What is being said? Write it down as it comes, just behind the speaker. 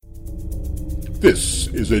This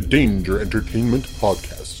is a Danger Entertainment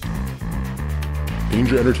podcast.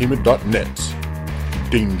 DangerEntertainment.net.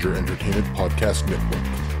 Danger Entertainment Podcast Network.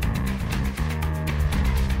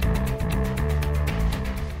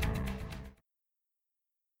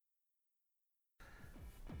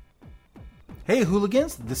 Hey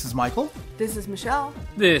hooligans, this is Michael. This is Michelle.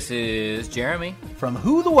 This is Jeremy. From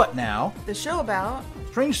Who the What Now? The show about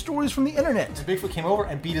Strange stories from the internet. And Bigfoot came over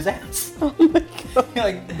and beat his ass. Oh my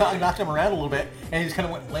god. He knocked him around a little bit, and he just kind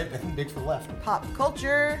of went limp, and Bigfoot left. pop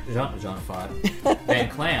culture. John Fod Van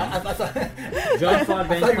Clam. I thought, John Fod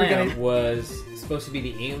Van you were Clam was supposed to be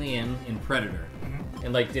the alien in Predator.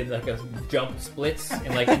 And did a jump splits and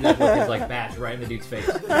ended up with his batch right in the dude's face.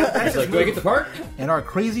 He's like, do I get the part? And our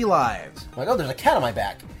crazy lives. I'm like, oh, there's a cat on my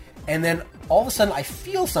back. And then all of a sudden I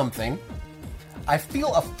feel something. I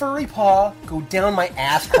feel a furry paw go down my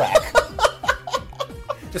ass crack.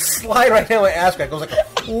 Just slide right down my ass crack. I was like,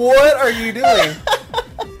 what are you doing?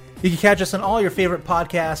 You can catch us on all your favorite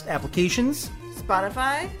podcast applications.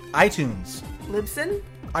 Spotify. iTunes. Libsyn.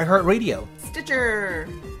 iHeartRadio. Stitcher.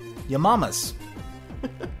 Your mamas.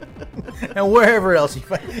 And wherever else you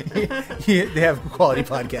find they have quality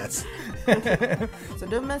podcasts. So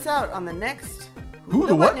don't miss out on the next Who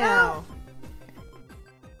the What Now?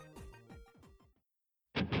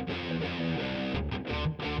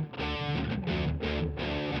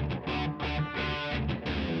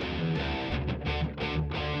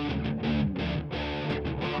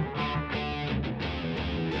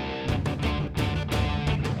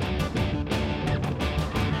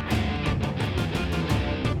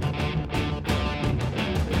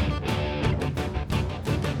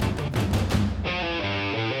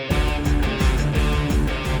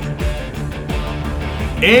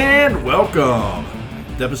 And welcome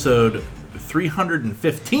to episode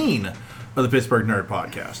 315 of the Pittsburgh Nerd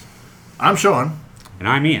Podcast. I'm Sean. And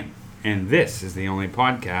I'm Ian. And this is the only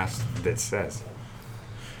podcast that says,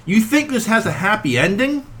 You think this has a happy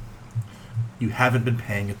ending? You haven't been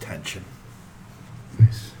paying attention.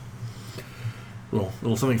 nice.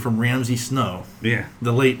 Little something from Ramsey Snow. Yeah.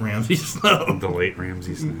 The late Ramsey Snow. The late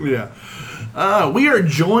Ramsey Snow. Yeah. We are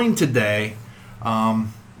joined today,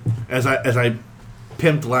 as I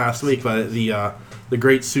pimped last week, by the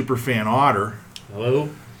great superfan Otter. Hello.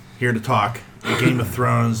 Here to talk Game of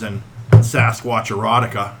Thrones and Sasquatch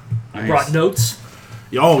erotica. Nice. Brought notes.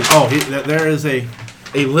 There is a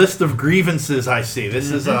list of grievances I see.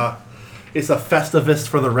 This is it's a festivus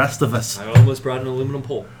for the rest of us. I almost brought an aluminum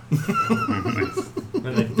pole. And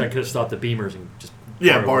I could have stopped the Beamers and just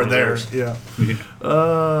Bar there. Yeah.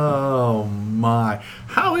 Oh my!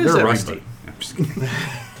 How is They're everybody? rusty. I'm just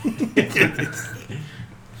kidding.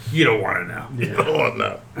 You don't want to know. Yeah. Oh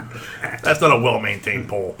no, that's not a well-maintained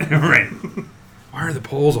pole. Right. Why are the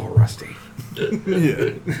poles all rusty?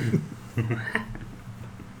 Yeah.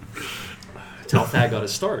 That's how Thad got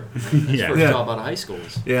his start. His Yeah. first Yeah. job out of high school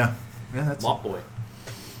was Yeah. That's mop boy.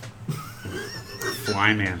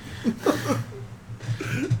 Flyman.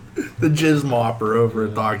 the jizz mopper over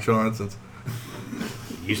at Doc Johnson's.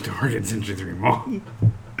 Used to work at Century 3 Mall.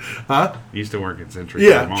 Huh? Used to work at Century 3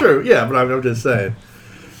 Mall. Yeah, true. Yeah, but I'm just saying.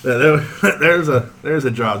 There's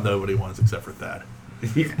a job nobody wants except for Thad.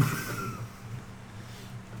 Yeah.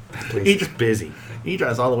 That place is busy. He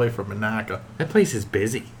drives all the way from Monaco. That place is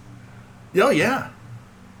busy. Oh yeah.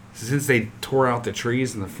 Since they tore out the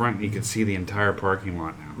trees in the front, you can see the entire parking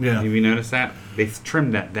lot now. Yeah. Have you noticed that? They've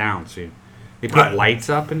trimmed that down, so they put Right. lights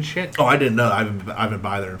up and shit. Oh, I didn't know. I've been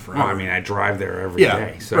by there in forever. Well, I mean, I drive there every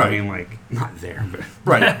day, so right. I mean, not there, but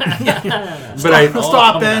right. but I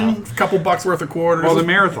Stop in, a couple bucks worth of quarters. well, the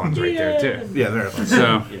marathon's right there too. yeah, there.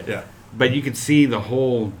 So, Yeah. but you can see the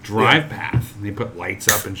whole drive path. And they put lights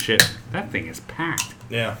up and shit. That thing is packed.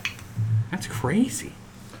 Yeah. That's crazy.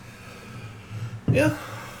 Yeah.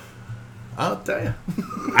 I'll tell you.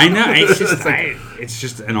 I know. It's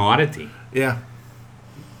just an oddity. Yeah.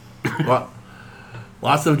 Well,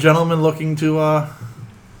 lots of gentlemen looking to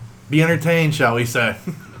be entertained, shall we say?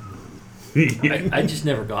 I just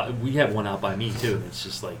never got. We have one out by me too. And it's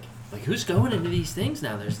just like who's going into these things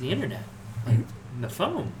now? There's the internet, and the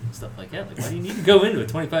phone and stuff like that. Why do you need to go into a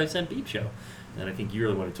 25-cent beep show? And I think you're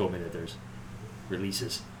the one who told me that there's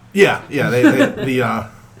releases. Yeah.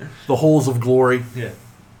 The holes of glory. Yeah.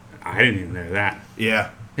 I didn't even know that.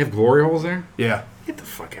 Yeah. They have glory holes there? Yeah. Get the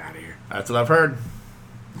fuck out of here. That's what I've heard.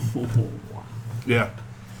 Yeah.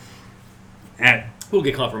 We'll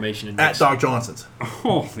get confirmation in At next. Doc Johnson's.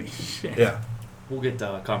 Holy shit. Yeah. We'll get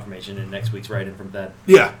confirmation in next week's write-in from Thad.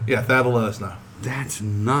 Yeah. That'll let us know. That's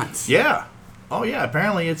nuts. Yeah. Oh yeah.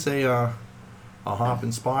 Apparently it's a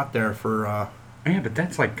hopping spot there for Yeah, but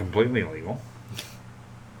that's like completely illegal.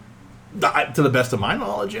 To the best of my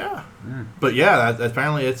knowledge, yeah. But yeah,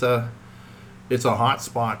 apparently it's a hot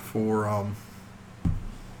spot for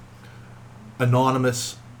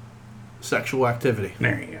anonymous sexual activity.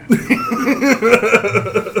 There you go.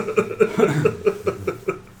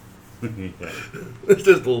 Let's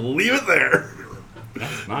just leave it there.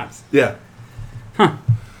 That's nuts. Yeah.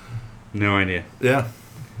 No idea. Yeah.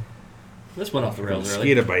 This went off the rails early.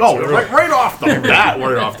 Mosquito bites. Oh, right off the bat,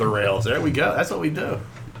 right off the rails. There we go. That's what we do.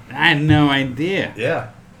 I had no idea.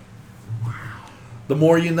 Yeah. The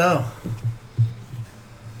more you know.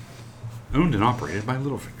 Owned and operated by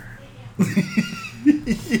Littlefinger.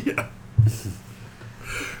 Yeah.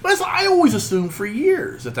 But I always assumed for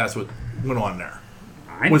years that's what went on there.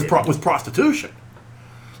 Was prostitution.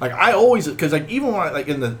 Like I always, because like even when like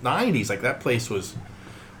in the 90s, like that place was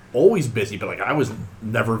always busy, but like I was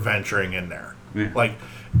never venturing in there. Yeah. Like,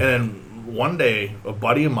 and then one day a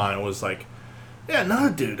buddy of mine was like, "Yeah, no,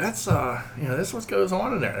 dude, that's that's what goes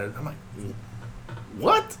on in there." And I'm like,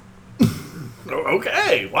 "What?"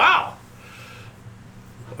 Okay, wow.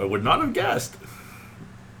 I would not have guessed.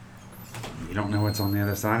 You don't know what's on the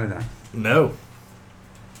other side of that. No.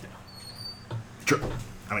 True.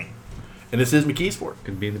 I mean, and this is McKeesport.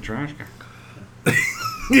 Could be the trash guy.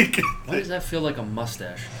 Why does that feel like a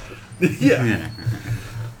mustache? Yeah.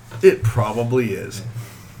 It probably is.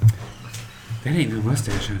 That ain't no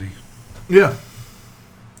mustache, honey. Yeah.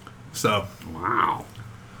 So. Wow.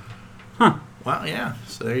 Well, yeah.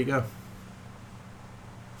 So there you go.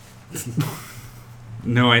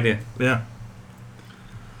 No idea. Yeah.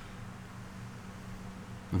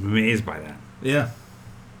 I'm amazed by that. Yeah.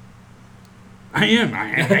 I am.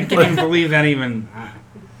 I can't even believe that even.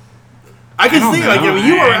 I can see, like, I mean,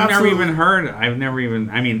 you are I've never absolutely... even heard. I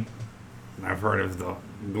mean, I've heard of the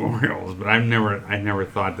Glorioles, but I never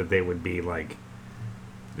thought that they would be like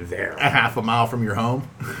there. A half a mile from your home.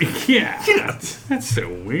 Yeah. Yeah. That's so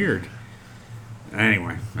weird.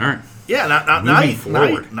 Anyway, all right. Yeah,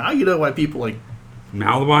 now you know why people like...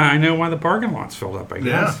 Now I know why the parking lot's filled up, I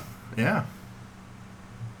guess. Yeah.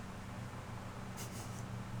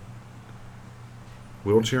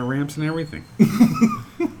 Wheelchair ramps and everything.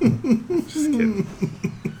 Just kidding.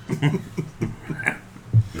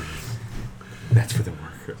 That's for the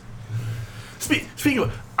workers. Speaking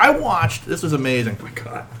of... I watched... This was amazing. Oh my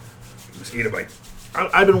God. Mosquito bite.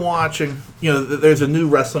 I've been watching... You know, there's a new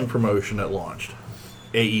wrestling promotion that launched.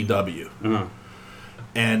 AEW. Uh-huh.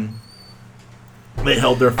 And they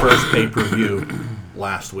held their first pay-per-view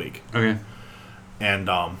last week. Okay. And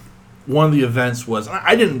one of the events was...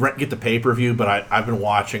 I didn't get the pay-per-view, but I've been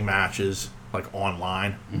watching matches like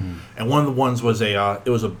online. Mm-hmm. And one of the ones was it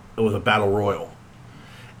was a battle royal.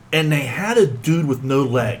 And they had a dude with no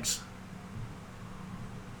legs.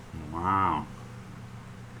 Wow.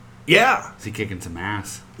 Yeah. Is he kicking some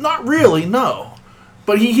ass? Not really, no.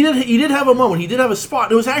 But he did have a moment. He did have a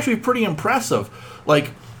spot. It was actually pretty impressive.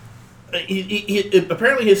 Like,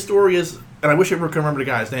 apparently his story is, and I wish I could remember the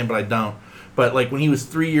guy's name, but I don't. But like when he was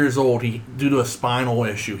 3 years old, due to a spinal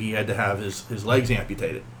issue, he had to have his legs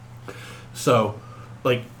amputated. So,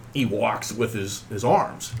 like, he walks with his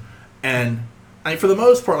arms, and for the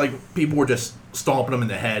most part, like, people were just stomping him in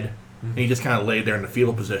the head, and he just kind of laid there in the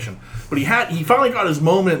fetal position. But he finally got his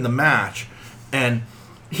moment in the match, and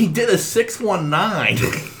he did a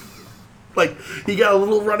 619. Like, he got a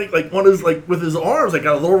little running, like, with his arms, like,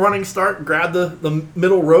 got a little running start, grabbed the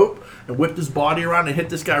middle rope, and whipped his body around and hit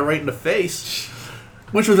this guy right in the face,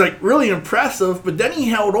 which was, like, really impressive. But then he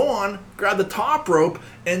held on, grabbed the top rope,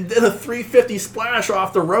 and did a 350 splash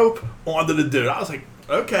off the rope onto the dude. I was like,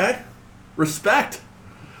 okay, respect.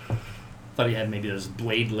 Thought he had maybe those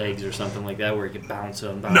blade legs or something like that where he could bounce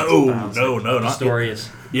and bounce. No, and bounce. no, Like, no, not Pistorius.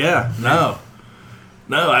 Yeah, no.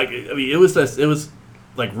 I mean, it was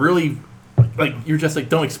like really, like, you're just like,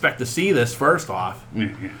 don't expect to see this first off. Yeah.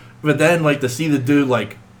 But then, like, to see the dude,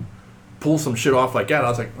 like, pull some shit off like that, I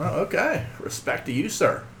was like, oh, okay, respect to you,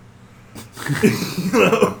 sir. You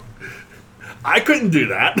know? I couldn't do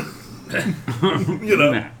that. You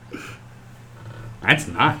know? Nah. That's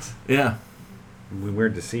nuts. Yeah.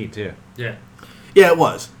 Weird to see, too. Yeah. Yeah, it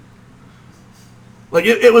was. Like,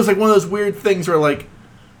 it was like one of those weird things where, like,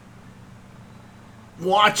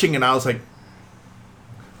 watching it, I was like,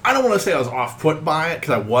 I don't want to say I was off-put by it,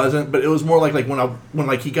 because I wasn't, but it was more like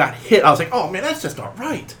when he got hit, I was like, oh, man, that's just not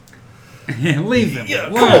right. Leave him. Yeah,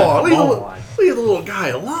 alone. come on, Oh, leave the little guy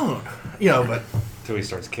alone. You know, but Until he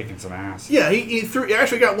starts kicking some ass. yeah, he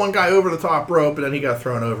actually got one guy over the top rope, and then he got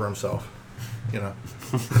thrown over himself. You know,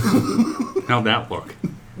 How'd that look?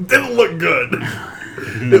 didn't look good.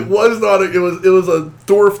 It was not. It was a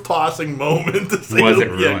dwarf tossing moment. To say Was the-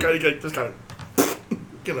 it really? Yeah, just kind of.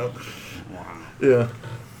 you know. Wow. Yeah.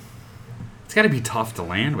 It's got to be tough to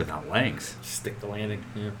land without legs. Stick the landing.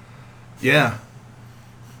 Yeah. Yeah.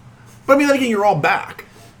 But I mean, then again, you're all back.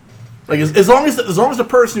 Like as long as the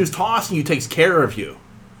person who's tossing you takes care of you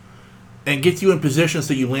and gets you in position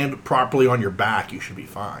so you land properly on your back, you should be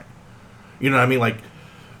fine. You know what I mean? Like,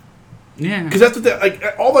 Yeah. because that's what like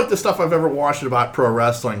all like the stuff I've ever watched about pro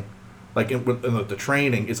wrestling, like in the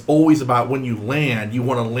training, is always about when you land, you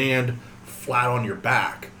want to land flat on your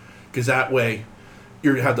back, because that way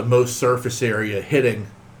you're gonna have the most surface area hitting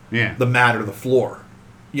Yeah. the mat or the floor,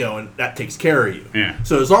 you know, and that takes care of you. Yeah.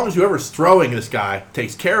 So as long as whoever's throwing this guy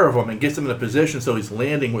takes care of him and gets him in a position so he's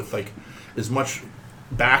landing with like as much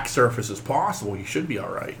back surface as possible, you should be all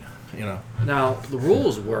right. You know. Now the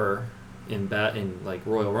rules were in like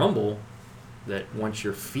Royal Rumble that once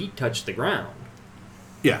your feet touch the ground,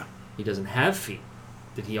 Yeah. he doesn't have feet.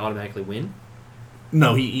 Did he automatically win?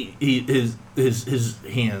 No, his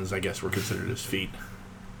hands, I guess, were considered his feet.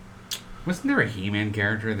 Wasn't there a He-Man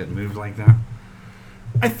character that moved like that?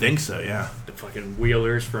 I think so. Yeah. The fucking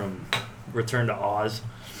wheelers from Return to Oz.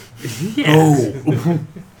 Yeah. Oh.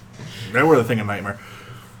 They were the thing of nightmare.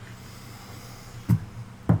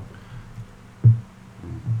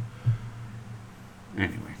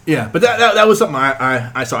 Anyway. Yeah, but that was something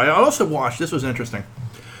I saw. I also watched, this was interesting,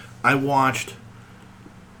 I watched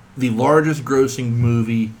the largest grossing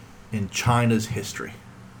movie in China's history.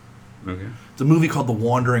 Okay. It's a movie called The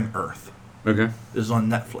Wandering Earth. Okay. This is on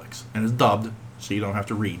Netflix, and it's dubbed, so you don't have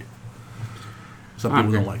to read. Some people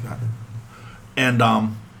Okay. don't like that. And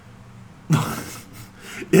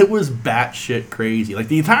it was batshit crazy. Like,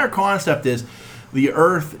 the entire concept is the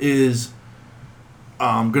Earth is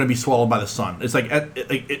going to be swallowed by the sun. It's like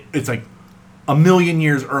it's like a million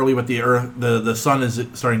years early, but the Earth, the sun is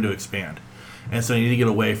starting to expand, and so you need to get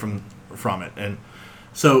away from it. And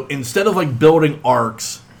so instead of like building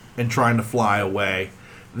arcs and trying to fly away,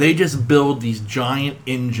 they just build these giant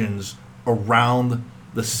engines around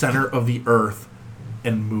the center of the Earth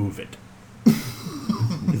and move it.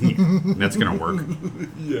 That's gonna work.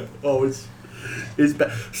 Yeah. Oh, it's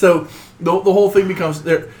bad. So the whole thing becomes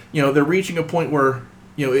they're reaching a point where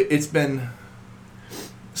it's been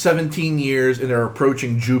 17 years and they're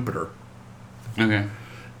approaching Jupiter, Okay.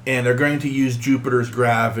 and they're going to use Jupiter's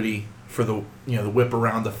gravity for the the whip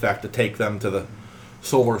around effect to take them to the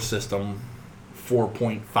solar system,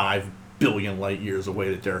 4.5 billion light years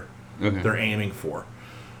away that they're aiming for.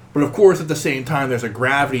 But of course, at the same time, there's a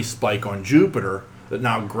gravity spike on Jupiter that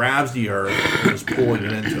now grabs the Earth and is pulling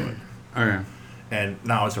it into it. Okay. And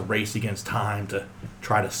now it's a race against time to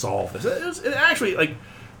try to solve this. It actually, like,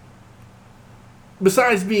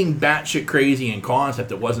 besides being batshit crazy in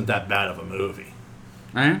concept, it wasn't that bad of a movie.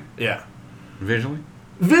 Yeah. Visually?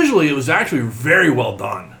 Visually, it was actually very well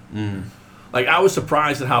done. Like, I was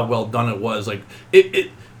surprised at how well done it was. Like,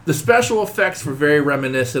 the special effects were very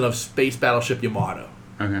reminiscent of Space Battleship Yamato.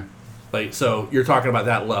 Okay. Like, so you're talking about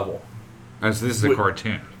that level. Oh, so this is a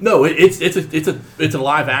cartoon. No, it's a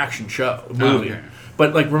live action show movie. Okay.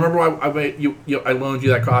 But like, remember I loaned you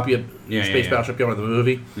that copy of Space Battleship Yamato, the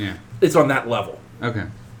movie? Yeah. It's on that level. Okay.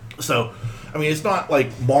 So, I mean, it's not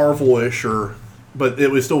like Marvel-ish but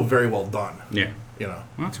it was still very well done. Yeah. Well,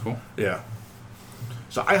 that's cool. Yeah.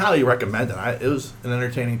 So I highly recommend it. It was an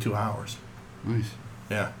entertaining 2 hours. Nice.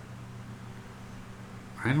 Yeah.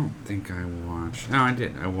 I don't think I watched. No, I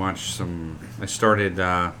did. I watched some. I started.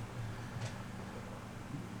 The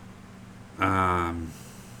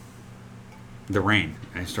Rain.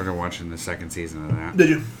 I started watching the second season of that. Did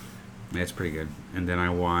you? Yeah, it's pretty good. And then I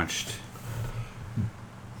watched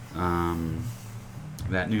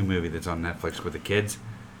that new movie that's on Netflix with the kids.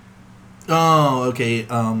 Oh, okay.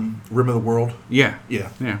 Rim of the World. Yeah. Yeah.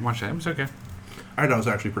 Yeah, watch that. It was okay. I thought it was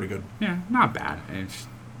actually pretty good. Yeah, not bad. It's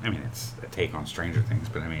a take on Stranger Things,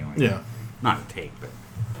 but I mean, like, Yeah. not a take, but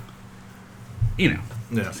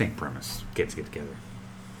Yeah. same premise. Kids get together,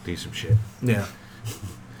 do some shit. Yeah.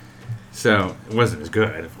 So it wasn't as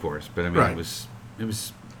good, of course, but I mean, Right. it was.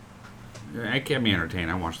 It kept me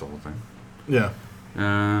entertained. I watched the whole thing. Yeah.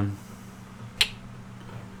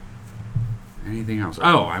 Anything else?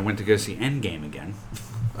 Oh, I went to go see Endgame again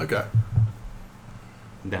Okay.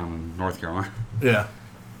 down in North Carolina, Yeah.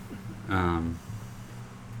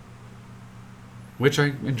 which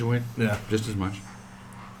I enjoyed Yeah. just as much.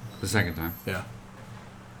 The second time, Yeah.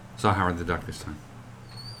 saw Howard the Duck this time,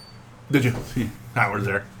 Did you? Yeah. Howard's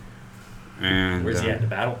there. and Where's he at in the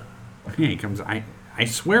battle? Yeah, he comes. I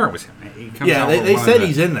swear it was him. He comes Yeah, out they with one said of the-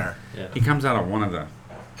 he's in there. Yeah. He comes out of one of the.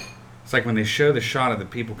 It's like when they show the shot of the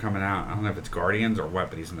people coming out. I don't know if it's Guardians or what,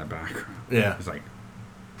 but he's in the background. Yeah. He's like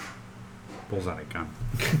pulls out a gun.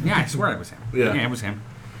 Yeah, I swear it was him. Yeah. it was him.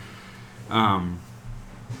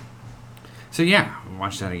 So yeah, I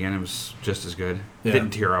watched that again. It was just as good. Yeah.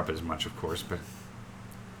 Didn't tear up as much, of course, but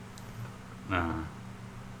got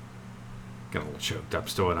a little choked up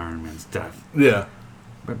still at Iron Man's death. Yeah.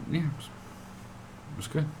 But yeah, it was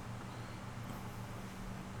good.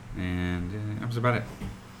 And that was about it.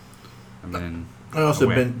 And then I also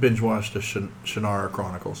binge watched the Shannara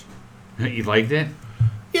Chronicles. You liked it?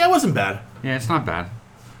 Yeah, it wasn't bad. Yeah, it's not bad.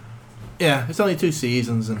 Yeah, it's only 2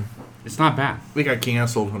 seasons, and It's not bad. we got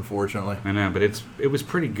canceled, unfortunately. I know, but it was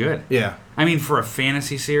pretty good. Yeah. I mean, for a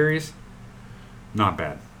fantasy series, not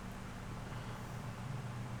bad.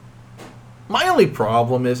 My only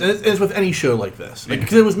problem is, and it's with any show like this,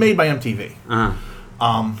 because it was made by MTV.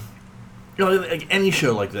 Like any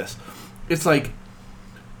show like this, it's like,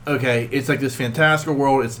 okay, it's like this fantastical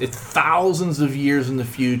world. It's thousands of years in the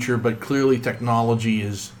future, but clearly technology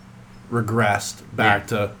is regressed back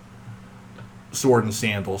to sword and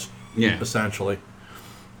sandals, essentially.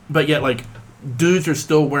 But yet, like, dudes are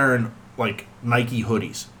still wearing like Nike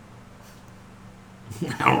hoodies.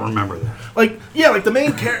 I don't remember that. Like, yeah, like the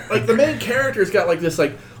main character's got like this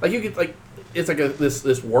like you could like it's like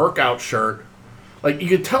this workout shirt. Like you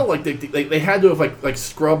could tell like they had to have like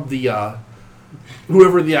scrubbed the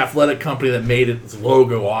whoever the athletic company that made its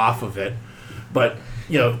logo off of it. But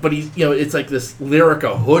he's it's like this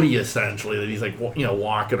Lyrica hoodie essentially that he's like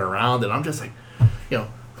walking around, and I'm just like,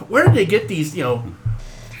 where did they get these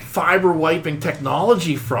fiber wiping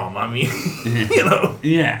technology from? I mean,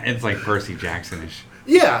 Yeah, it's like Percy Jackson-ish.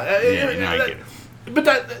 Yeah, I get it. But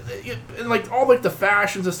that and like all like the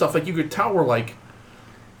fashions and stuff, like you could tell were like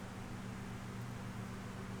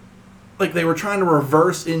they were trying to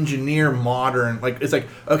reverse engineer modern. Like it's like,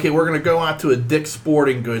 okay, we're gonna go out to a Dick's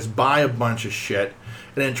Sporting Goods, buy a bunch of shit,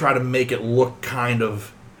 and then try to make it look kind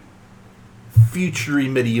of future-y,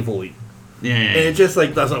 medieval-y. Yeah. And it just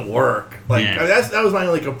like doesn't work. Like I mean, that was my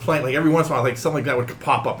only complaint. Like every once in a while, like something like that would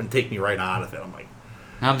pop up and take me right out of it. I'm like,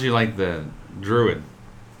 how did you like the druid?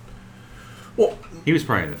 Well, he was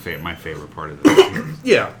probably my favorite part of the series.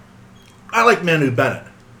 Yeah, I like Manu Bennett.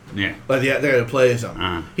 Yeah, like the guy who plays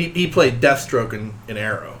him. He played Deathstroke in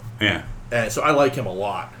Arrow. Yeah, and so I like him a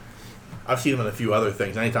lot. I've seen him in a few other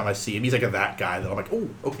things. Anytime I see him, he's like that guy that I'm like, oh,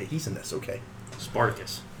 okay, he's in this. Okay,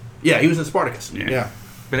 Spartacus. Yeah, he was in Spartacus. Yeah.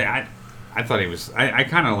 But I thought he was. I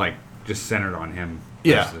kind of like just centered on him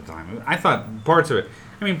most of the time. I thought parts of it.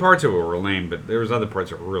 I mean, parts of it were lame, but there was other parts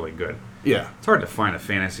that were really good. Yeah, it's hard to find a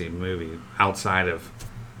fantasy movie outside of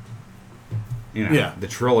the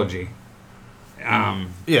trilogy.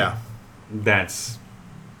 That's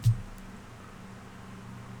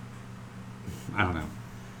I don't know,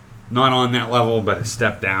 not on that level, but a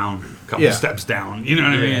step down, a couple steps down. You know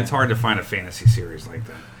what I mean? It's hard to find a fantasy series like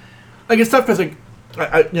that. Like it's tough because like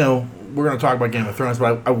we're going to talk about Game of Thrones,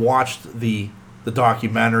 but I watched the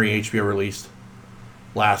documentary HBO released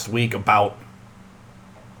last week about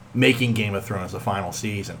making Game of Thrones the final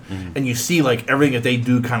season, and you see like everything that they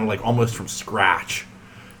do kind of like almost from scratch,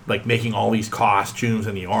 like making all these costumes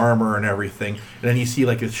and the armor and everything, and then you see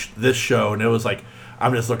like this show, and it was like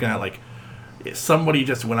I'm just looking at like somebody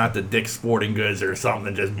just went out to Dick's Sporting Goods or something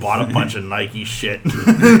and just bought a bunch of Nike shit.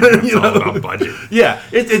 It's all about budget. Yeah,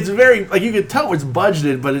 it's very like you could tell it's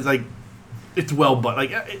budgeted, but it's like it's well, but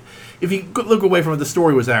like if you look away from it, the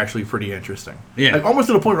story was actually pretty interesting. Yeah, like almost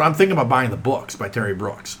to the point where I'm thinking about buying the books by Terry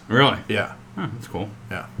Brooks. Really? Yeah. Oh, that's cool.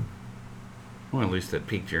 Yeah. Well, at least that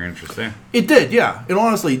piqued your interest there. It did, yeah. It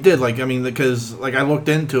honestly did. Like, I mean, because like I looked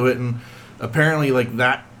into it, and apparently, like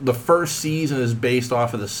the first season is based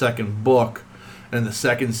off of the second book, and the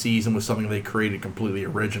second season was something they created completely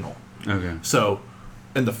original. Okay. So,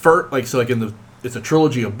 in the first, it's a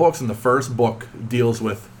trilogy of books, and the first book deals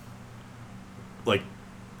with like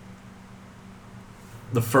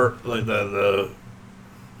the first, like the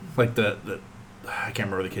I can't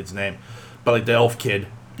remember the kid's name, but like the elf kid.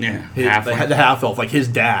 Yeah, the half elf, like his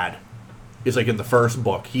dad is like in the first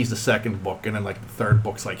book. He's the second book, and then like the third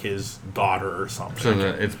book's like his daughter or something. So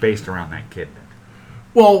it's based around that kid then.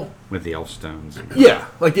 Well, with the elf stones. Yeah,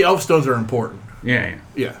 like the elf stones are important. Yeah.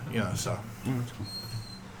 So. That's cool.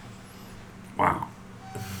 Wow.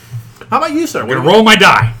 How about you, sir? I'm gonna roll my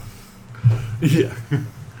die. Yeah.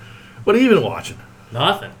 What have you been watching?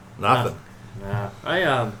 Nothing. Nothing. Nah.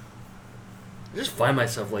 I just find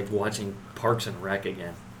myself like watching Parks and Rec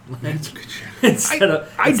again. That's good shit. instead do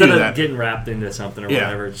of that. getting wrapped into something or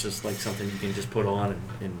whatever, it's just like something you can just put on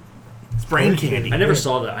and it's brain candy. I never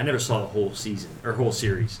saw the whole season or whole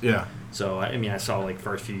series. Yeah. So I mean, I saw like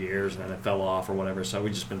first few years and then it fell off or whatever. So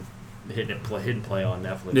we've just been hit and play on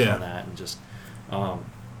Netflix on that and just.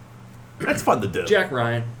 That's fun to do. Jack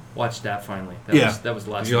Ryan. Watched that finally. Yeah. That was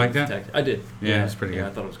the last. Did you like that? Detective. I did. Yeah, it's pretty Yeah, good.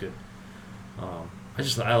 I thought it was good.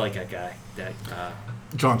 I like that guy. That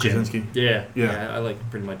John Jim. Krasinski. Yeah. I like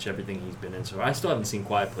pretty much everything he's been in. So I still haven't seen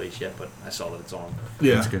Quiet Place yet, but I saw that it's on.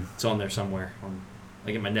 Yeah. That's good. It's on there somewhere.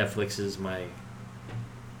 I get my Netflixes, my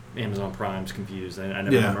Amazon Prime's confused. I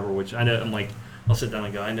never remember which. I know. I'm like, I'll sit down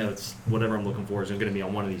and go. I know it's whatever I'm looking for is going to be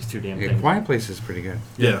on one of these two damn Yeah, things. Quiet Place is pretty good.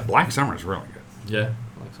 Yeah. Black Summer is really good. Yeah,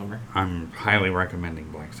 like somewhere. I'm highly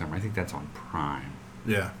recommending Black Summer. I think that's on Prime.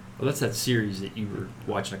 Yeah. Well, that's that series that you were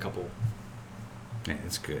watching a Yeah,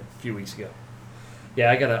 it's good. few weeks ago.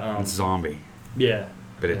 Yeah, I gotta. It's zombie, Yeah,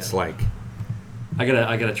 but it's like I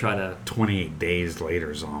gotta try to. 28 days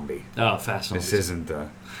later zombie. Oh, Fast Zombies. This isn't the.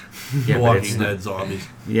 Yeah, but Walking it's Dead zombies.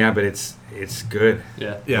 Yeah, but it's good.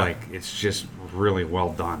 Yeah. Yeah. Like it's just really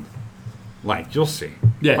well done. Like you'll see.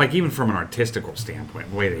 Yeah. Like even from an artistical standpoint,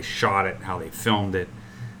 the way they shot it, how they filmed it,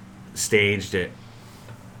 staged it,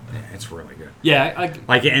 it's really good. Yeah, I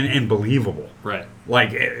Like and believable. right.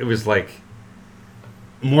 Like it was like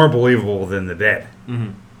more believable than The Dead.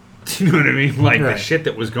 Mm-hmm. Do you know what I mean? Like the Right. shit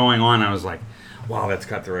that was going on, I was like, wow, that's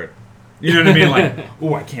cutthroat. You know what I mean? Like,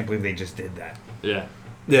 oh, I can't believe they just did that. Yeah.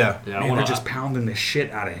 Yeah. Yeah. Man, they're just pounding the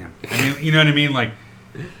shit out of him. I mean, you know what I mean? Like,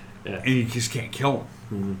 Yeah. and you just can't kill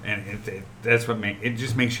him. Mhm. And that's what it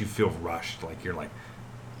just makes you feel rushed. Like you're like,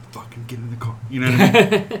 fucking get in the car. You know what I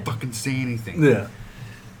mean? Fucking say anything. Yeah.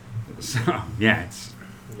 So yeah,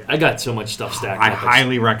 I got so much stuff stacked I up.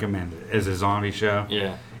 highly recommend it as a zombie show.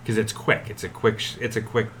 Yeah. Because it's quick. It's a quick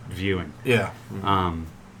viewing. Yeah.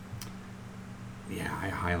 Yeah, I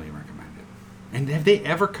highly recommend it. And have they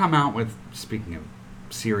ever come out with, speaking of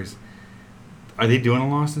series, are they doing a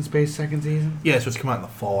Lost in Space second season? Yeah, it's supposed to come out in the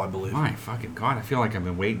fall, I believe. My fucking God, I feel like I've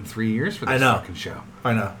been waiting 3 years for this I know. fucking show.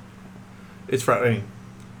 I know. It's I mean,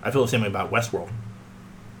 I feel the same way about Westworld.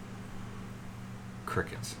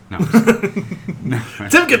 Crickets. No.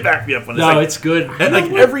 Tim can back me up on this. No, Like, it's good. and like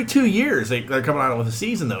every 2 years they're coming out with a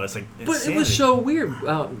season though. It's like But it was insanity. so weird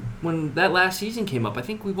when that last season came up. I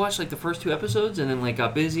think we watched like the first 2 episodes and then like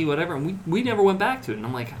got busy, whatever, and we never went back to it. And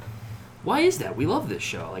I'm like, why is that? We love this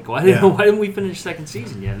show. Like, why didn't we finish second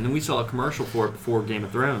season yet? And then we saw a commercial for it before Game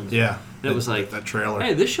of Thrones. Yeah. And it was like that trailer.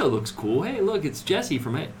 Hey, this show looks cool. Hey, look, it's Jesse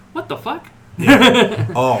from it. What the fuck?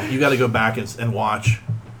 Oh, you got to go back and watch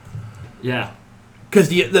Yeah. because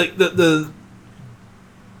the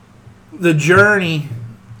journey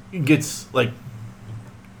gets like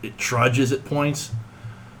it trudges at points,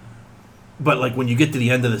 but like when you get to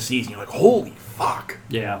the end of the season, you're like, holy fuck.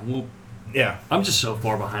 Yeah. Well, Yeah. I'm just so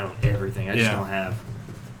far behind on everything. I just Yeah. don't have.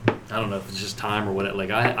 I don't know if it's just time or what.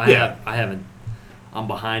 Like I haven't. I'm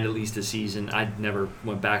behind at least a season. I never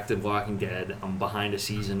went back to Walking Dead. I'm behind a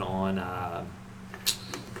season on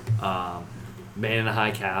Man in a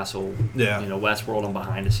High Castle. Yeah. You know, Westworld. I'm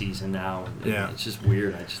behind a season now. Yeah. It's just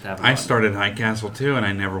weird. I just haven't. I started High Castle too, and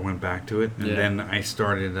I never went back to it. And Yeah. then I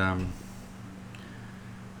started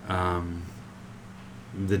The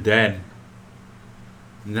Dead.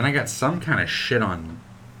 And then I got some kind of shit on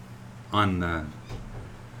the.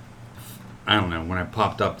 I don't know, when I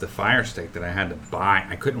popped up the Fire Stick that I had to buy.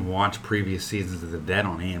 I couldn't watch previous seasons of The Dead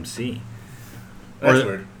on AMC. That's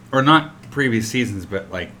weird. Or not previous seasons,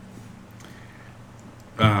 but like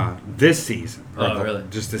this season. Or Oh, really?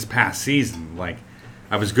 Just this past season. Like,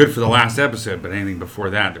 I was good for the last episode, but anything before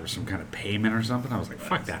that, there was some kind of payment or something. I was like,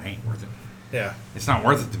 fuck, that ain't worth it. Yeah. It's not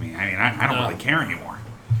worth it to me. I mean, I don't No. really care anymore.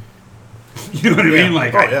 You know what I mean?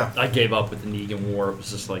 Like, Oh yeah. I gave up with the Negan War. It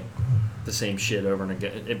was just like the same shit over and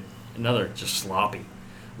again. Another just sloppy.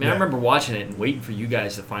 I mean, I Yeah. remember watching it and waiting for you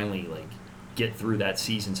guys to finally like get through that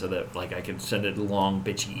season so that like I could send a long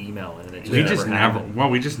bitchy email and it just we just never. happened. Well,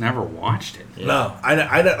 we just never watched it. Yeah. No,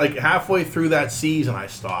 I like halfway through that season, I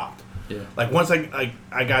stopped. Yeah. Like once I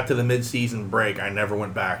got to the mid-season break, I never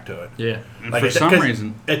went back to it. Yeah. And Like for some 'cause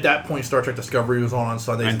reason, at that point, Star Trek Discovery was on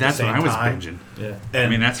Sundays and at that's the what same I was time. binging. Yeah. And I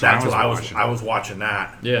mean, that's what I was watching. I was watching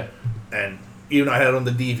that, Yeah. and even though I had it on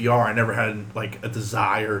the DVR, I never had like a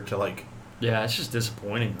desire to like. Yeah. It's just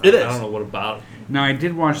disappointing. It I is. don't know what about it. Now I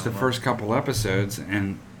did watch the first couple episodes,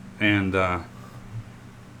 and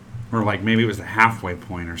or like maybe it was the halfway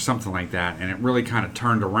point or something like that, and it really kind of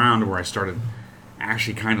turned around to where I started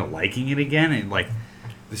actually kind of liking it again, and like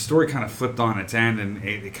the story kind of flipped on its end, and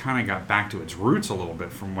it kind of got back to its roots a little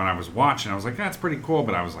bit from when I was watching. I was like, that's pretty cool,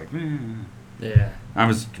 but I was like, Yeah. I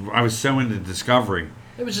was so into Discovery.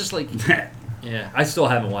 It was just like. Yeah. I still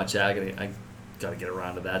haven't watched that. I gotta get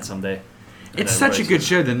around to that someday. It's such a good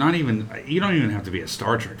show that you don't even have to be a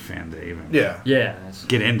Star Trek fan to even Yeah. Yeah. It's,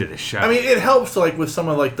 get into the show. I mean, it helps like with some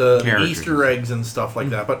of like the Characters. Easter eggs and stuff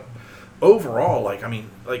like that, but overall, like, I mean,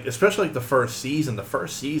 like, especially like the first season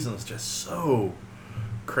is just so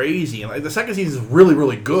crazy, and like the second season is really,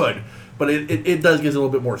 really good, but it does get a little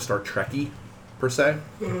bit more Star Trek-y per se,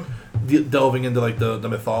 delving into like the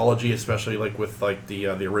mythology, especially like with like the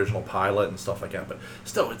original pilot and stuff like that. But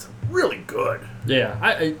still, it's really good. Yeah,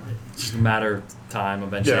 it's just a matter of time.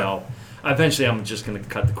 Eventually, I'm just going to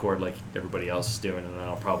cut the cord like everybody else is doing, and then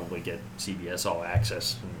I'll probably get CBS All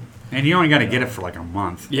Access. And you only got to get it for like a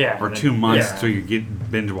month, or and 2 months, yeah. till you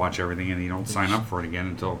get binge watch everything, and you don't sign up for it again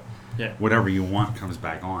until whatever you want comes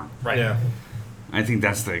back on. Right. Yeah. I think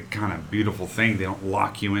that's the kind of beautiful thing. They don't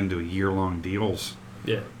lock you into year-long deals.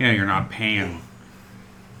 Yeah. You know, you're not paying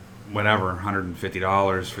whatever,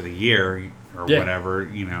 $150 for the year or whatever,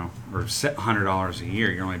 you know, or $100 a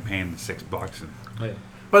year. You're only paying $6. And,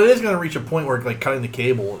 But it is going to reach a point where like cutting the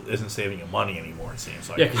cable isn't saving you money anymore. It seems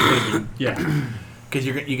like. Because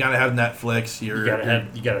you got to have Netflix. You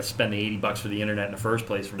got to spend the $80 for the internet in the first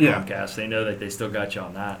place from Comcast. They know that they still got you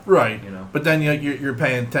on that, right? You know. But then you're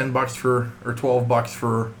paying $10 for or $12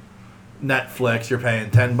 for Netflix. You're paying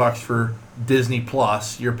 $10 for Disney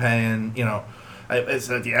Plus. You're paying, you know, it's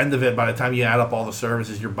at the end of it. By the time you add up all the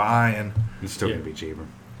services you're buying, it's still going to be cheaper.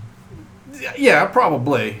 Yeah,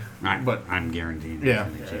 probably. But I'm guaranteeing. Yeah,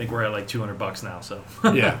 I think we're at like $200 now. So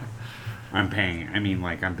yeah. I'm paying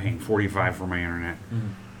 $45 for my internet.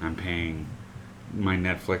 Mm-hmm. I'm paying my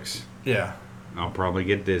Netflix. Yeah. I'll probably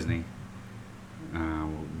get Disney.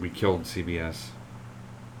 We killed CBS.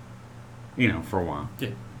 You know, for a while.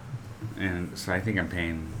 Yeah. And so I think I'm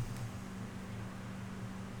paying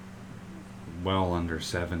well under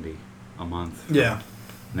 $70 a month. Yeah.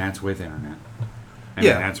 And that's with internet. I mean,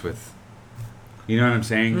 that's with... You know what I'm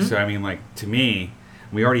saying? Mm-hmm. So, I mean, like, to me,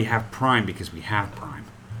 we already have Prime because we have Prime.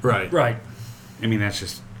 Right. I mean, that's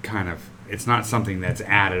just kind of... It's not something that's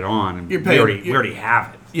added on. You're paying, we already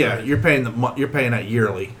have it. Yeah, you're paying that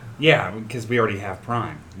yearly. Yeah, because we already have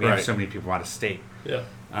Prime. We have Right. so many people out of state. yeah.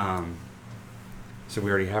 So we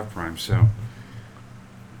already have Prime. So,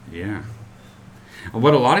 yeah.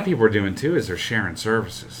 What a lot of people are doing, too, is they're sharing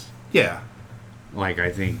services. Yeah. Like, I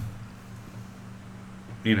think,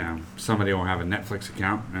 you know, somebody will have a Netflix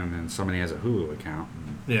account, and then somebody has a Hulu account.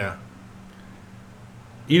 Yeah.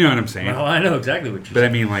 You know what I'm saying? Well, I know exactly what you're But I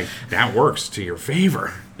saying. mean, like, that works to your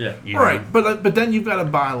favor. Yeah. You know? Right, but then you've got to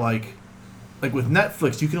buy like with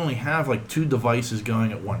Netflix, you can only have like 2 devices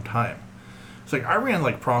going at one time. It's like I ran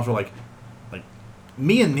like problems where like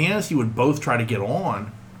me and Nancy would both try to get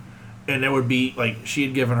on, and there would be like she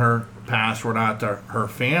had given her password out to her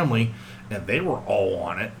family, and they were all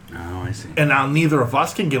on it. Oh, I see. And now neither of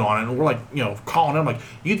us can get on it, and we're like, you know, calling them like,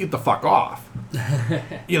 you get the fuck off,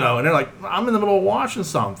 you know. And they're like, I'm in the middle of watching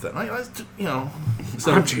something, like, you know.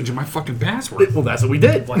 So I'm changing my fucking password. well, that's what we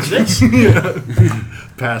did. Watch this.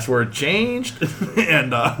 Password changed,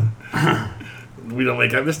 and we don't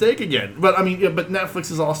make that mistake again. But I mean, yeah, but Netflix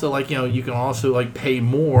is also like, you know, you can also like pay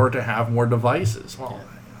more to have more devices. Well,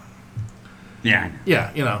 Yeah, I know.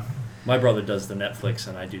 yeah, you know, My brother does the Netflix,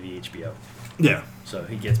 and I do the HBO. yeah, So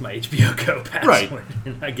he gets my HBO Go password, Right.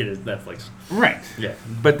 and I get his Netflix. Right. Yeah.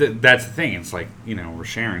 But that's the thing. It's like, you know, we're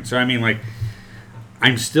sharing. So, I mean, like,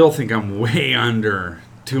 I still think I'm way under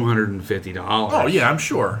 $250 oh yeah, I'm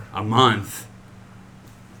sure. a month.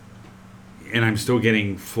 And I'm still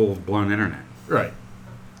getting full-blown internet. Right.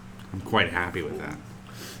 I'm quite happy with that.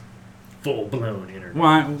 Full blown internet.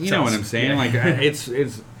 Well, you know what I'm Sounds- saying. yeah. Like,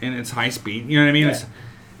 it's high speed. You know what I mean? Yeah.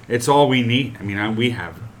 It's all we need. I mean, we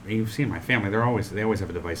have. You've seen my family. They always have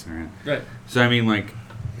a device in their hand. Right. So I mean, like,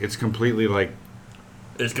 it's completely like.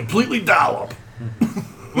 It's completely dollop.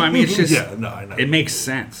 Well, I mean, it's just. Yeah, no, I know. It makes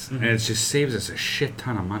sense, and it just saves us a shit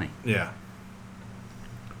ton of money. Yeah.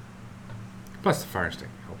 Plus, the Fire Stick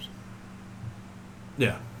helps.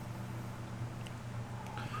 Yeah.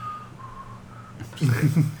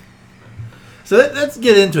 So let's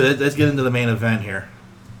get into it. Let's get into the main event here.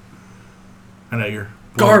 I know you're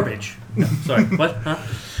Garbage. No, sorry. What? Huh?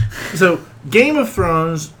 So, Game of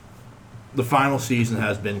Thrones, the final season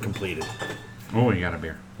has been completed. Oh, you got a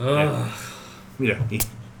beer. Ugh. Yeah.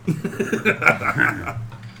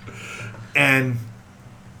 And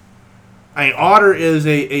I mean, Otter is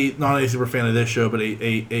a not only a super fan of this show, but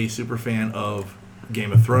a super fan of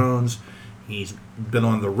Game of Thrones. He's been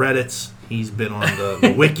on the Reddits. He's been on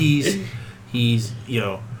the wikis. He's, you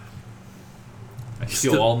know... I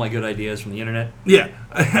steal all my good ideas from the internet. Yeah,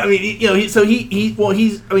 I mean, you know, he's. I mean,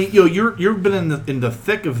 you know, you've been in the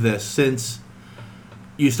thick of this since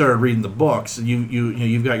you started reading the books.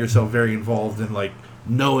 You've got yourself very involved in like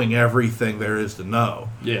knowing everything there is to know.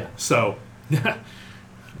 Yeah. So,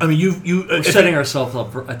 I mean, you We're setting ourselves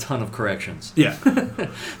up for a ton of corrections. Yeah.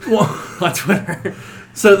 Well, On Twitter.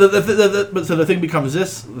 so the thing becomes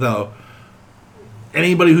this though.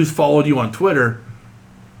 Anybody who's followed you on Twitter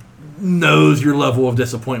knows your level of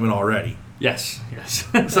disappointment already. Yes.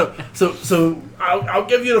 So I'll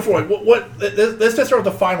give you the floor. Let's just start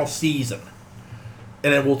with the final season,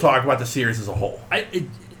 and then we'll talk about the series as a whole.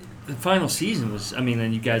 The final season was, I mean,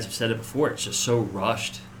 and you guys have said it before, it's just so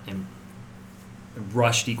rushed, and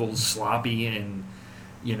rushed equals sloppy, and,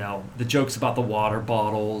 you know, the jokes about the water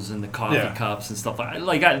bottles and the coffee cups and stuff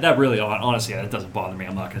that really, honestly, that doesn't bother me.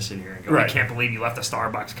 I'm not going to sit here and go, I can't believe you left a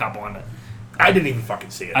Starbucks cup on it. I didn't even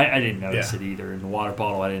fucking see it. I didn't notice it either, and the water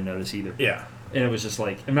bottle I didn't notice either. Yeah. And it was just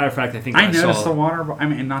like, as a matter of fact, I think I noticed the water bottle. I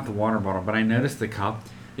mean, not the water bottle, but I noticed the cup.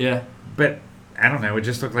 Yeah. But I don't know. It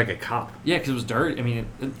just looked like a cup. Yeah, because it was dirty. I mean,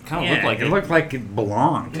 it kind of Yeah, looked like it looked like it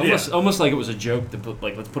belonged. almost like it was a joke to put,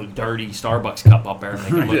 like, let's put a dirty Starbucks cup up there and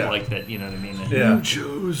make it look like that. You know what I mean? Yeah. You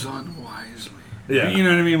chose unwisely. Yeah. You know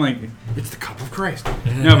what I mean? Like, it's the cup of Christ.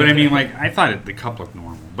 No, but I mean, like, I thought the cup looked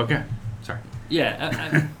normal. But okay. Sorry.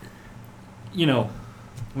 Yeah. You know,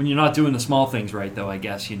 when you're not doing the small things right, though, I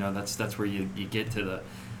guess, you know, that's where you get to the,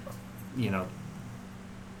 you know,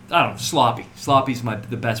 I don't know, sloppy. Sloppy's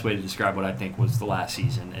the best way to describe what I think was the last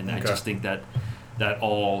season, and I just think that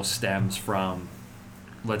all stems from,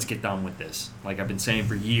 let's get done with this. Like I've been saying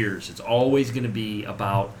for years, it's always going to be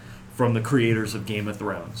about, from the creators of Game of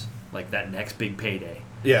Thrones, like that next big payday.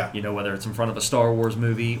 Yeah. You know, whether it's in front of a Star Wars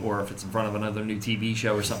movie or if it's in front of another new TV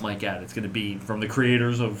show or something like that, it's going to be from the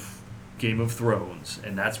creators of Game of Thrones,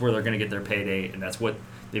 and that's where they're going to get their payday, and that's what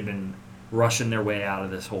they've been rushing their way out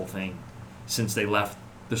of this whole thing since they left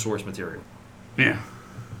the source material. Yeah.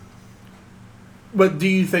 But do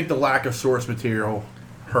you think the lack of source material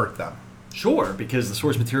hurt them? Sure, because the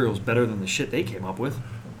source material is better than the shit they came up with.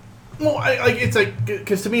 Well, it's like,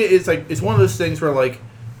 because to me, it's like, it's one of those things where, like,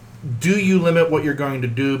 do you limit what you're going to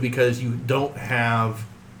do because you don't have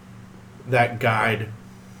that guide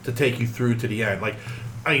to take you through to the end? Like,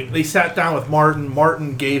 I mean, they sat down with Martin.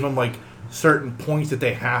 Martin gave them, like, certain points that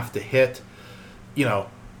they have to hit. You know,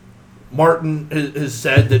 Martin has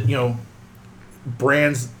said that, you know,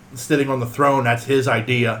 Bran's sitting on the throne, that's his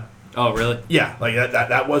idea. Oh, really? Yeah, like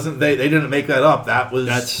that wasn't, they didn't make that up.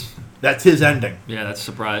 That's his ending. Yeah, that's a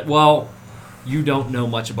surprise. Well, you don't know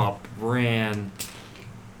much about Bran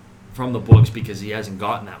from the books because he hasn't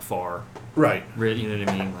gotten that far. Right. Really, you know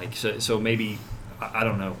what I mean? Like, so maybe, I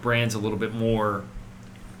don't know, Bran's a little bit more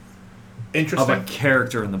interesting of a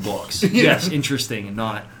character in the books. Yes, interesting, and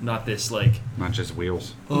not this, like, Not just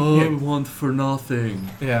wheels. I want for nothing.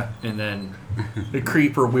 Yeah. And then The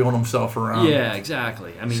creeper wheeling himself around. yeah,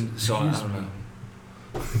 exactly. I mean, so I don't know.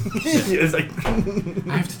 It's like,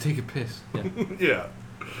 I have to take a piss. yeah.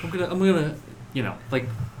 I'm gonna, you know, like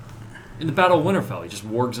in the Battle of Winterfell, he just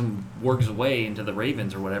wargs away into the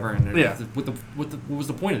Ravens or whatever. And Yeah. what was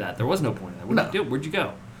the point of that? There was no point of that. What did you do? Where'd you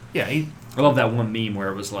go? Yeah, I love that one meme where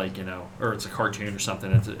it was like, you know, or it's a cartoon or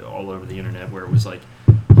something. It's all over the internet where it was like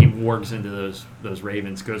he wargs into those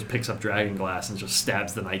ravens, goes picks up dragon glass and just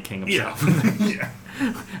stabs the Night King himself. yeah.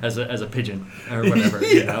 as a pigeon or whatever,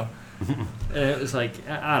 you know. And it was like,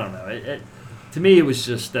 I don't know. To me, it was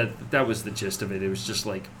just that was the gist of it. It was just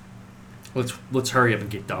like, let's hurry up and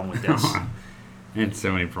get done with this. I had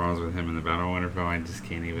so many problems with him in the Battle of Winterfell, I just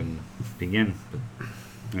can't even begin.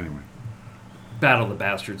 But anyway. Battle of the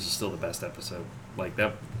Bastards is still the best episode. Like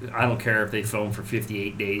that, I don't care if they filmed for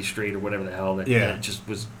 58 days straight or whatever the hell. That it just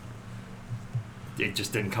was. It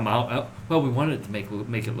just didn't come out. Oh, well, we wanted to make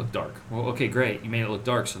it look dark. Well, okay, great. You made it look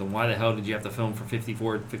dark. So then why the hell did you have to film for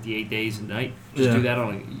 58 days a night? Just do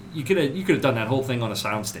that you could have done that whole thing on a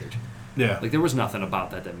soundstage. Yeah. Like there was nothing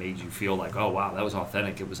about that made you feel like, oh wow, that was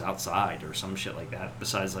authentic. It was outside or some shit like that.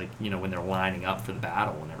 Besides, like, you know, when they're lining up for the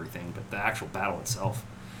battle and everything, but the actual battle itself.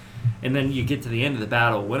 And then you get to the end of the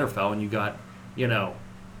Battle of Winterfell, and you got, you know,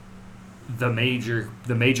 the major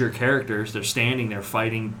characters. They're standing there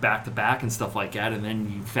fighting back to back and stuff like that. And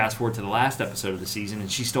then you fast forward to the last episode of the season,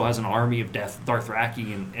 and she still has an army of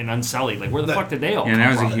Dothraki and Unsullied. Like, where the fuck did they all? Yeah, come that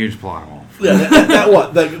was from? a huge plot hole. Yeah, that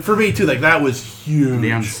what? Like, for me too. Like that was huge.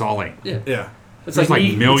 The Unsullied. Yeah, Yeah. it's There's like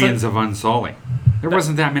me- millions it's of Unsullied. There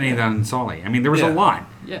wasn't that many of the Unsullied. I mean, there was Yeah. a lot,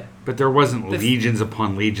 yeah. but there wasn't They- legions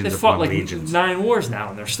upon They legions fought upon like legions. 9 wars now,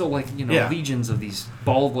 and they're still like, you know, Yeah. legions of these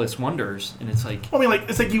baldless wonders, and it's like, I mean, like,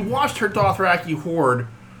 it's like you watched her Dothraki horde,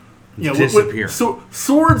 you know, Disappear.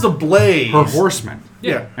 Swords ablaze. Her horsemen.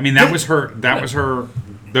 Yeah. I mean, that was her. That was her.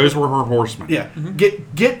 Those were her horsemen. Yeah.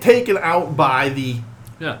 Get taken out by the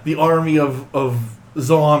army of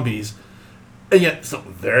zombies, and yet so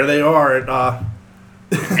there they are at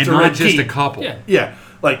and the not Red just Keep. a couple. yeah. Yeah,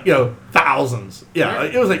 like thousands. Yeah,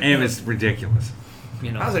 it was like It was ridiculous.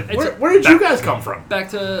 You know, I was like, it's where did you guys come from? back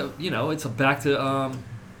to it's back to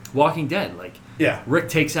Walking Dead. Like, Yeah, Rick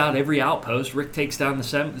takes out every outpost. Rick takes down the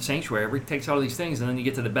sanctuary. Rick takes out all these things, and then you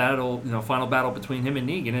get to the battle, final battle between him and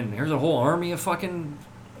Negan, and there's a whole army of fucking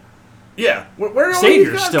yeah. Where are all these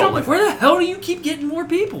saviors guys still. coming Like, from? where the hell do you keep getting more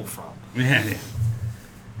people from? Yeah.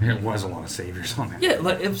 There was a lot of saviors on that. Yeah,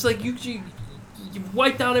 like it was like you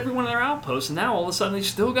wiped out every one of their outposts, and now all of a sudden they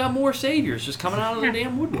still got more saviors just coming out of the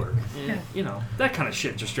damn woodwork. And, that kind of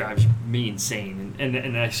shit just drives me insane.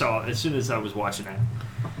 And I saw, as soon as I was watching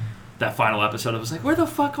that final episode, I was like, where the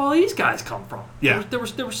fuck all these guys come from? Yeah. There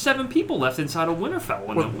were 7 people left inside of Winterfell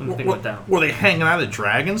when the thing went down. Were they hanging out at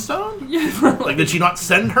Dragonstone? Yeah, Like, did she not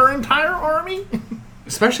send her entire army?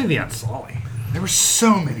 Especially the Unsullied. There were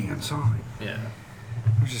so many Unsullied. yeah.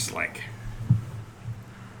 I was just like...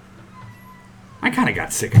 I kind of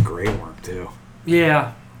got sick of Grey Worm, too.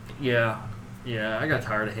 Yeah. I got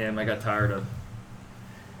tired of him. I got tired of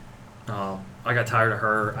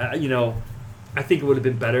her. I think it would have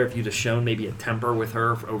been better if you'd have shown maybe a temper with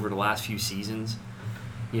her over the last few seasons.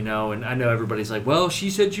 And I know everybody's like, well, she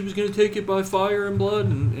said she was going to take it by fire and blood.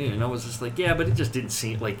 And I was just like, yeah, but it just didn't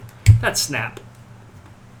seem like that snap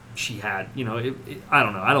she had. I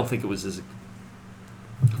don't know. I don't think it was as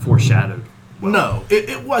foreshadowed. No,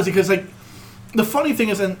 it was because like the funny thing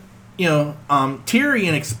is, and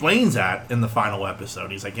Tyrion explains that in the final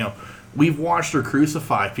episode. He's like, we've watched her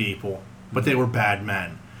crucify people, but they were bad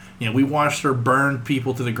men. We watched her burn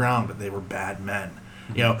people to the ground, but they were bad men.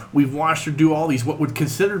 We've watched her do all these what would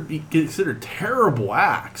be considered terrible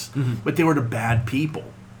acts, but they were the bad people.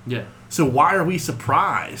 Yeah. So why are we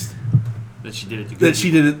surprised That she did it to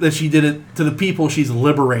that she did it to the people she's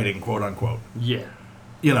liberating, quote unquote? Yeah.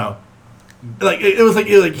 Like it was like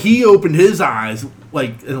he opened his eyes,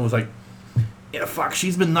 like, and it was like, yeah, fuck,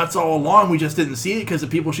 she's been nuts all along. We just didn't see it because the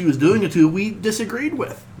people she was doing it to, we disagreed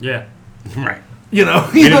with. Yeah. Right. We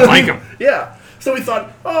didn't like him. Yeah. So we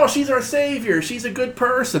thought, oh, she's our savior. She's a good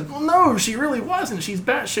person. Well, no, she really wasn't. She's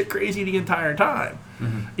batshit crazy the entire time.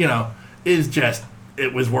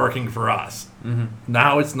 It was working for us.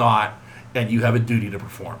 Now it's not, and you have a duty to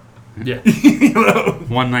perform. Yeah.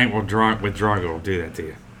 One night with Drago will do that to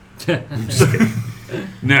you. I'm just kidding.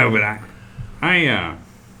 No, but I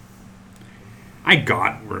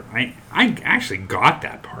actually got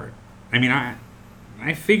that part. I mean,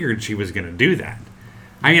 I figured she was going to do that.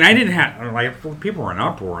 I mean, I didn't have, like, people were in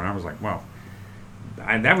uproar, and I was like, well,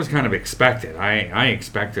 that was kind of expected. I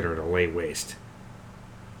expected her to lay waste.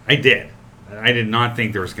 I did. I did not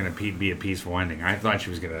think there was going to be a peaceful ending. I thought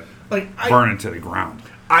she was going to burn it to the ground.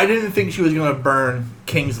 I didn't think she was going to burn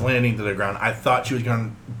King's Landing to the ground. I thought she was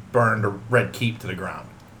going to burn the Red Keep to the ground.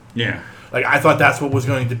 Yeah. Like, I thought that's what was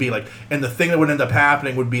going to be like. And the thing that would end up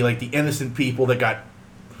happening would be like the innocent people that got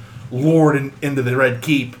lured into the Red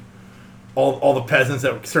Keep, all the peasants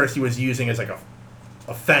that Cersei was using as like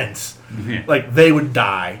a fence, like they would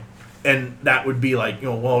die. And that would be like,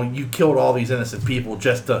 well, you killed all these innocent people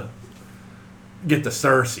just to get to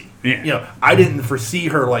Cersei. Yeah. I didn't foresee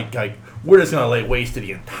her like we're just going to lay waste to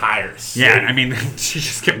the entire city. Yeah, I mean, she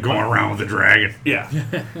just kept going around with the dragon. Yeah.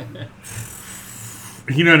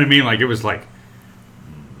 You know what I mean? Like, it was like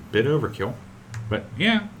a bit overkill. But,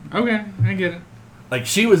 yeah, okay, I get it. Like,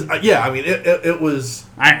 she was, yeah, I mean, it was...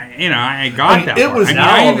 I got that it part. was I mean,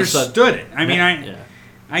 now I all of a sudden- understood it. I mean,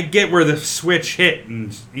 I get where the switch hit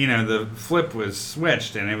and, the flip was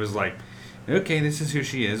switched, and it was like, okay, this is who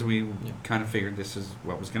she is. We kind of figured this is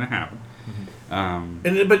what was going to happen.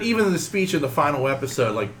 But even the speech of the final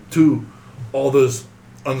episode, like, to all those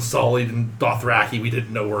Unsullied and Dothraki we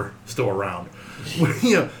didn't know were still around.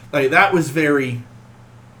 Like, that was very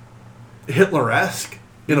Hitler-esque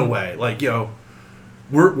in a way. Like,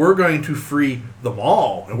 we're going to free them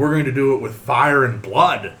all, and we're going to do it with fire and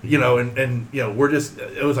blood. And we're just,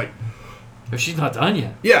 it was like, But she's not done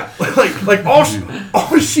yet. yeah, like all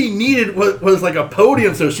she needed was like a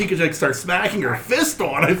podium so she could like start smacking her fist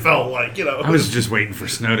on. I felt like, I was just waiting for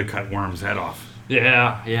Snow to cut Worm's head off.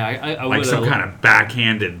 Yeah. I Like some kind of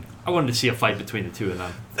backhanded... I wanted to see a fight between the two of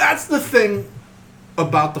them. That's the thing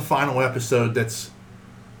about the final episode that's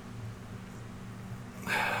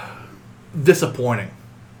disappointing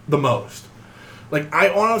the most. Like, I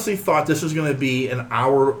honestly thought this was going to be an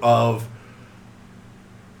hour of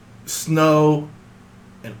Snow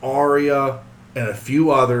and Arya and a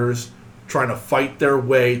few others trying to fight their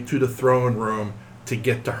way to the throne room to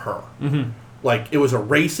get to her. Mm-hmm. Like, it was a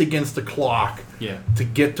race against the clock to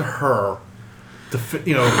get to her.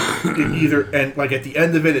 Either, and like at the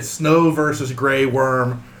end of it, it's Snow versus Grey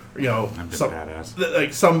Worm. badass.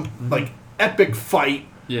 Like some like epic fight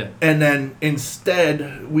Yeah. And then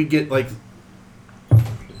instead we get like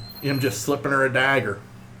him just slipping her a dagger.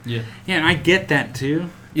 Yeah. Yeah, and I get that too.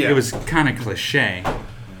 Yeah. It was kind of cliche.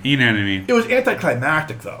 You know what I mean? It was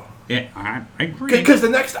anticlimactic though. Yeah, I agree. Because the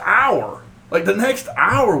next hour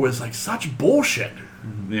was like such bullshit.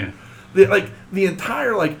 Yeah. The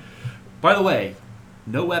entire like By the way,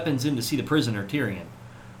 no weapons in to see the prisoner Tyrion,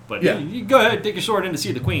 but Yeah. you go ahead, take your sword in to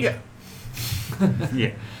see the queen. yeah.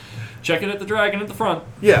 Yeah. Check it at the dragon at the front.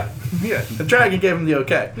 Yeah. Yeah. The dragon gave him the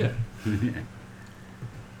okay. Yeah.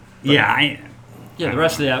 Yeah, Yeah, the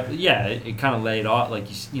rest of it kind of laid off, like,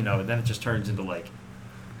 then it just turns into, like,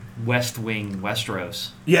 West Wing Westeros.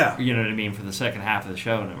 Yeah. You know what I mean, for the second half of the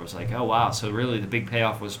show, and it was like, oh, wow, so really the big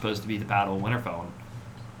payoff was supposed to be the Battle of Winterfell, and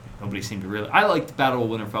nobody seemed to really... I liked the Battle of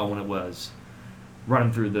Winterfell when it was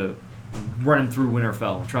running through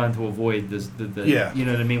Winterfell and trying to avoid the Yeah. you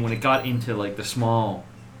know what I mean, when it got into, like, the small...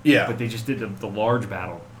 Yeah. But they just did the large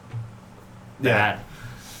battle. Yeah. Bad.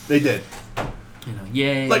 They did.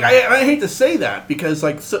 Yay. Like I hate to say that because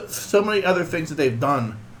like so many other things that they've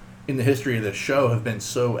done in the history of this show have been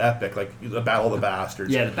so epic, like the Battle of the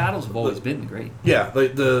Bastards. Yeah, the battles have always been great. Yeah,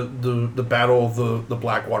 the Battle of the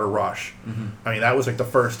Blackwater Rush. Mm-hmm. I mean, that was like the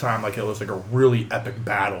first time like it was like a really epic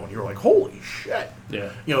battle, and you were like, holy shit. Yeah.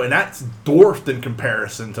 And that's dwarfed in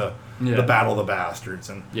comparison to Yeah. the Battle of the Bastards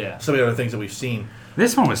and Yeah. some of the other things that we've seen.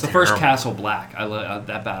 this one was The first terrible. Castle Black, I love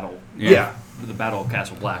that battle. Yeah. The Battle of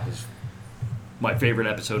Castle Black was my favorite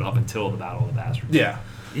episode up until the Battle of the Bastards. Yeah.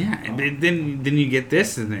 Yeah, and then you get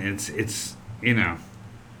this, and it's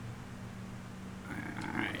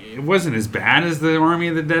it wasn't as bad as the Army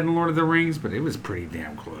of the Dead and Lord of the Rings, but it was pretty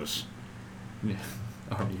damn close. Yeah.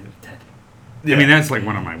 Army of the Dead. I mean, that's like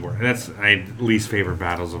one of my that's my least favorite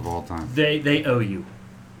battles of all time. They owe you.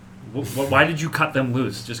 Why did you cut them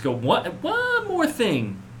loose? Just go one more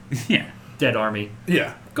thing. Yeah, Dead Army.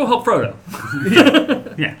 Yeah. Go help Frodo.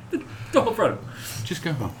 yeah. Go help Frodo. Just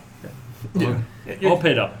go home. All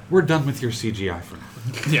paid up. We're done with your CGI for now.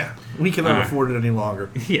 Yeah. We cannot afford it any longer.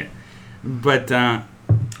 Yeah, but I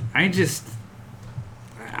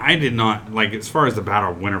did not like, as far as the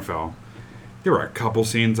Battle of Winterfell. There were a couple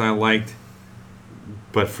scenes I liked,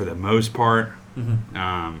 but for the most part,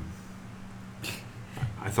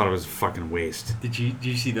 I thought it was a fucking waste. Did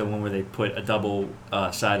you see the one where they put a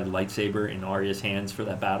double-sided lightsaber in Arya's hands for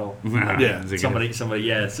that battle? Yeah. Somebody did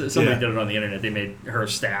it on the internet. They made her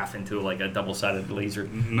staff into like a double-sided laser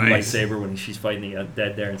Nice. lightsaber when she's fighting the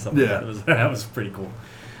dead there and stuff Yeah. like that. That was pretty cool.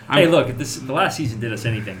 Hey, look! If the last season did us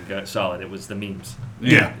anything solid, it was the memes.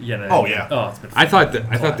 Yeah. You know, Oh, yeah. Oh, it's been. I thought the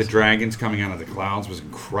classic. dragons coming out of the clouds was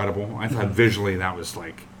incredible. I thought visually that was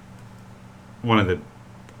like one of the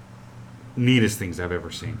neatest things I've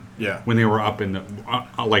ever seen. Yeah. When they were up in the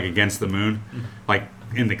like against the moon, like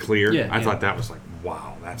in the clear, Yeah, I yeah. thought that was like,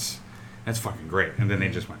 wow, that's fucking great. And then they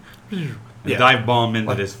just went and Yeah. dive bomb into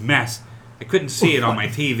Like- this mess. I couldn't see it on my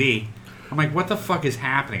TV. I'm like, what the fuck is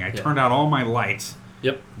happening? I Yeah. turned out all my lights.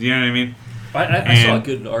 Yep. Do you know what I mean? I saw a And-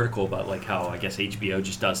 good article about like how I guess HBO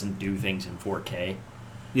just doesn't do things in 4K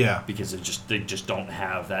Yeah. because they just don't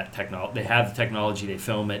have that technology. They have the technology, they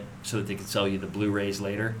film it so that they can sell you the Blu-rays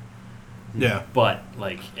later. Yeah. But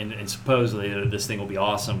like, and supposedly this thing will be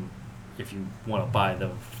awesome if you want to buy the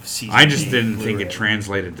season. I just 8 didn't think Blu-ray. it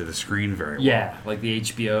translated to the screen very well. Yeah, like the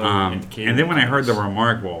HBO and the cable. And then when I heard the companies.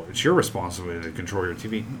 remark, well, it's your responsibility to control your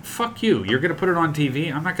TV. Fuck you. You're going to put it on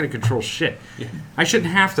TV? I'm not going to control shit. I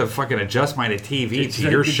shouldn't have to fucking adjust my TV to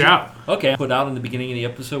your show. Okay, I put out in the beginning of the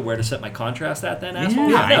episode where to set my contrast at then, asshole?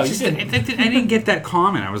 Yeah, no, I, you just, didn't. I didn't get that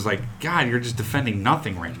comment. I was like, God, you're just defending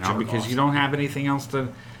nothing right now Jerk because off. you don't have anything else to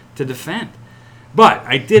defend. But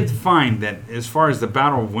I did find that as far as the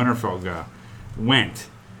Battle of Winterfell went,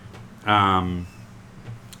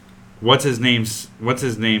 what's his name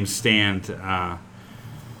stand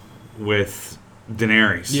with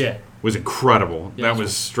Daenerys? Yeah. Was incredible. Yeah, that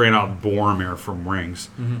was straight out Boromir from Rings.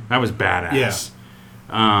 That was badass.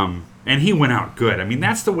 And he went out good. I mean,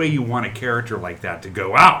 that's the way you want a character like that to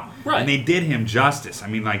go out. Right. And they did him justice. I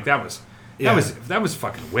mean, like that was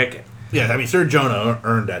fucking wicked. Yeah. I mean, Sir Jonah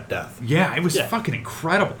earned that death. Yeah, it was Yeah. fucking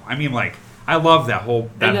incredible. I mean, like I love that whole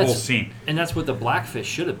scene. And that's what the Blackfish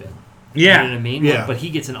should have been. Yeah. You know what I mean? Yeah. But he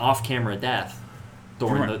gets an off-camera death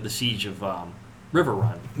during Right. the siege of River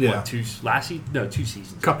Run. Yeah. What, 2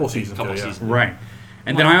 seasons. Couple seasons Couple ago, yeah. seasons. Right.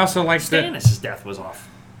 And then I also like that. Stannis' death was off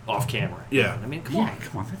camera. Yeah. I mean, come Yeah, on.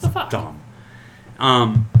 come on, What the fuck? that's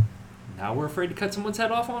dumb. Now we're afraid to cut someone's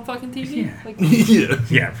head off on fucking TV? Yeah. Like, Yeah.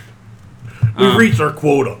 Yeah. We reached our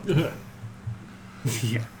quota.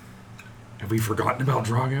 Yeah. Have we forgotten about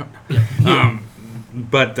Drago?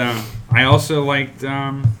 But I also liked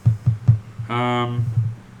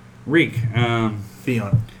Reek.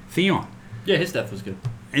 Theon. Theon. Yeah, his death was good.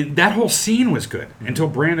 And that whole scene was good until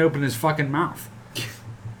Bran opened his fucking mouth.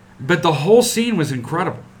 But the whole scene was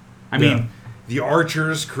incredible. I mean, the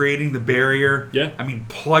archers creating the barrier. Yeah. I mean,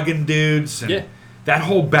 plugging dudes. And Yeah. that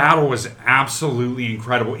whole battle was absolutely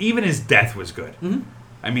incredible. Even his death was good. Mhm.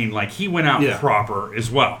 I mean, like, he went out Yeah. proper as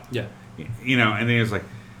well. Yeah. You know, and then he was like,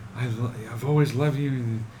 I've always loved you.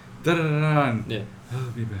 And da-da-da-da. And Yeah.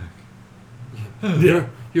 I'll be back.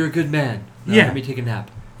 You're a good man. Now Yeah. Let me take a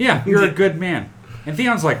nap. Yeah, you're a good man. And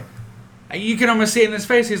Theon's like, you can almost see it in his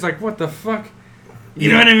face. He's like, what the fuck? You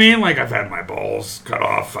know what I mean? Like, I've had my balls cut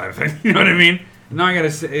off. You know what I mean? Now I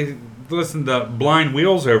gotta listen to Blind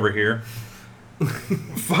Wheels over here.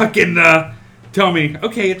 Fucking tell me,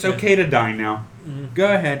 okay, it's okay to die now. Mm-hmm.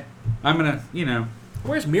 Go ahead. I'm gonna,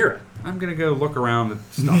 Where's Mira? I'm gonna go look around and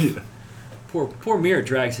stuff. Poor Mira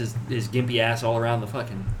drags his gimpy ass all around the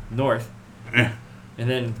fucking north. Eh. And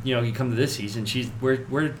then, you come to this season, she's where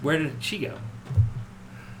did she go?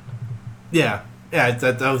 Yeah. Yeah,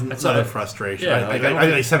 that was That's another a- frustration. yeah, I like, I don't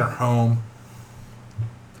they sent her home.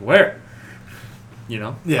 Where?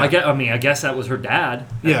 Yeah. I guess that was her dad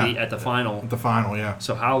Yeah. at the final. The final, yeah.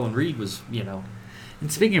 So Howland Reed was,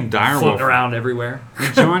 And speaking of direwolf, floating around everywhere.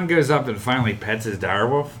 when John goes up and finally pets his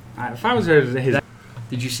direwolf, if I was his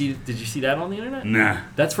Did you see that on the internet? nah.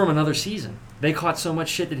 That's from another season. They caught so much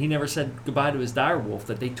shit that he never said goodbye to his direwolf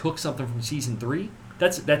that they took something from season 3.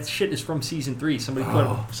 That shit is from season 3.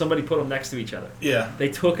 Somebody put them next to each other. Yeah. They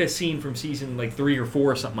took a scene from season 3 or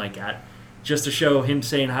 4 or something like that, just to show him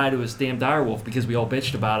saying hi to his damn direwolf because we all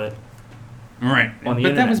bitched about it. Right. On the but that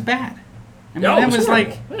internet. was bad. I mean, No, that it was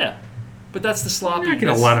horrible. like, yeah. But that's the sloppy. you're not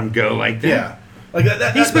going to let him go like that. Yeah. Like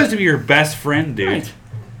that, He's supposed to be your best friend, dude. Right.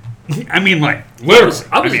 I mean, like, I literally.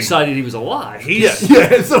 was excited he was alive. He's,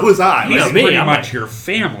 Yeah, so was I. he's know me, pretty I'm much like- your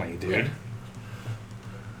family, dude. Yeah.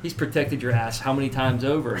 He's protected your ass how many times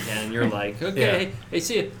over again? And you're like, okay, hey,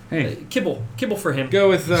 see it. Hey. Kibble for him. Go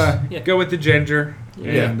with the ginger,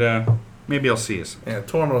 Yeah. and maybe I'll see us. Yeah,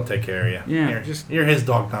 Tormund will take care of you. Yeah, Here, just- you're his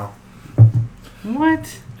dog now.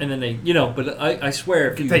 What? And then they, but I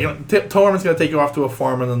swear, if you, Tormund's gonna take you off to a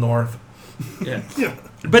farm in the north. yeah, Yeah.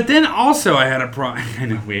 But then also I had a problem. I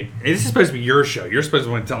know this is supposed to be your show. You're supposed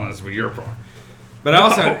to be telling us what your problem. But I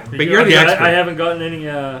also, but you're the expert. I haven't gotten any.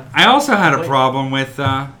 I also had a problem with.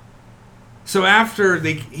 So after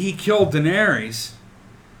he killed Daenerys,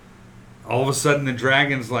 all of a sudden the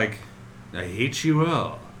dragon's like, "I hate you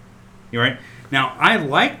all." You right? Now I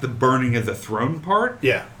like the burning of the throne part.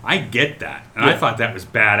 Yeah. I get that, and I thought that was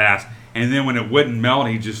badass. And then when it wouldn't melt,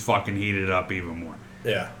 he just fucking heated it up even more.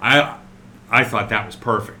 Yeah. I thought that was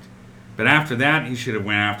perfect. But after that, he should have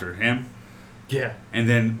went after him. Yeah. And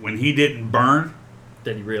then when he didn't burn,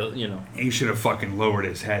 Then he really, he should have fucking lowered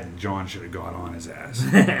his head, and Jon should have got on his ass.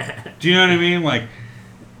 Do you know what I mean? Like,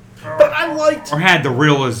 But I liked. or had the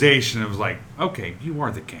realization of like, okay, you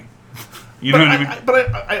are the king. You know what I mean?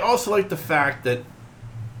 But I also like the fact that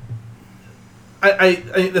I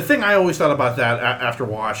the thing I always thought about that after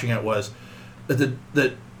watching it was that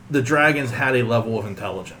the dragons had a level of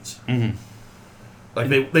intelligence. Mhm. Like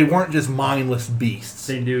they weren't just mindless beasts.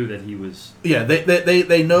 they knew that he was. Yeah,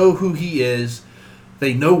 they know who he is.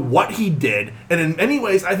 They know what he did, and in many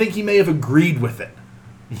ways, I think he may have agreed with it.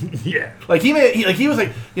 Yeah. Like he was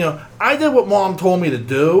like, I did what Mom told me to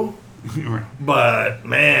do, Right. but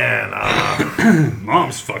man,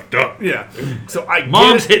 Mom's fucked up. yeah. So I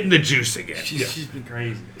Mom's get it. hitting the juice again. She's been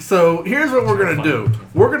crazy. So here's what we're gonna do.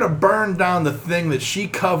 We're gonna burn down the thing that she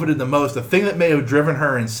coveted the most, the thing that may have driven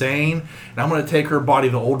her insane, and I'm gonna take her body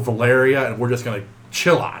to old Valeria, and we're just gonna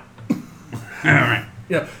chill out. All right.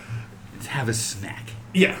 Yeah, Let's have a snack.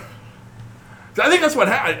 yeah. So I think that's what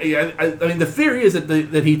happened. I mean, the theory is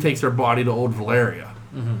that he takes her body to old Valeria,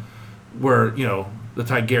 where the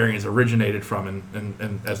Targaryens originated from,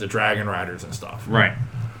 and as the dragon riders and stuff. Right.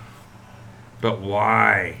 But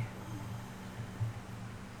why?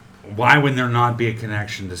 Why would there not be a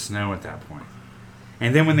connection to Snow at that point?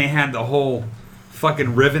 And then when they had the whole fucking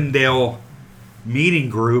Rivendell meeting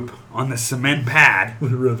group on the cement pad,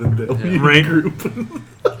 Rivendell right? group,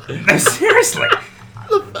 No, seriously,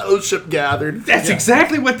 the Fellowship gathered. that's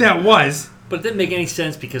exactly what that was. But it didn't make any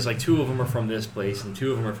sense because like 2 of them are from this place and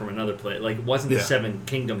 2 of them are from another place. Like it wasn't Yeah. the 7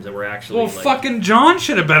 kingdoms that were actually. Well, like, fucking Jon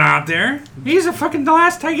should have been out there. He's a fucking the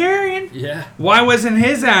last Targaryen. Yeah. Why wasn't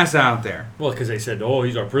his ass out there? Well, because they said, "Oh,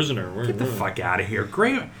 he's our prisoner." Get the fuck out of here.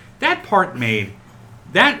 Great. That part made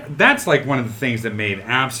that's like one of the things that made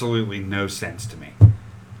absolutely no sense to me.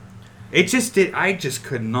 It just did. I just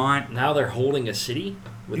could not. Now they're holding a city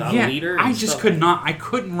without a leader. I and just stuff. could not. I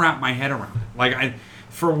couldn't wrap my head around it. Like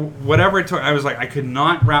for whatever it took, I was like, I could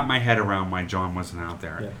not wrap my head around why John wasn't out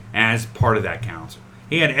there as part of that council.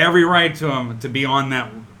 He had every right to be on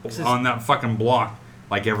that fucking block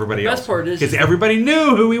like everybody else. The best part is because everybody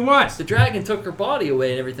knew who he was. The dragon took her body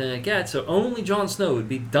away and everything like that, so only Jon Snow would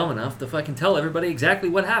be dumb enough to fucking tell everybody exactly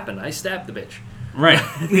what happened. I stabbed the bitch. Right.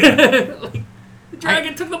 Like, the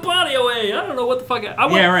dragon took the body away. I don't know what the fuck. I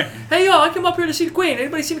went, right. Hey, yo, I come up here to see the queen.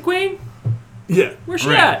 Anybody see the queen? Yeah. Where's she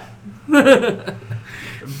Right. at?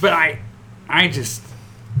 But I just...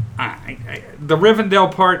 the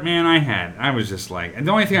Rivendell part, man, I was just like... And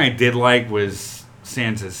the only thing I did like was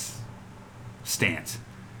Sansa's stance.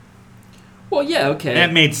 Well, yeah, okay.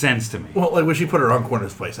 That made sense to me. Well, like when she put her uncle in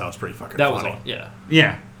his place, that was pretty fucking That was funny. all. Yeah.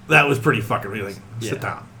 Yeah. That was pretty fucking really. Sit Yeah.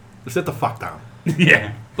 down. Sit the fuck down.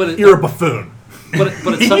 Yeah. But You're a buffoon. but it's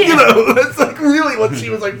something. You know, that's like really what she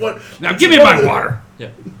was like. What? Now give me my water. Yeah.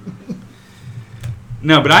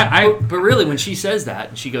 No, but But really, when she says that,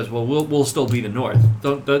 and she goes, "Well, we'll still be the North."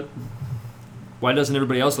 Why doesn't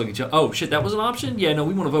everybody else look at you? Oh shit, that was an option. Yeah, no,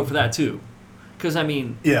 we want to vote for that too. Because I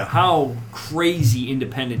mean, Yeah. how crazy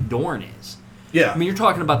independent Dorne is. Yeah. I mean, you're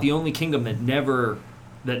talking about the only kingdom that never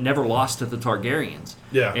lost to the Targaryens.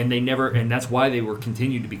 Yeah. And that's why they were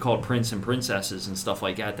continued to be called prince and princesses and stuff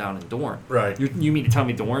like that down in Dorne. Right. You mean to tell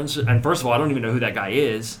me Dorne's? And first of all, I don't even know who that guy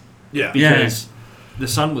is. Yeah. Because the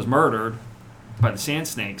son was murdered by the Sand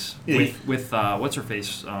Snakes Yeah. with what's her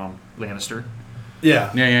face Lannister.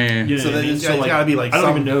 Yeah. Yeah. You know So what I then mean? it's gotta be like I don't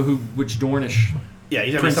some- even know which Dornish Yeah.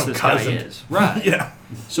 He's prince some this guy cousin. is. Right. Yeah.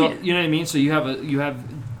 So you know what I mean. So you have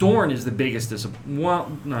Dorne is the biggest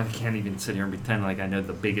well, no, I can't even sit here and pretend like I know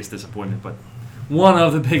the biggest disappointment, but one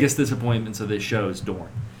of the biggest disappointments of this show is Dorne.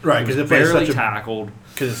 Right. Because Because it it plays barely such a tackled.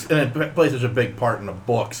 it plays such a big part in the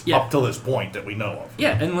books Yeah. up till this point that we know of.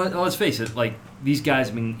 Yeah, and let's face it, like these guys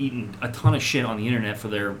have been eating a ton of shit on the internet for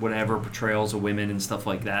their whatever portrayals of women and stuff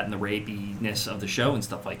like that, and the rapiness of the show and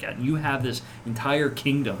stuff like that. And you have this entire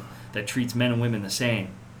kingdom that treats men and women the same.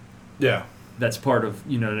 Yeah. That's part of,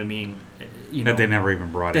 you know what I mean. You know, That they never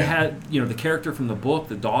even brought they in. had, the character from the book,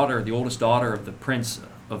 the oldest daughter of the Prince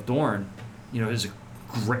of Dorne, is a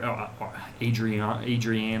great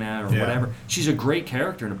Adriana or Yeah. whatever. She's a great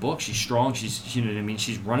character in the book. She's strong. She's, you know what I mean.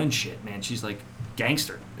 She's running shit, man. She's like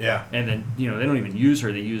gangster. Yeah. And then they don't even use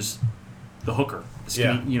her. They use the hooker, the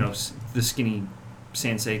skinny, Yeah. The skinny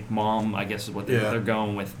Sansake mom, I guess is what Yeah. they're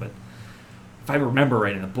going with. But if I remember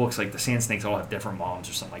right in the books, like the Sand Snakes all have different moms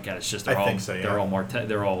or something like that. It's just I think so, yeah. they're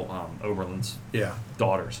all Oberlin's Yeah.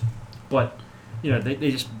 daughters. But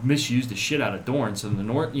they just misused the shit out of Dorne. So in the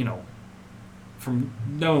North, from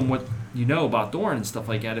knowing what you know about Dorne and stuff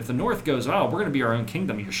like that, if the North goes, oh, we're going to be our own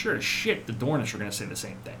kingdom, you're sure as shit the Dornish are going to say the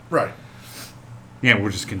same thing. Right. Yeah,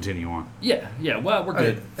 we'll just continue on. Yeah. Well, we're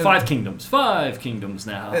good. And- 5 kingdoms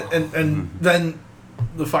now. And then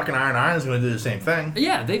the fucking Iron Island's going to do the same thing.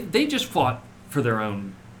 Yeah, they just fought for their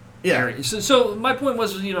own Yeah. area. So my point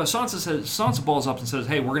was, Sansa balls up and says,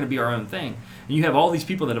 "Hey, we're going to be our own thing." And you have all these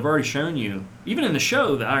people that have already shown you, even in the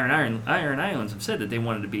show, the Iron Islands have said that they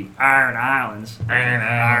wanted to be Iron Islands,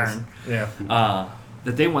 Iron, Yeah.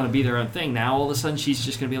 that they want to be their own thing. Now all of a sudden she's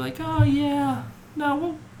just going to be like, "Oh yeah, no,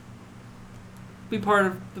 we'll be part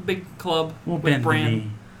of the big club with bend the Bran."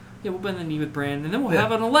 knee. Yeah, we'll bend the knee with Bran, and then we'll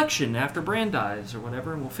have an election after Bran dies or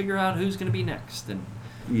whatever, and we'll figure out who's going to be next. And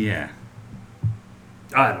Yeah.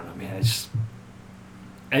 I don't know, man. It's just,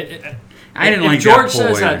 I didn't if like George that says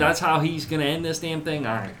poll that either. that's how he's going to end this damn thing,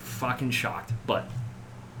 I'm fucking shocked. But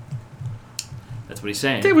that's what he's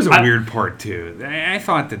saying. It was a weird part too. I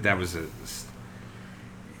thought that was it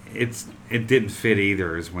didn't fit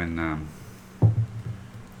either. Is when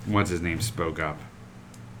what's his name spoke up.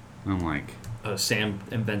 I'm like, Sam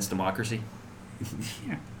invents democracy.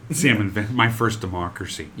 yeah, Sam invent my first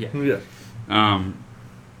democracy. Yeah, Yeah.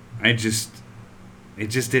 It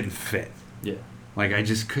just didn't fit. yeah. Like I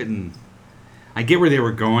just couldn't. I get where they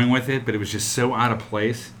were going with it, but it was just so out of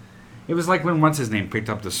place. It was like when what's his name picked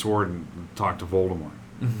up the sword and talked to Voldemort.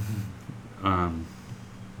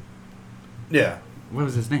 Yeah. What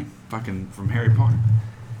was his name? Fucking from Harry Potter.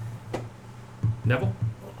 Neville.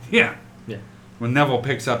 Yeah. Yeah. When Neville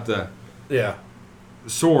picks up the Yeah.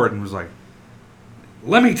 sword and was like,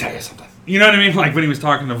 "Let me tell you something." You know what I mean? Like when he was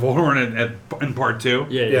talking to Voldemort in part 2.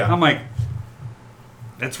 Yeah, Yeah. I'm like,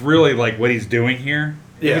 that's really like what he's doing here.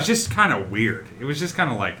 It Yeah. was just kind of weird. It was just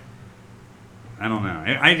kind of like, I don't know.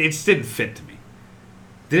 It just didn't fit to me.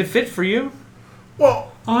 Did it fit for you?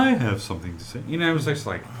 Well, I have something to say. You know, it was just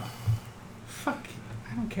like, fuck.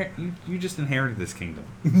 I don't care. You just inherited this kingdom.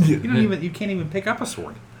 You don't even. You can't even pick up a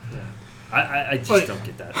sword. I just But- don't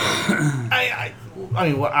get that. I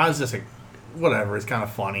mean, I was just like, whatever. It's kind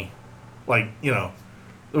of funny. Like,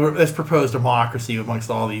 this proposed democracy amongst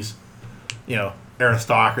all these,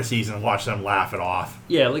 aristocracies, and watch them laugh it off.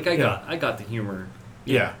 Yeah, like I got the humor.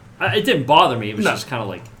 Yeah. It didn't bother me. It was No. just kind of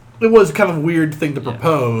like, It was kind of a weird thing to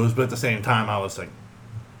propose, but at the same time, I was like,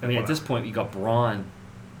 I mean, at this point, you got Braun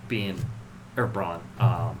or Braun.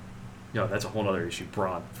 That's a whole other issue.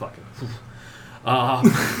 Braun, fucking.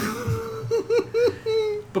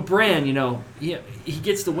 But Bran, he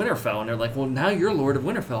gets to Winterfell, and they're like, well, now you're Lord of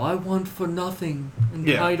Winterfell. I won for nothing in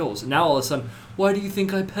titles. And now all of a sudden, why do you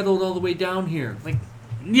think I pedaled all the way down here? Like,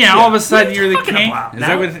 all of a sudden you're the talking king. about?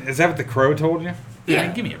 Is that what the crow told you? Yeah.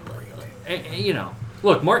 Give me a break.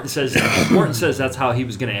 Look, Martin says that's how he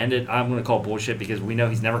was going to end it. I'm going to call bullshit because we know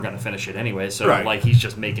he's never going to finish it anyway. So Right. he's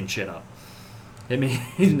just making shit up. I mean,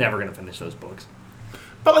 he's never going to finish those books.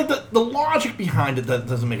 but like the logic behind it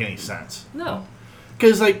doesn't make any sense. No.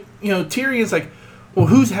 Because Tyrion's like, well,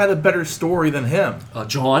 who's had a better story than him?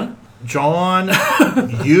 Jon,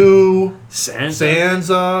 you,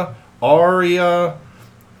 Sansa, Arya,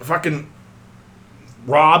 fucking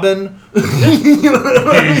Robin.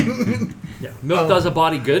 Yeah, Milk Does a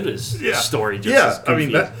Body Good is story. Just as I mean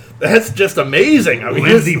goofy. that's just amazing. I mean,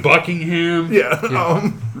 Lindsay Buckingham. Yeah.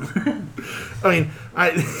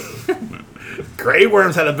 Grey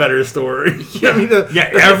Worm's had a better story. I mean,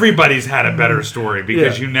 Everybody's had a better story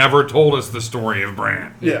because Yeah. you never told us the story of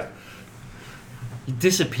Bran. Yeah. He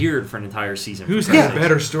disappeared for an entire season. Who's had a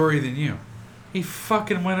better story than you? He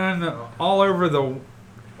fucking went on all over the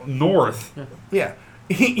north, Yeah.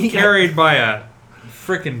 He carried by a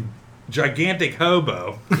freaking gigantic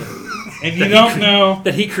hobo, and you don't know.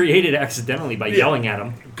 that he created accidentally by yelling at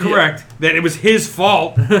him? Correct. That it was his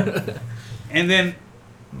fault. And then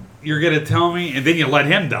you're going to tell me, and then you let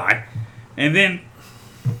him die. And then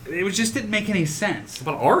it just didn't make any sense.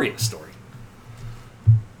 About Arya's story.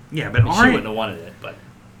 Yeah, but I mean, she Arya, wouldn't have wanted it,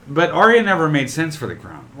 but Arya never made sense for the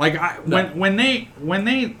crown. Like No. when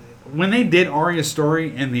they did Arya's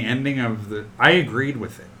story and the ending of I agreed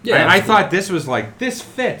with it. Yeah, I absolutely. thought this was like, this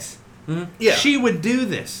fits. Yeah. She would do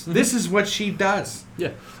this. This is what she does. yeah.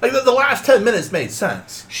 Like the last 10 minutes made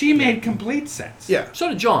sense. She made complete sense. Yeah. So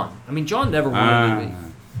did Jon. I mean, Jon never wanted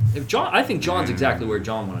to be. I think Jon's exactly where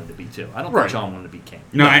Jon wanted to be too. I don't Right. think Jon wanted to be king.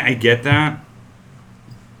 No, I get that.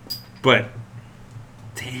 But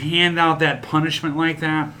to hand out that punishment like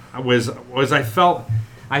that was I felt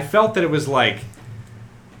that it was like,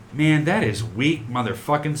 man, that is weak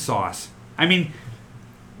motherfucking sauce. I mean,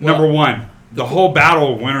 number one, the whole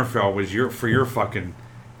Battle of Winterfell was for your fucking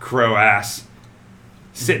crow ass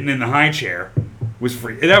sitting in the high chair was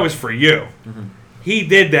for you. Mm-hmm. He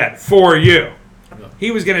did that for you.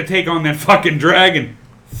 He was going to take on that fucking dragon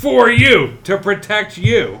for you to protect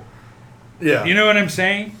you. Yeah. You know what I'm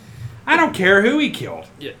saying? I don't care who he killed.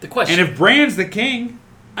 Yeah. The question. And if Bran's the king,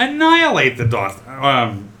 annihilate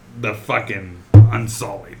the fucking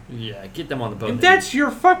Unsullied. yeah, get them on the boat. And that's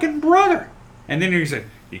your fucking brother. And then you say,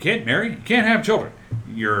 you can't marry, you can't have children.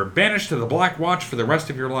 You're banished to the Black Watch for the rest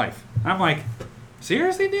of your life. I'm like,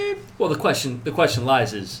 seriously, dude? Well, the question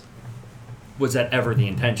lies is, was that ever the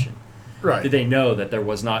intention? Right. Did they know that there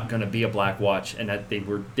was not going to be a Black Watch, and that they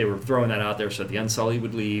were throwing that out there so that the Unsullied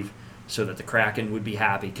would leave, so that the Kraken would be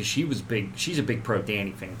happy? Because she's a big pro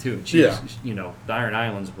Dany fan too, and she's, the Iron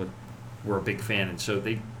Islands were a big fan, and so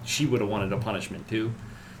she would have wanted a punishment too,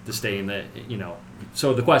 to stay in the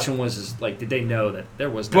So the question was, did they know that there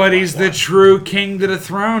was no But Black he's the Watch? true king to the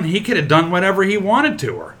throne. He could have done whatever he wanted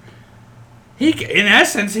to her. In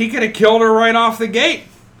essence, he could have killed her right off the gate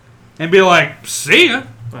and be like, see ya.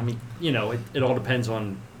 I mean, it all depends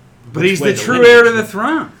on. But which he's way the true lineage heir to the was.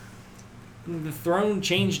 throne. The throne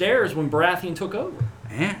changed heirs when Baratheon took over.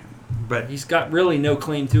 Yeah, but He's got really no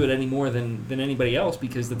claim to it any more than anybody else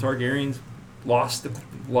because the Targaryens lost the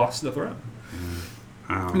throne.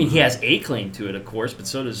 I mean, he has a claim to it, of course, but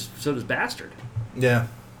so does Bastard. Yeah.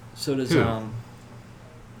 So does Who?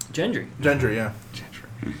 Gendry. Gendry, yeah.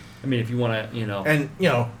 I mean, if you want to, And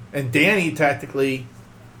and Dany technically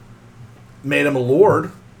made him a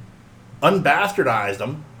lord, unbastardized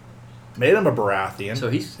him, made him a Baratheon, So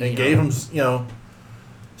he's- and you gave know. him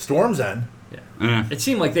Storm's End. It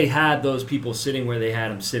seemed like they had those people sitting where they had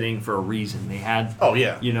them sitting for a reason. They had, Oh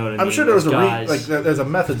yeah, you know what I mean? I'm sure there was Those a guys- there's a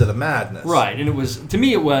method to the madness. right, and to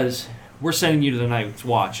me it was, we're sending you to the Night's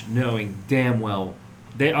Watch, knowing damn well,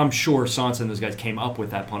 I'm sure Sansa and those guys came up with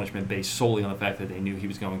that punishment based solely on the fact that they knew he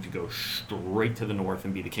was going to go straight to the north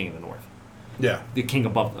and be the king of the north, Yeah. the king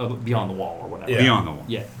above, beyond the wall or whatever. Yeah. beyond the wall.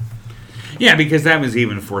 Yeah, Yeah, because that was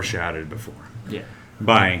even foreshadowed before yeah,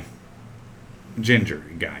 by Ginger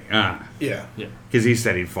guy. Yeah. yeah. Because he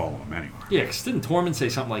said he'd follow him anyway. Yeah, because didn't Tormund say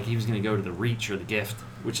something like he was going to go to the Reach or the Gift,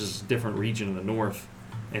 which is a different region in the north,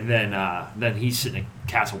 And then he's sitting at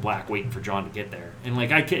Castle Black waiting for Jon to get there. And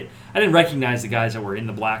like I didn't recognize the guys that were in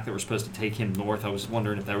the Black that were supposed to take him north. I was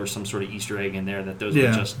wondering if there was some sort of Easter egg in there that those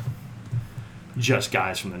were just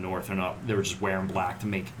guys from the north, and they were just wearing black to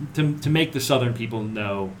make the Southern people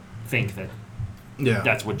think that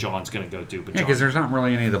that's what Jon's going to go do. But because there's not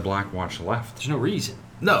really any of the Black Watch left. There's no reason.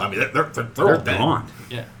 No, I mean they're all dead. gone.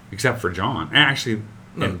 Yeah, except for Jon, actually,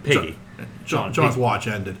 and Piggy. Jon's watch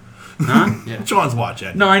ended. Huh? Yeah. Jon's watch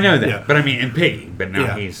ended. No, I know that, Yeah. but I mean, and Piggy. But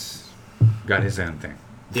now he's got his own thing.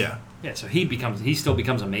 Yeah. Yeah, so he still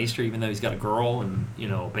becomes a maester, even though he's got a girl and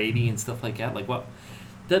a baby and stuff like that. Like what?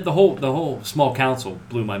 The whole small council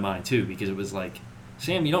blew my mind too, because it was like,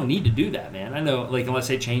 Sam, you don't need to do that, man. I know, like, unless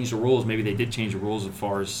they change the rules, maybe they did change the rules as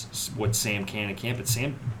far as what Sam can and can't. But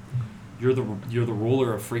Sam, you're the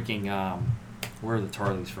ruler of freaking where are the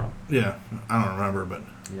Tarleys from? Yeah, I don't remember, but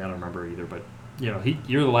I don't remember either. But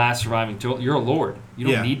you're the last surviving. You're a lord. You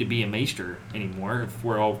don't Yeah. need to be a maester anymore. If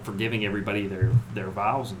we're all forgiving everybody their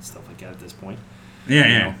vows and stuff like that at this point. Yeah,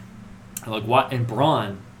 You yeah. know? Like what? And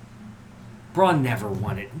Braun never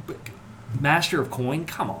wanted Master of Coin.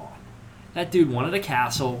 Come on, that dude wanted a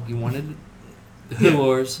castle. He wanted the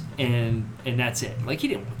Hillors, and that's it. Like he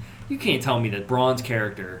didn't. You can't tell me that Braun's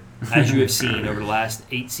character, as you have seen over the last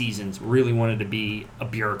 8 seasons, really wanted to be a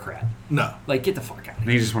bureaucrat. no. Like, get the fuck out of And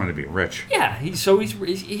here. he just wanted to be rich. Yeah, he'd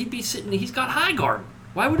be sitting. He's got Highgarden.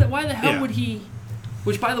 Why the hell Yeah. would he?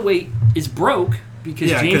 Which, by the way, is broke because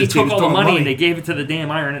Yeah, Jamie 'cause took Jamie all the stole the money money. and they gave it to the damn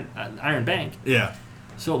Iron Bank. Yeah.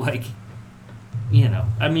 So, like,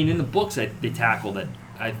 I mean, in the books they tackle that.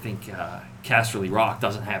 I think Casterly Rock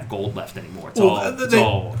doesn't have gold left anymore. It's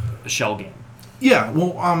all a shell game. Yeah.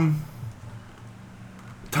 Well,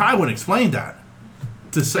 Tywin explained that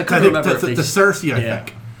to couldn't remember if they- Cersei. I Yeah.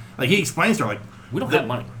 think. Like he explains to her, like We don't have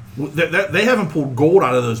money. they haven't pulled gold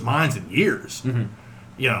out of those mines in years. Mm-hmm.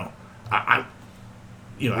 You know,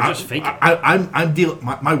 We're just faking it. I'm dealing.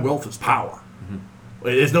 My wealth is power. Mm-hmm.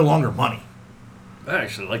 It's no longer money. I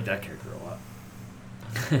actually like that character a lot.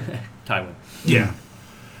 Tywin. Yeah.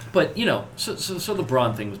 But so the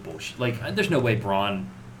Braun thing was bullshit. Like, there's no way Braun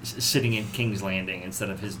is sitting in King's Landing instead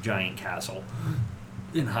of his giant castle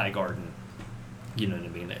in Highgarden. You know what I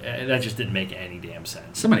mean? That just didn't make any damn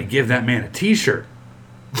sense. Somebody give that man a T-shirt.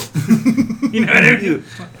 You know what I mean?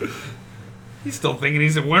 He's still thinking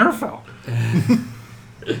he's in Winterfell.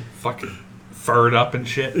 Fucking furred up and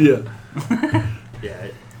shit. Yeah.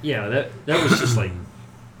 Yeah, that was just like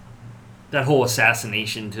that whole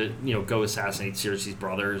assassination to go assassinate Cersei's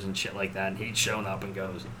brothers and shit like that. And he'd shown up and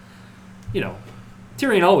goes,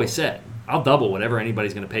 Tyrion always said, "I'll double whatever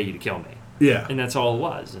anybody's going to pay you to kill me." Yeah. And that's all it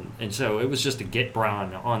was. And so it was just to get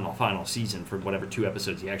Bronn on the final season for whatever 2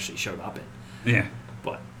 episodes he actually showed up in. Yeah.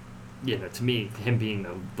 But, to me, him being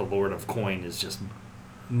the Lord of Coin is just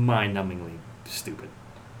mind-numbingly stupid.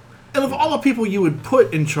 And of all the people you would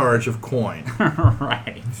put in charge of coin,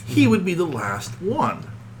 Right. he would be the last one.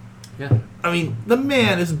 Yeah. I mean, the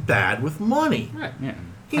man is bad with money. Right. Yeah.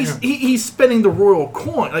 He's spending the royal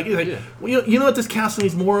coin. Like, Yeah. well, you know what this castle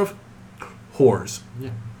needs more of? Whores. Yeah.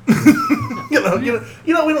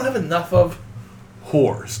 We don't have enough of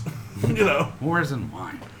whores. Whores and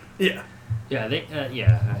wine. Yeah. Yeah,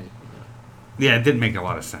 Yeah, it didn't make a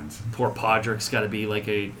lot of sense. poor Podrick's got to be like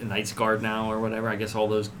a Knight's Guard now or whatever. I guess all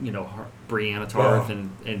those, Brianna Tarth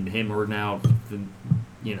and him are now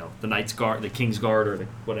the Knight's Guard, the King's Guard, or the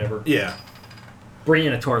whatever. Yeah.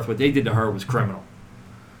 Brianna Tarth, what they did to her was criminal.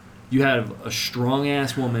 You had a strong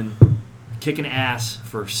ass woman kicking ass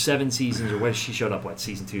for 7 seasons, or what? She showed up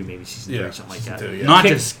season 2, maybe season 3, something like that. season 2, yeah. Not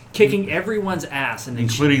just kicking everyone's ass, and then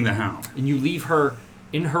including the Hound. and you leave her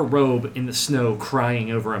in her robe in the snow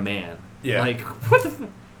crying over a man. Yeah. Like, what the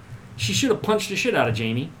she should have punched the shit out of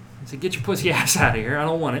Jamie and said, "Get your pussy ass out of here, I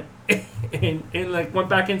don't want it." and like went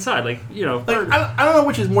back inside. Like, Like, I don't know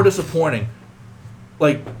which is more disappointing.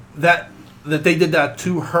 Like, that they did that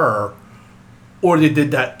to her, or they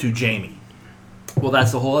did that to Jamie. well,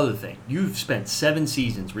 that's the whole other thing. You've spent 7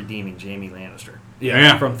 seasons redeeming Jamie Lannister.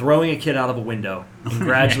 Yeah. From throwing a kid out of a window and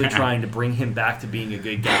gradually trying to bring him back to being a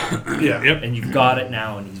good guy. Yeah. Yep. And you've got it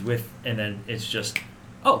now, and he's with, and then it's just,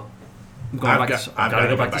 I'm going back to I've gotta go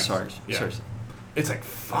go back to back. Cersei. Yeah. Cersei. It's like,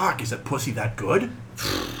 fuck, is that pussy that good?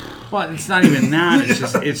 Well, it's not even that. It's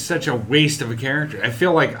just it's such a waste of a character. I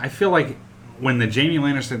feel like when the Jamie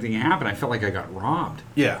Lannister thing happened, I felt like I got robbed.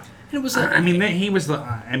 Yeah. And it was I mean, he was the.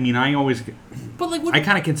 I mean, I always. but like what? I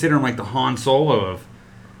kind of consider him like the Han Solo of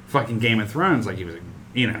fucking Game of Thrones. Like he was,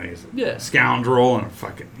 he's a Yeah. scoundrel and a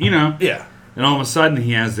fucking, Yeah. And all of a sudden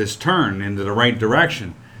he has this turn into the right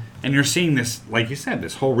direction, and you're seeing this, like you said,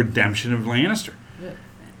 this whole redemption of Lannister. Yeah.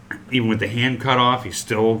 even with the hand cut off, he's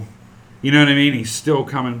still, you know what I mean? He's still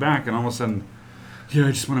coming back, and all of a sudden, yeah,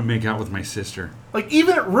 I just want to make out with my sister. Like,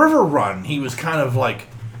 even at River Run, he was kind of like,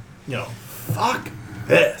 fuck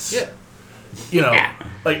this. Yeah.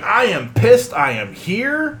 Like, I am pissed I am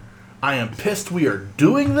here. I am pissed we are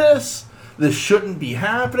doing this. This shouldn't be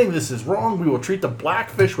happening. This is wrong. We will treat the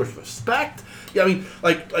Blackfish with respect. Yeah, I mean,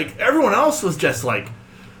 like everyone else was just like,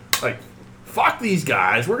 fuck these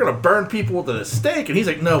guys. We're going to burn people at the stake. And he's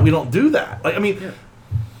like, no, we don't do that. Like, I mean,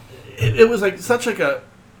 it was like such like a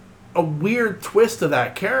weird twist to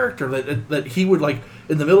that character that he would, like,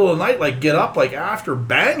 in the middle of the night, like, get up, like, after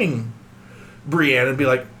banging Brienne and be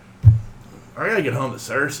like, I gotta get home to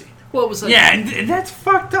Cersei. Well, it was like, Yeah, and that's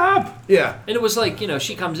fucked up. Yeah. and it was like,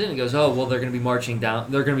 she comes in and goes, oh, well, they're going to be marching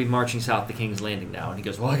south to King's Landing now. And he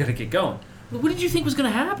goes, well, I got to get going. Well, what did you think was going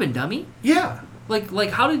to happen, dummy? Yeah.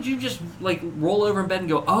 Like, how did you just, like, roll over in bed and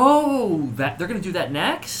go, oh, that they're going to do that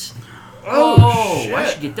next? Oh, shit. I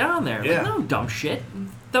should get down there. Yeah. Like, no, dumb shit.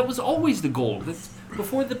 That was always the goal. That's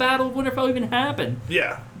before the Battle of Winterfell even happened.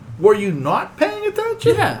 Yeah. Were you not paying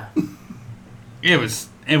attention? Yeah. It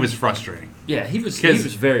was frustrating. Yeah, he was 'Cause-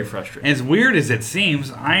 very frustrated. As weird as it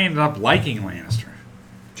seems, I ended up liking Lannister.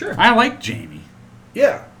 Sure. I liked Jamie.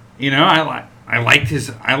 Yeah. I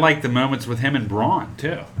liked the moments with him and Braun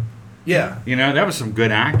too. Yeah. That was some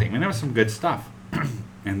good acting. I mean, that was some good stuff.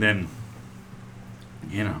 And then,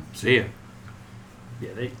 see ya. Yeah,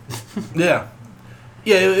 they Yeah.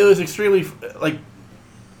 Yeah, it was extremely, like,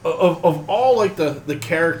 of all, like, the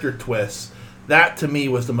character twists, that to me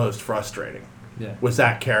was the most frustrating. Yeah. Was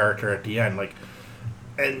that character at the end. Like,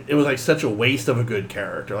 and it was, like, such a waste of a good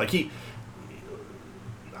character. Like,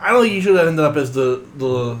 I don't think he should have ended up as the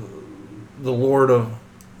Lord of,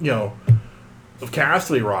 of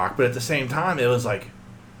Castle Rock, but at the same time, it was like,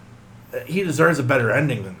 he deserves a better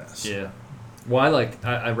ending than this. Yeah. Well,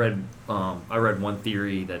 I read one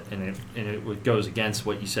theory that and it goes against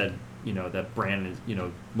what you said. That Bran is.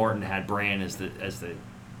 Martin had Bran as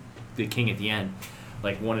the king at the end.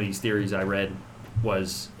 Like, one of these theories I read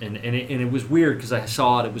was and it was weird because I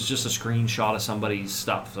saw it. It was just a screenshot of somebody's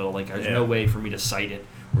stuff. So, like, there's no way for me to cite it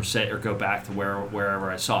or go back to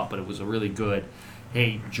wherever I saw it. But it was a really good.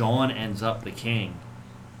 Hey, Jon ends up the king.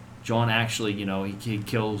 Jon actually, he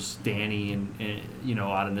kills Dany and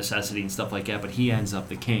out of necessity and stuff like that, but he ends up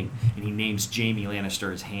the king, and he names Jaime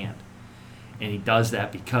Lannister his hand. And he does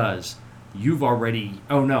that because you've already...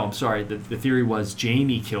 Oh, no, I'm sorry. The theory was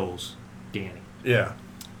Jaime kills Dany. Yeah.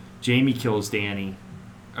 Jaime kills Dany,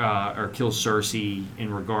 or kills Cersei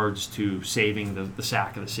in regards to saving the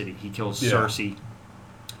sack of the city. He kills Cersei,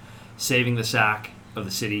 saving the sack of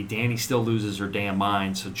the city. Dany still loses her damn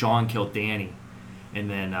mind, so Jon killed Dany. And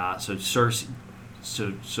then, so Cersei,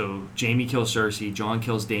 so Jaime kills Cersei, Jon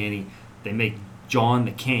kills Dany. They make Jon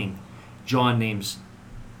the king. Jon names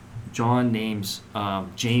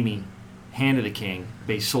Jaime Hand of the King,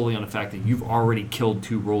 based solely on the fact that you've already killed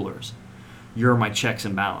 2 rulers. You're my checks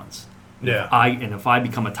and balance. Yeah. If I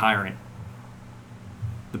become a tyrant,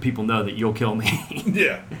 the people know that you'll kill me.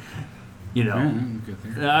 Yeah. Good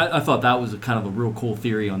theory. I thought that was a real cool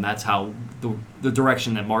theory on that's how the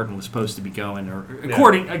direction that Martin was supposed to be going, or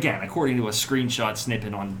according to a screenshot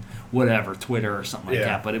snippet on whatever Twitter or something like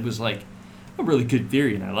that. But it was like a really good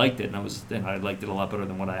theory, and I liked it, and I liked it a lot better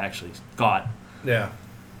than what I actually got. Yeah.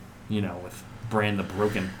 With Bran the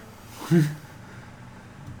Broken.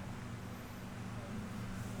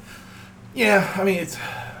 Yeah, I mean, it's...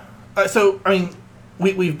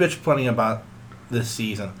 we've bitched plenty about this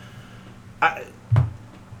season.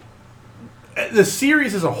 The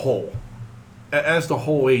series as a whole, as the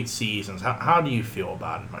whole 8 seasons, how do you feel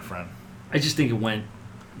about it, my friend? I just think when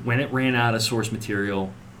it ran out of source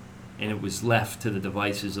material and it was left to the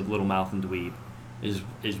devices of Little Mouth and Dweeb is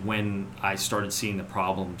when I started seeing the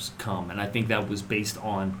problems come. And I think that was based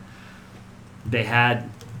on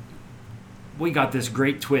we got this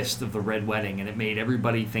great twist of the Red Wedding, and it made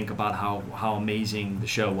everybody think about how amazing the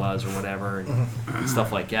show was or whatever and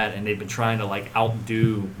stuff like that. And they've been trying to, like,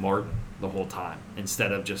 outdo Martin the whole time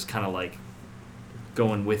instead of just kind of like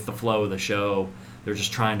going with the flow of the show. They're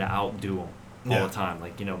just trying to outdo him all the time.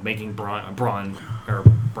 Like, making Bran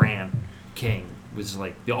king was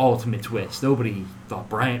like the ultimate twist. Nobody thought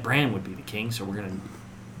Bran would be the king, so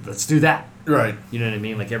let's do that. Right. You know what I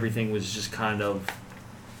mean? Like, everything was just kind of,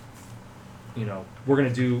 we're gonna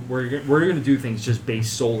do things just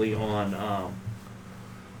based solely on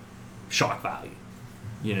shock value.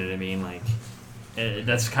 You know what I mean? Like,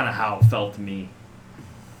 that's kind of how it felt to me.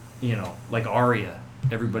 Like Arya,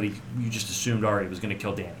 you just assumed Arya was gonna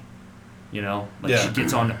kill Dany. You know, like Yeah. she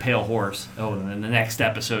gets on the pale horse. Oh, and then the next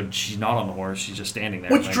episode, she's not on the horse. She's just standing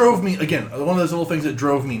there. Which like, drove me, again, one of those little things that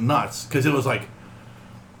drove me nuts, because it was like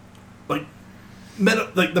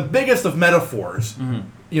the biggest of metaphors.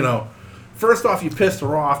 You know, first off, you pissed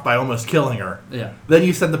her off by almost killing her. Yeah. Then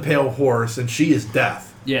you said the pale horse, and she is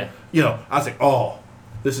death. Yeah. You know, I was like, oh,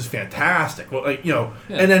 this is fantastic. Well, like, you know,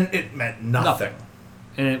 Yeah. and then it meant nothing.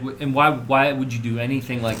 And why would you do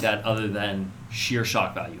anything like that other than sheer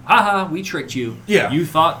shock value? Haha, we tricked you. Yeah. You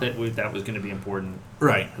thought that that was going to be important.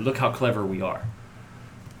 Right. Look how clever we are.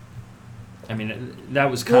 I mean,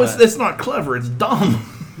 that was kind Well, of... it's not clever. It's dumb.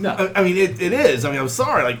 No. I mean, it is. I mean, I'm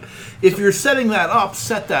sorry. Like, if you're setting that up,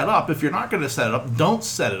 set that up. If you're not going to set it up, don't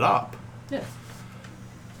set it up. Yeah.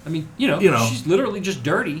 I mean, you know, she's literally just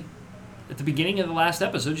dirty. At the beginning of the last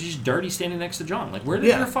episode, she's dirty standing next to John. Like, where did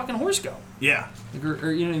your fucking horse go? Yeah. Like,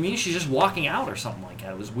 or you know what I mean? She's just walking out or something like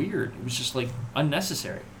that. It was weird. It was just, like,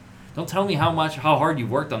 unnecessary. Don't tell me how hard you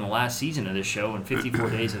worked on the last season of this show and 54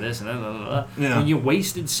 days of this and blah, blah, blah. Yeah. When you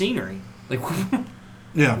wasted scenery. Like,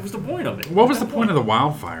 Yeah. what was the point of it? What was the point of the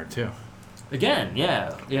wildfire, too? Again,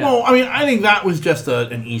 yeah. Well, I mean, I think that was just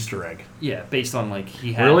an Easter egg. Yeah, based on, like,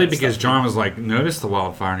 he had... Really? that Because stuff. John was like, notice the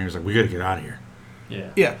wildfire, and he was like, we got to get out of here. Yeah.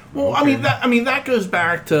 Yeah. Well, Okay. I mean that goes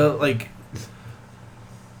back to, like,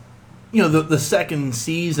 you know, the second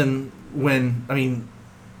season when, I mean,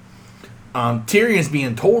 Tyrion's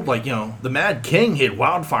being told, like, you know, the Mad King hid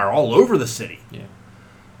wildfire all over the city. Yeah.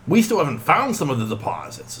 We still haven't found some of the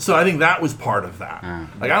deposits. So I think that was part of that. Ah.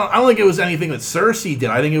 Like, I don't think it was anything that Cersei did.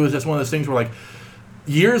 I think it was just one of those things where, like,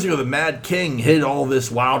 years ago, the Mad King hid all this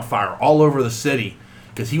wildfire all over the city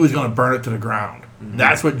because he was going to burn it to the ground.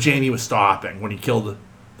 That's what Jaime was stopping when he killed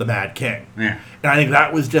the Mad King. Yeah. And I think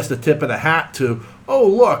that was just a tip of the hat to, oh,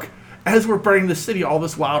 look, as we're burning the city, all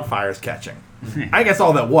this wildfire is catching. I guess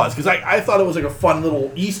all that was, because I thought it was like a fun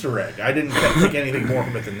little Easter egg. I didn't think anything more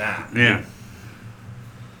from it than that. Yeah.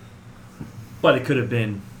 But it could have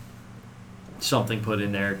been something put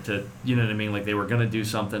in there to, you know what I mean? Like, they were going to do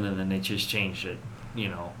something and then they just changed it. You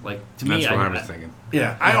know, like, to me... That's what I was thinking.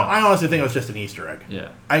 Yeah, I honestly think it was just an Easter egg. Yeah.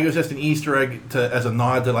 I think it was just an Easter egg as a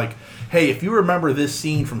nod to, like, hey, if you remember this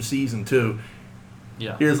scene from season 2,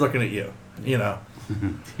 Yeah. here's looking at you. You know?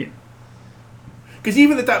 Yeah. Because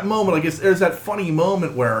even at that moment, like, there's that funny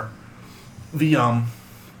moment where the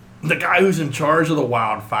guy who's in charge of the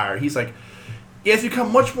wildfire, he's like, he has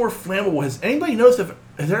become much more flammable. Has anybody noticed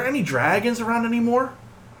is there any dragons around anymore?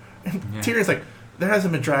 And Tyrion's like, there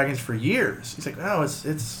hasn't been dragons for years. He's like, no,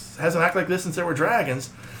 it's hasn't acted like this since there were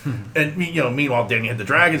dragons. And you know, meanwhile, Dany had the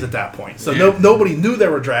dragons at that point, so nobody knew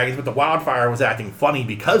there were dragons, but the wildfire was acting funny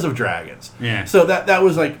because of dragons. Yeah. So that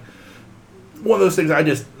was like one of those things.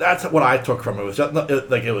 That's what I took from it. It was just,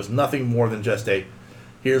 like, it was nothing more than just a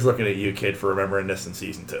here's looking at you, kid, for remembering this in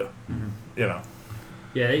season 2. Mm-hmm. You know.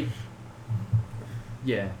 Yeah.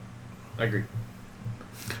 Yeah. I agree.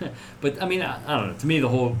 But, I mean, I don't know. To me, the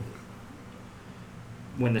whole...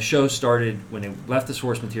 When the show started, when it left the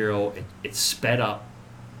source material, it sped up.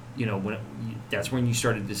 You know, that's when you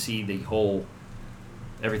started to see the whole...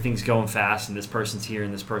 Everything's going fast, and this person's here,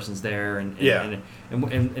 and this person's there, and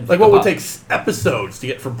like what would take episodes to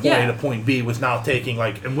get from point A Yeah. to point B was now taking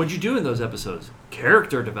like. And what'd you do in those episodes?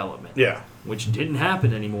 Character development. Yeah. Which didn't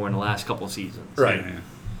happen anymore in the last couple of seasons. Right. Yeah.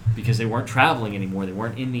 Because they weren't traveling anymore. They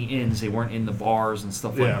weren't in the inns. They weren't in the bars and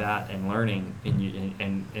stuff like Yeah. that, and learning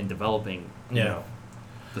and developing. You know,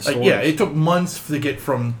 the Like, stories. yeah, it took months to get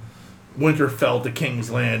from Winterfell to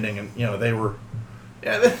King's Landing, and you know they were.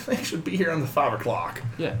 Yeah, they should be here on the 5 o'clock.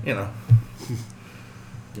 Yeah. You know.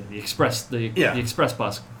 Yeah, the express the Yeah. express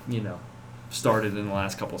bus, you know, started in the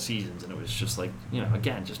last couple of seasons, and it was just like, you know,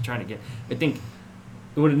 again, just trying to get. I think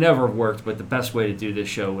it would have never worked, but the best way to do this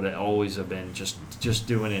show would have always have been just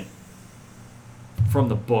doing it from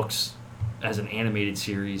the books as an animated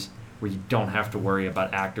series, where you don't have to worry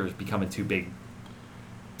about actors becoming too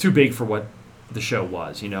big for what the show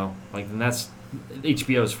was, you know, like, and that's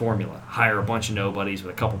HBO's formula: hire a bunch of nobodies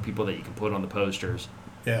with a couple people that you can put on the posters.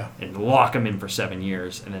 Yeah. And lock them in for 7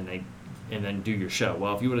 years, and then do your show.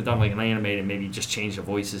 Well, if you would have done like an animated, maybe just change the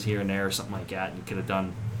voices here and there or something like that, and you could have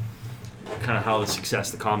done kind of how the success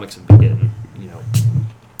the comics have been getting, you know,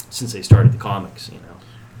 since they started the comics, you know.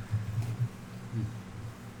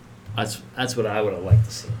 That's what I would have liked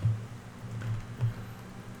to see.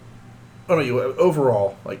 What about you?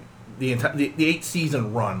 Overall, like the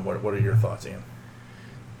 8-season run. What are your thoughts, Ian?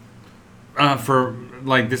 For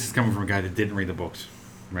like, this is coming from a guy that didn't read the books,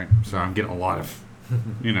 right? So I'm getting a lot of,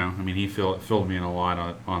 you know, I mean, he filled me in a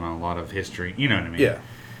lot on a lot of history, you know what I mean? Yeah.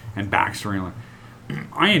 And backstory.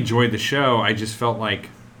 I enjoyed the show. I just felt like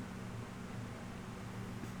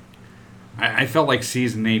I felt like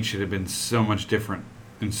season 8 should have been so much different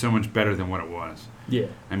and so much better than what it was. Yeah.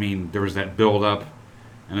 I mean, there was that build up,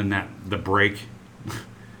 and then the break,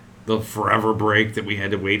 the forever break that we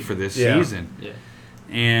had to wait for this season. Yeah.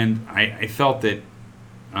 And I felt that,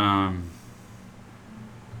 when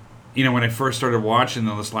I first started watching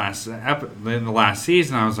the last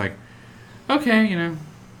season, I was like, okay,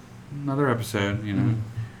 another episode,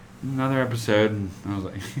 another episode, and I was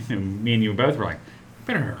like, me and you both were like,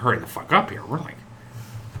 better hurry the fuck up here. We're like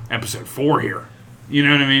episode 4 here. You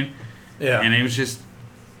know what I mean? Yeah. And it was just,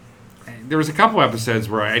 there was a couple episodes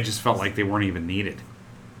where I just felt like they weren't even needed.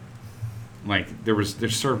 Like there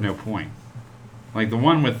served no point. Like the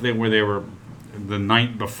one where they were the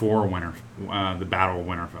night before the Battle of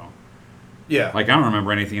Winterfell. Yeah. Like I don't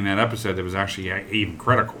remember anything in that episode that was actually even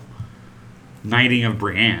critical. Knighting of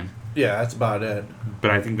Brienne. Yeah, that's about it.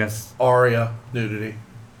 But I think that's Arya nudity.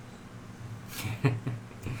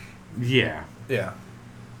 Yeah. Yeah.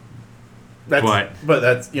 But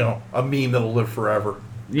that's a meme that'll live forever.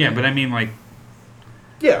 Yeah, but I mean like.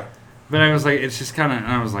 Yeah. But I was like, it's just kind of.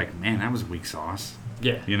 I was like, man, that was weak sauce.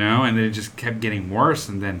 Yeah. And then it just kept getting worse,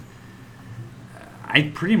 and then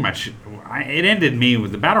it ended me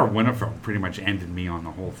with the Battle of Winterfell. Pretty much ended me on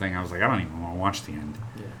the whole thing. I was like, I don't even want to watch the end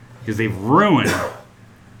because they've ruined.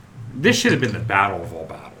 This should have been the battle of all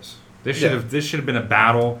battles. This should have been a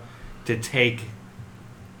battle to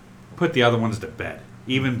put the other ones to bed.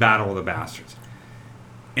 Even Battle of the Bastards.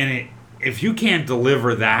 And if you can't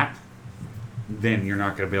deliver that, then you're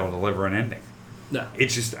not going to be able to deliver an ending. No.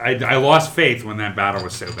 It's just I lost faith when that battle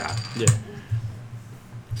was so bad. Yeah.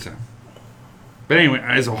 So, but anyway,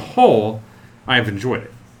 as a whole, I've enjoyed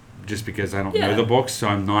it, just because I don't know the books, so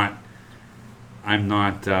I'm not,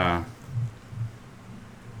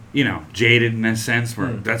 jaded in that sense.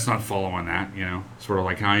 Where that's not following that, sort of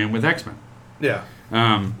like how I am with X-Men. Yeah.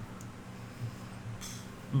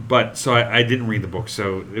 But so I didn't read the book,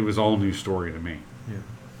 so it was all new story to me. Yeah.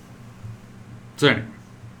 So anyway.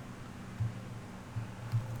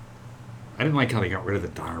 I didn't like how they got rid of the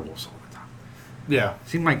direwolves all the time. Yeah. It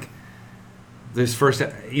seemed like the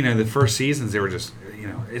first seasons, they were just,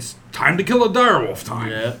 it's time to kill a direwolf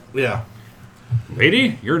time. Yeah. Yeah.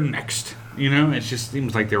 Lady, you're next. It just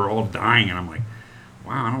seems like they were all dying, and I'm like,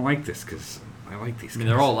 wow, I don't like this because I like these guys.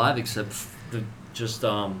 They're all alive except just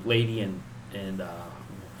Lady and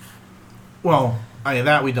Well,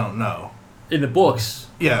 that we don't know. in the books.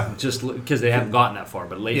 Yeah. Just because they haven't gotten that far,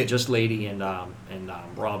 but Yeah. just Lady and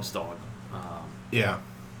Rob's dog. Yeah.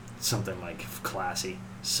 Something like classy.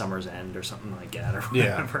 Summer's End or something like that, or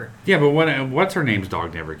Yeah. whatever. Yeah, but what's her name's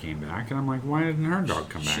dog never came back, and I'm like, why didn't her dog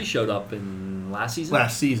come back? She showed up in last season.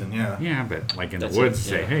 Last season, yeah. Yeah, but like in That's the woods, it,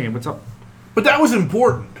 say, yeah. hey, what's up? But that was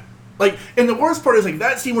important. Like, and the worst part is, like,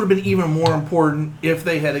 that scene would have been even more important if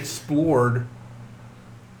they had explored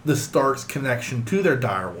the Stark's connection to their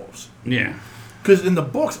direwolves. Yeah. Because in the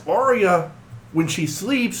books, Arya, when she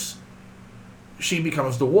sleeps, she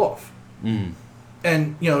becomes the wolf. Mm.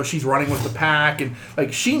 And, she's running with the pack, and,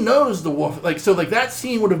 like, she knows the wolf. Like, so, like, that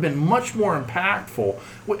scene would have been much more impactful.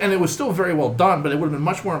 And it was still very well done, but it would have been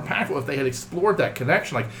much more impactful if they had explored that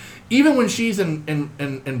connection. Like, even when she's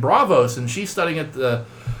in Bravos and she's studying at the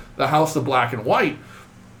House of Black and White,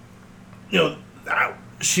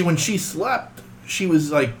 when she slept, she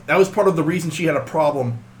was, like, that was part of the reason she had a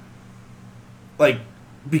problem, like,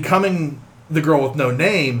 becoming the girl with no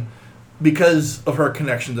name, because of her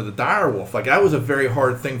connection to the direwolf. Like, that was a very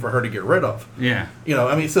hard thing for her to get rid of. Yeah.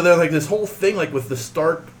 So there's, like, this whole thing, like, with the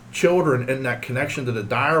Stark children and that connection to the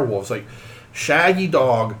direwolves. Like, Shaggy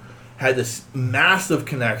Dog had this massive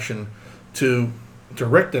connection to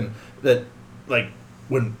Rickon that, like,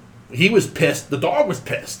 when he was pissed, the dog was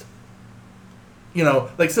pissed.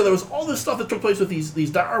 So there was all this stuff that took place with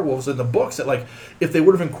these direwolves in the books that, like, if they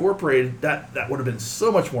would have incorporated that would have been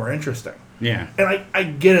so much more interesting. Yeah. And I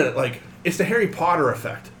get it, like, it's the Harry Potter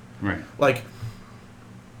effect. Right. Like,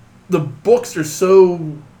 the books are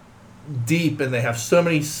so deep and they have so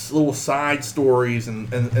many little side stories and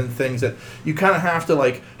things that you kind of have to,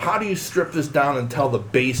 like, how do you strip this down and tell the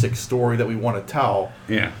basic story that we want to tell?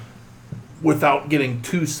 Yeah. Without getting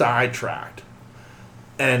too sidetracked.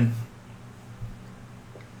 And,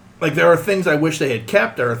 like, there are things I wish they had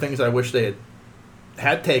kept. There are things I wish they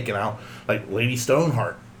had taken out. Like Lady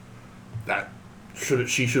Stoneheart.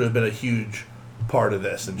 She should have been a huge part of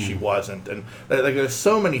this, and she wasn't. And, like, there's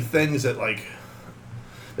so many things that, like,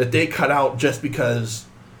 that they cut out just because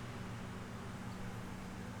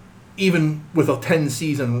even with a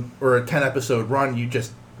 10-season or a 10-episode run, you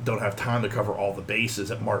just don't have time to cover all the bases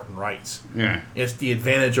that Martin writes. Yeah. It's the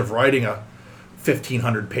advantage of writing a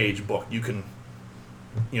 1,500-page book. You can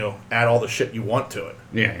add all the shit you want to it.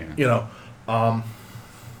 Yeah. I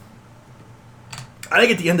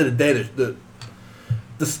think at the end of the day,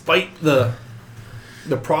 despite the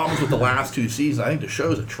problems with the last two seasons, I think the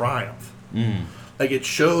show's a triumph. Like, it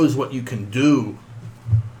shows what you can do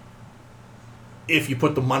if you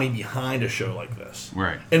put the money behind a show like this.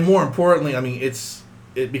 Right. And more importantly, I mean,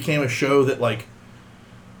 it became a show that, like,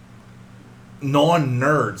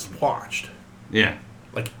 non-nerds watched. Yeah.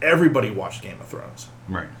 Like, everybody watched Game of Thrones.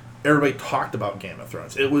 Right. Everybody talked about Game of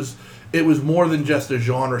Thrones. It was more than just a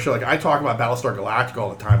genre show. Like, I talk about Battlestar Galactica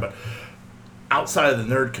all the time, but outside of the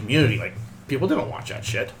nerd community, like, people didn't watch that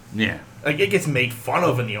shit. Yeah. Like, it gets made fun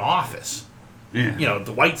of in The Office. Yeah.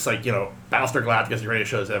 Dwight's like, Battlestar Galactica is the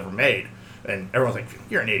greatest show that's ever made. And everyone's like,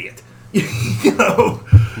 you're an idiot.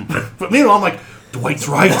 But meanwhile, I'm like, Dwight's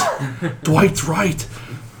right. Dwight's right.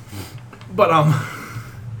 But,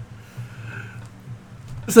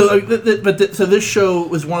 so this show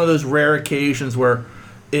was one of those rare occasions where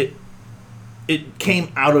it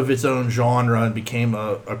came out of its own genre and became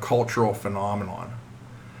a cultural phenomenon.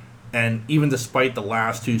 And even despite the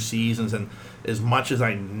last two seasons, and as much as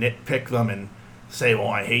I nitpick them and say, well,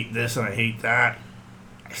 I hate this and I hate that,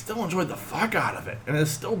 I still enjoyed the fuck out of it. And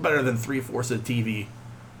it's still better than 3/4 of the TV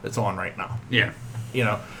that's on right now. Yeah.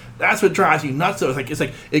 That's what drives you nuts, though. It's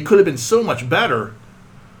like it could have been so much better,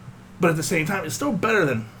 but at the same time, it's still better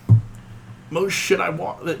than most shit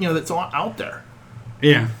that's out there.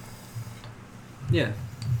 Yeah. Yeah.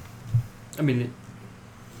 I mean,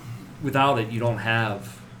 without it, you don't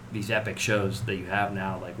have these epic shows that you have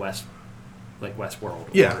now, like Westworld.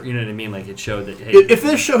 Yeah. You know what I mean? Like, it showed that, hey, If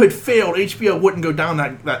this show had failed, HBO wouldn't go down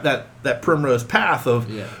that primrose path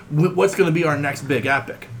of what's going to be our next big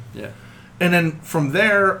epic. yeah. And then from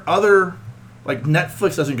there, like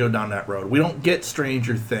Netflix doesn't go down that road. We don't get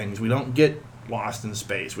Stranger Things. We don't get Lost in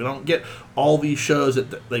Space. We don't get all these shows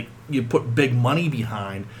that like you put big money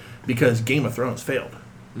behind because Game of Thrones failed.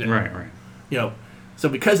 Right. So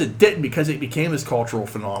because it didn't, because it became this cultural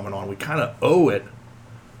phenomenon, we kind of owe it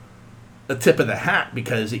a tip of the hat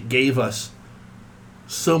because it gave us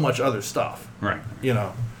so much other stuff. Right.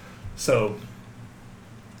 So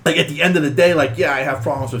like at the end of the day, like, yeah, I have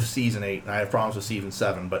problems with season 8 and I have problems with season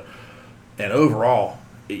 7, and overall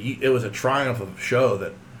it was a triumph of a show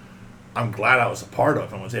that I'm glad I was a part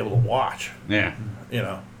of and was able to watch. Yeah.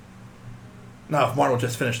 Now if Martin would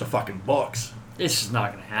just finish the fucking books, It's just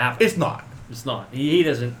not going to happen. it's not. It's not. He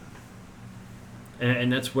doesn't.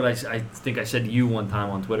 And that's what I think I said to you one time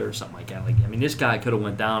on Twitter or something like that. Like, I mean, this guy could have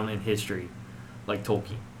went down in history like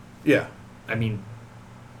Tolkien. Yeah. I mean,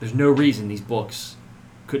 there's no reason these books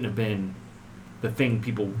couldn't have been the thing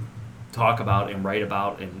people talk about and write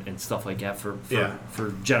about and stuff like that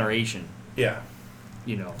for generation, Yeah.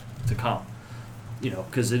 to come.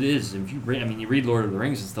 Because it is. If you read Lord of the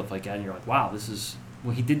Rings and stuff like that, and you're like, wow,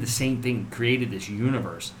 he did the same thing, created this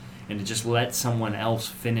universe, and to just let someone else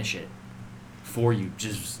finish it for you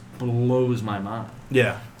just blows my mind.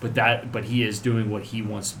 Yeah. But he is doing what he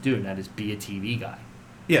wants to do, and that is be a TV guy.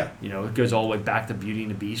 Yeah. It goes all the way back to Beauty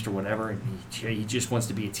and the Beast or whatever, and he just wants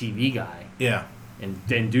to be a TV guy Yeah. and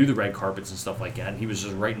then do the red carpets and stuff like that. And he was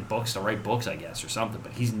just writing books to write books, I guess, or something.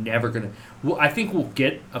 But he's never gonna. Well, I think we'll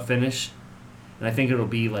get a finish, and I think it'll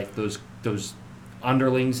be like those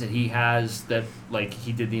underlings that he has that like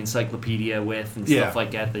he did the encyclopedia with and stuff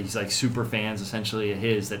like that. That he's like super fans essentially of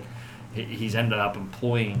his that he's ended up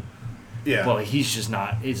employing. Yeah. Well, he's just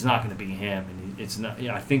not. It's not going to be him, and it's not.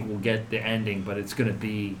 I think we'll get the ending, but it's going to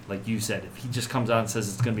be like you said. If he just comes out and says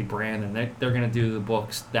it's going to be Brandon, they're going to do the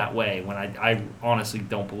books that way. When I honestly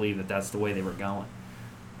don't believe that that's the way they were going.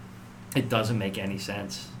 It doesn't make any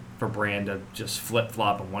sense for Bran to just flip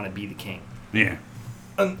flop and want to be the king. Yeah.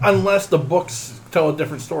 Unless the books tell a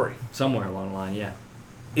different story. Somewhere along the line, yeah.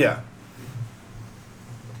 Yeah.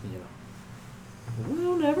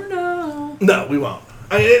 We'll never know. No, we won't.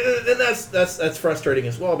 And that's frustrating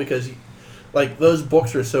as well because, like, those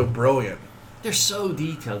books are so brilliant. They're so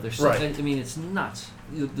detailed. They're so, Right. I mean, it's nuts.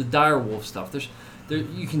 The direwolf stuff.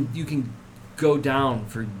 You can go down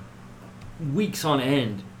for weeks on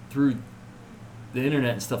end through the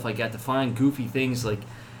internet and stuff like that to find goofy things. Like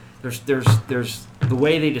there's the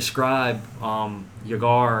way they describe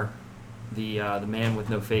Yagar, the man with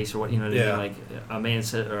no face, or what what I mean? Like a man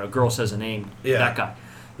said or a girl says a name. Yeah. That guy.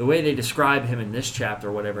 The way they describe him in this chapter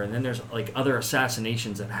or whatever, and then there's like other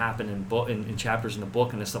assassinations that happen in chapters in the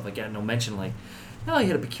book and stuff like that, and they'll mention like, no, he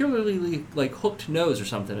had a peculiarly like hooked nose or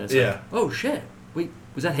something. And it's like, oh shit, wait,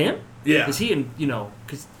 was that him? Yeah. Is he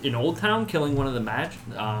because in Old Town killing one of the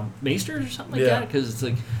maesters or something like that? Because it's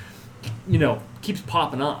like, keeps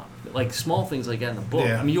popping up like small things like that in the book.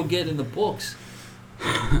 Yeah. I mean, you'll get in the books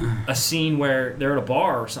a scene where they're at a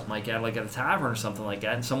bar or something like that, like at a tavern or something like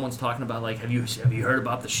that, and someone's talking about like, have you heard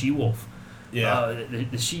about the she-wolf? Yeah.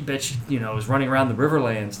 The she bitch, is running around the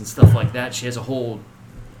Riverlands and stuff like that. She has a whole,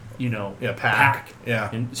 pack. Yeah.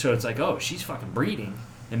 And so it's like, oh, she's fucking breeding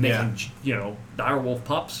and making, direwolf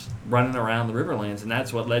pups running around the Riverlands, and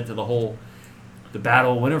that's what led to the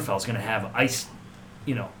Battle of Winterfell's going to have ice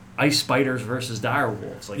spiders versus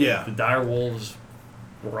direwolves. Like the direwolves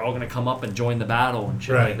were all going to come up and join the battle and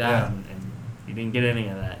shit like that, and you didn't get any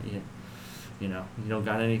of that. You don't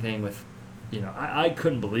got anything with. I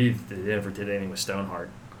couldn't believe that they ever did anything with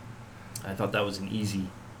Stoneheart. I thought that was an easy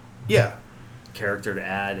character to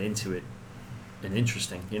add into it and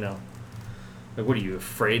interesting, Like, what are you,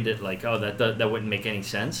 afraid that, like, that wouldn't make any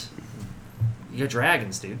sense? You got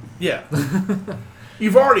dragons, dude. Yeah.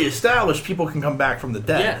 You've already established people can come back from the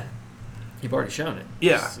dead. Yeah. You've already shown it.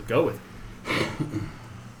 Yeah. Just go with it.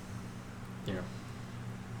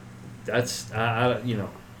 That's,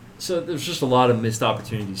 so there's just a lot of missed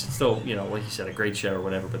opportunities. It's still, like you said, a great show or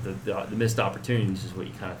whatever, but the missed opportunities is what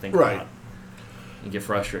you kind of think about and get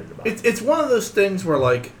frustrated about. It's one of those things where,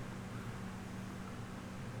 like,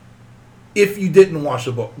 if you didn't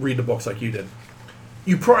read the books like you did,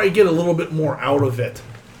 you probably get a little bit more out of it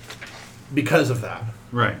because of that.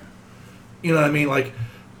 Right. You know what I mean? Like,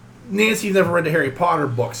 Nancy's never read the Harry Potter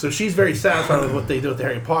books, so she's very satisfied with what they do with the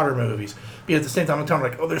Harry Potter movies. But at the same time, I'm telling her,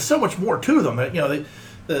 like, oh, there's so much more to them. That,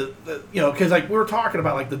 because, like, we were talking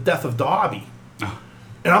about, like, the death of Dobby. Oh.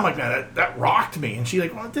 And I'm like, man, that rocked me. And she's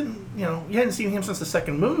like, well, it didn't, you hadn't seen him since the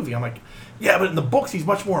second movie. I'm like, yeah, but in the books, he's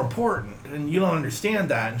much more important. And you don't understand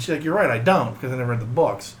that. And she's like, you're right, I don't, because I never read the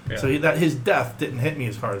books. Yeah. So his death didn't hit me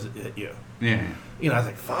as hard as it hit you. Yeah. I was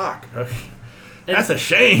like, fuck. That's a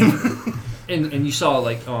shame. and you saw,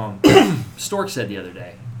 like, Stork said the other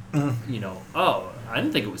day, oh, I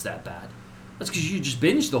didn't think it was that bad. That's because you just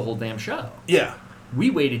binged the whole damn show. Yeah.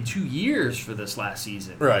 We waited 2 years for this last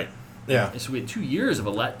season. Right. Yeah. So we had 2 years of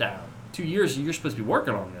a letdown. 2 years, and you're supposed to be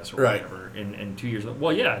working on this or whatever. And 2 years,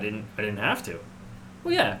 well, yeah, I didn't have to.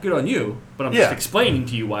 Well, yeah, good on you. But I'm just explaining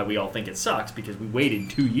to you why we all think it sucks, because we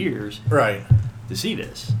waited 2 years to see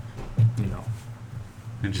this.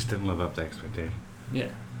 And just didn't live up to expectation. Yeah.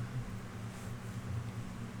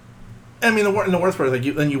 I mean, the worst part is, like,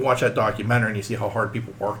 then you watch that documentary and you see how hard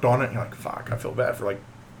people worked on it, and you're like, fuck, I feel bad for, like,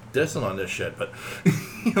 dissing on this shit, but,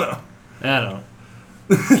 I don't know.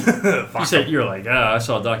 You said, you're like, I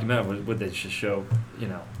saw a documentary. Would they just show,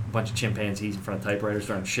 a bunch of chimpanzees in front of typewriters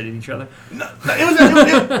throwing shit at each other? No,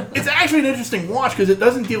 it's actually an interesting watch, because it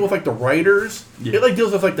doesn't deal with, like, the writers. Yeah. It, like,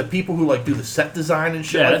 deals with, like, the people who, like, do the set design and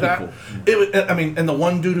shit like that. Cool. And the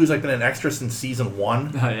one dude who's, like, been an extra since season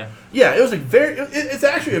 1. Oh, yeah. Yeah, it was, like, it's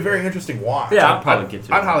actually a very interesting watch. Yeah, I'll probably get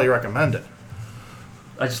to it. I'd highly recommend it.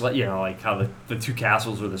 I just like how the two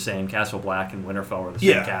castles were the same. Castle Black and Winterfell were the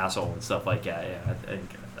same castle and stuff like that. Yeah, I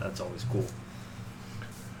think that's always cool.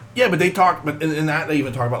 Yeah, but they talk, but in that they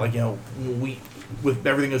even talk about, like, with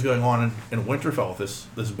everything that's going on in Winterfell, this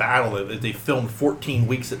battle that they filmed 14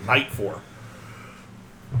 weeks at night for.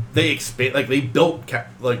 They they built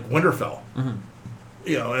Winterfell,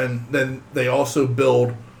 and then they also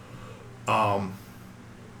build,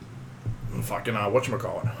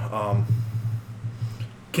 whatchamacallit,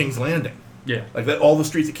 King's Landing. Yeah, like that. All the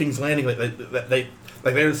streets at King's Landing, they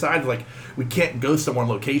decided, like, we can't go somewhere on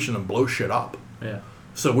location and blow shit up. Yeah.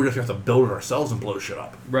 So we're just gonna have to build it ourselves and blow shit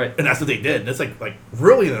up. Right. And that's what they did. And it's like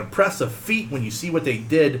really an impressive feat when you see what they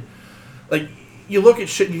did. Like, you look at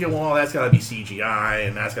shit and you go, well, that's gotta be CGI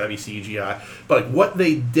and that's gotta be CGI. But, like, what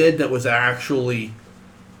they did that was actually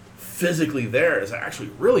physically there is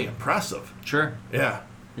actually really impressive. Sure. Yeah.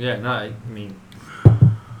 Yeah. No, I mean,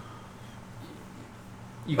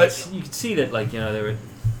 you could see that, like, there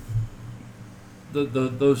were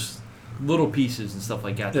those little pieces and stuff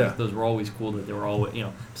like that. Yeah. Those were always cool. That they were always,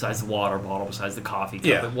 besides the water bottle, besides the coffee cup,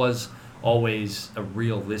 Yeah. it was always a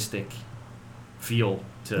realistic feel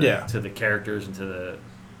to the characters and to the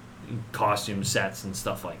costume sets and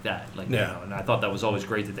stuff like that. Like, and I thought that was always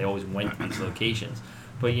great that they always went to these locations.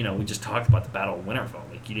 But, we just talked about the Battle of Winterfell.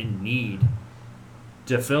 Like, you didn't need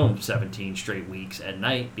to film 17 straight weeks at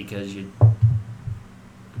night because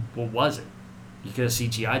what was it? You could have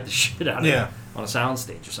CGI'd the shit out of it on a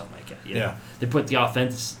soundstage or something like that. They put the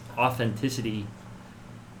authenticity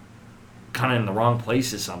kind of in the wrong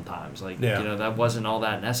places sometimes. Like, that wasn't all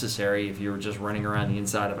that necessary if you were just running around the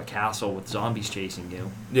inside of a castle with zombies chasing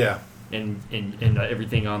you. Yeah. And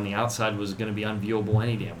everything on the outside was going to be unviewable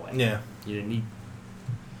any damn way. Yeah. You didn't need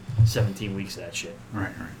 17 weeks of that shit.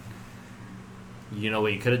 Right. You know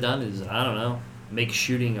what you could have done is, I don't know, make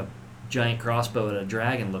shooting a giant crossbow at a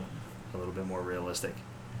dragon look a little bit more realistic.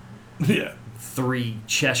 Yeah. 3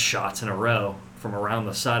 chest shots in a row from around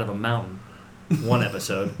the side of a mountain, one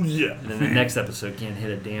episode. Yeah. And then the next episode can't hit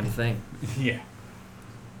a damn thing. Yeah.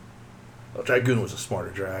 Well, Dragoon was a smarter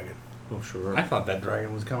dragon. Oh, sure. I thought that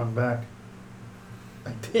dragon was coming back.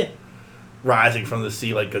 I did. Rising from the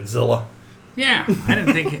sea like Godzilla. Yeah, I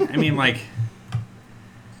didn't think. I mean, like,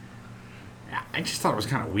 I just thought it was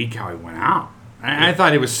kind of weak how he went out. I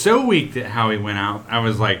thought it was so weak that how he went out. I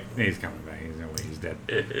was like, he's coming back. There's no way he's dead.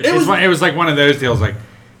 It was like one of those deals. Like,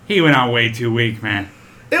 he went out way too weak, man.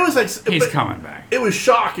 It was like He's coming back. It was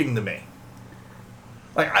shocking to me.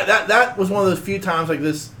 Like that was one of those few times like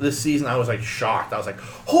this season I was like shocked. I was like,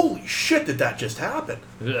 holy shit, did that just happen?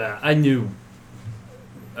 Yeah, I knew.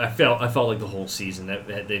 I felt like the whole season that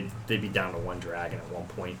they'd be down to one dragon at one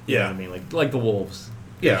point. You know what I mean? Like the wolves.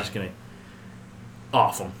 They're just gonna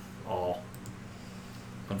off them all.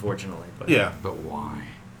 Unfortunately, but Yeah. But why?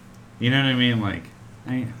 You know what I mean? Like,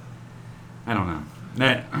 I don't know.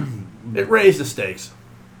 That It raised the stakes.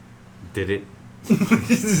 did it.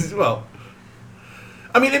 Well,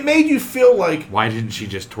 I mean, it made you feel like Why didn't she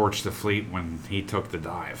just torch the fleet when he took the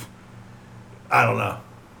dive? I don't know.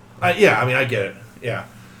 Yeah, I mean, I get it. Yeah,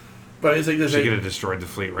 but it's like there's She could have destroyed the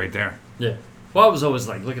fleet right there yeah. Well, I was always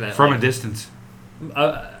like looking at from like, a distance.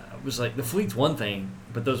 I was like the fleet's one thing,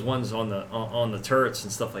 but those ones on the turrets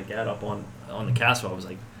and stuff like that up on the castle, I was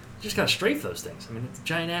like, you just gotta strafe those things. I mean, it's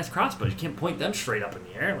giant ass crossbows. You can't point them straight up in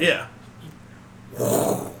the air. Like, yeah,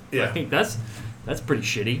 I yeah, think that's pretty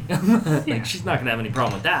shitty. Like she's not gonna have any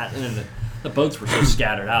problem with that. And then the boats were so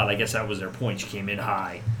scattered out. I guess that was their point. She came in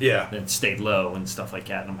high, yeah. then stayed low and stuff like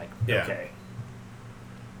that. And I'm like, Yeah. okay,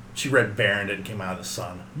 She read Barrended and came out of the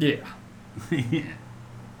sun. yeah. Yeah.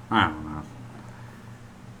 I don't know.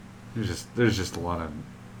 There's just a lot of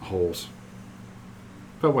holes.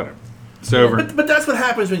 But whatever. It's over. But that's what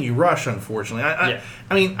happens when you rush. Unfortunately, Yeah.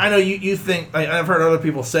 I mean, I know you think I've heard other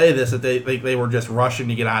people say this that they were just rushing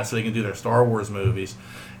to get out so they can do their Star Wars movies,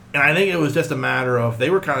 and I think it was just a matter of they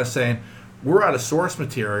were kind of saying we're out of source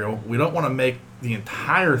material. We don't want to make the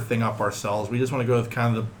entire thing up ourselves. We just want to go with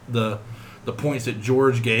kind of the points that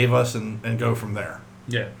George gave us and go from there.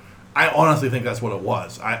 Yeah. I honestly think that's what it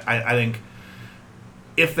was. I think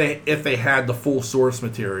if they had the full source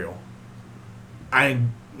material,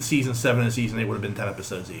 season 7 and season 8 would have been 10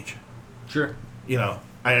 episodes each. Sure. You know,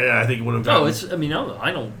 I think it would have. Gotten, Oh, it's. I mean, I'm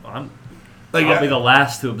like, probably the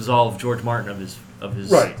last to absolve George Martin of his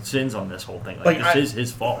Right. sins on this whole thing. Like, Like this is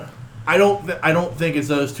his fault. I don't think it's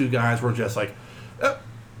those two guys were just like,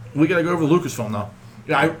 we got to go over the Lucasfilm now.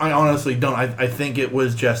 Yeah, I honestly don't. I think it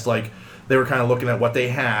was just like they were kind of looking at what they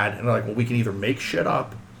had and they're like, well, we can either make shit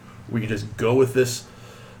up, we can just go with this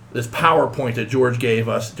PowerPoint that George gave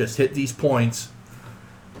us, just hit these points,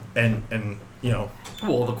 and you know.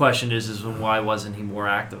 Well, the question is why wasn't he more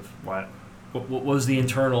active? What was the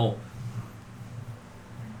internal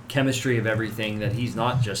chemistry of everything that he's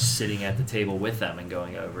not just sitting at the table with them and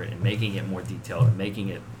going over it and making it more detailed and making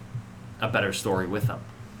it a better story with them?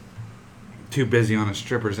 Too busy on a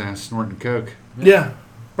stripper's ass snorting coke. Yeah,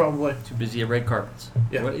 probably. Too busy at red carpets.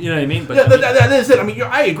 Yeah. You know what I mean? But Yeah, I mean, that is it. I mean,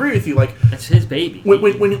 I agree with you. Like it's his baby.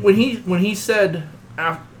 when he said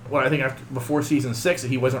before season 6 that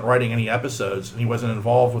he wasn't writing any episodes and he wasn't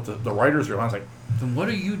involved with the writers room, I was like, Then what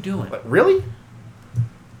are you doing? really?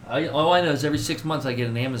 All I know is every 6 months I get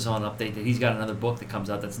an Amazon update that he's got another book that comes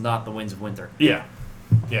out that's not The Winds of Winter. Yeah,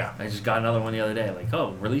 yeah. I just got another one the other day, like,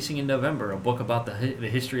 oh, releasing in November, a book about the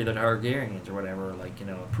history of the Targaryens or whatever, like, you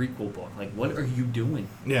know, a prequel book. Like, what are you doing?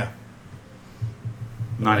 Yeah.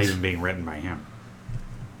 Not even being written by him.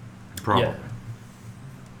 Probably.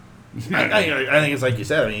 Yeah. I think it's like you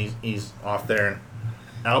said. I mean, he's off there in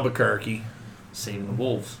Albuquerque. Saving the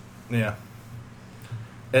wolves. Yeah.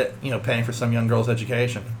 Paying for some young girl's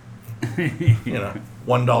education.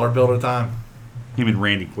 $1 bill at a time. Him and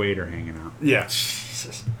Randy Quaid are hanging out. Yeah.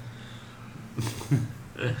 Jesus.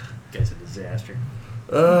 Guy's a disaster.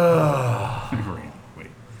 Randy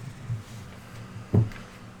Quaid.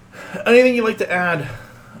 Anything you'd like to add,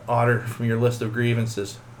 Otter, from your list of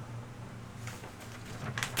grievances?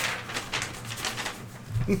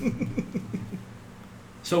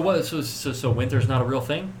 So what? So winter's not a real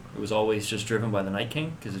thing? It was always just driven by the Night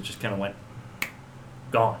King because it just kind of went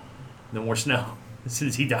gone. No more snow as soon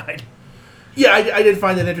as he died. Yeah, I did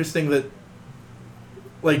find it interesting that,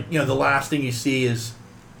 the last thing you see is,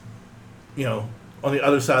 on the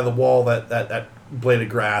other side of the wall, that blade of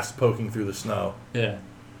grass poking through the snow. Yeah.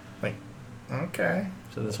 Like, okay.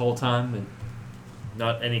 So this whole time, and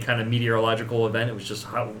not any kind of meteorological event. It was just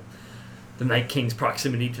how the Night King's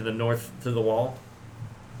proximity to the north to the wall.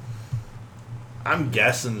 I'm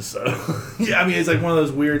guessing so. Yeah, I mean, it's like one of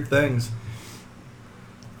those weird things.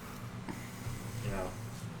 You know.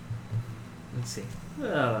 Let's see.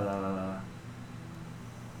 I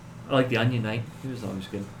like the Onion Knight. He was always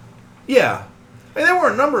good. Yeah. And there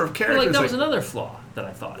were a number of But, characters. like, that was another flaw that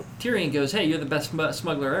I thought. Tyrion goes, "Hey, you're the best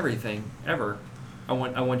smuggler ever. I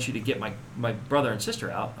want you to get my brother and sister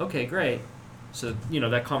out." Okay, great. So,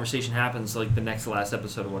 that conversation happens like the next to last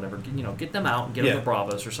episode or whatever. Get them out and get them to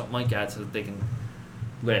Bravos or something like that so that they can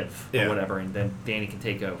live or whatever, and then Dany can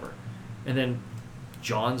take over. And then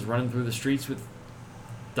John's running through the streets with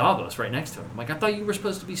Davos right next to him. I'm like, I thought you were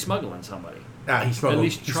supposed to be smuggling somebody. He smuggled. At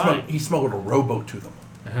least try. He smuggled a rowboat to them.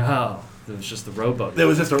 Oh, it was just the rowboat. There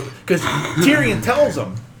was just because Tyrion tells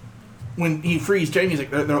him when he frees Jaime, he's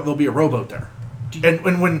like, there'll be a rowboat there.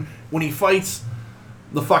 And when he fights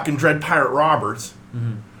the fucking Dread Pirate Roberts,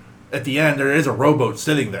 at the end there is a rowboat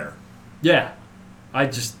sitting there. Yeah, I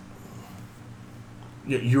just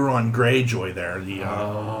Euron Greyjoy there.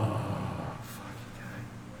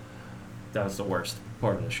 That was the worst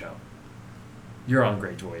part of the show. Euron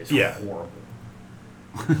Greyjoy is horrible.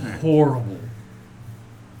 Horrible.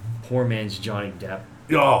 Poor man's Johnny Depp.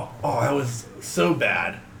 Oh, that was so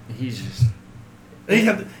bad. He's just...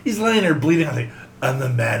 He's laying there bleeding. I think, I'm the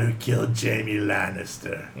man who killed Jaime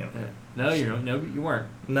Lannister. No, you weren't.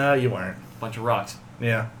 No, you weren't. Bunch of rocks.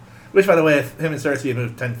 Yeah. Which, by the way, if him and Cersei had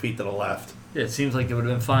moved 10 feet to the left. Yeah, it seems like it would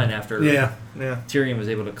have been fine after Yeah. Tyrion was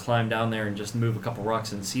able to climb down there and just move a couple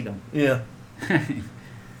rocks and see them. Yeah.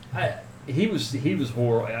 He was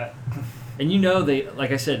horrible. And they,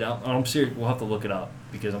 like I said, I'm serious. We'll have to look it up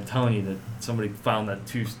because I'm telling you that somebody found that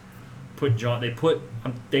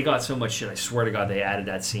they got so much shit. I swear to God, they added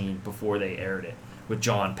that scene before they aired it with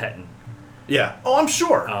John petting. Yeah. Oh, I'm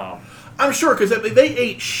sure. I'm sure because they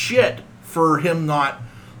ate shit for him not,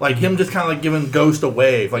 like him just kind of like giving Ghost a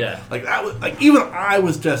wave. Like that was like even I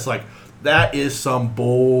was just like, that is some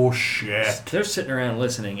bullshit. They're sitting around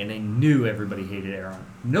listening, and they knew everybody hated Aaron.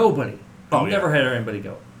 Nobody. Never had anybody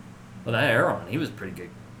go, well, that Aaron, he was a pretty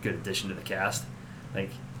good addition to the cast. Like,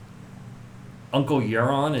 Uncle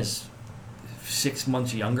Euron is 6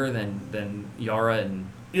 months younger than Yara and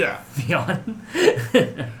Theon.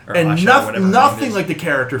 And nothing like the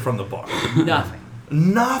character from the book. Nothing.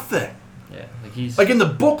 Yeah, like he's like in the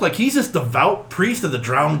book, like he's this devout priest of the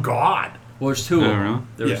drowned god. Well, there's two of them.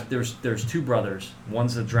 There's two brothers.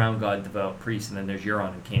 One's the drowned god devout priest, and then there's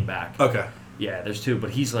Euron who came back. Okay. Yeah, there's two,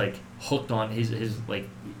 but he's like hooked on his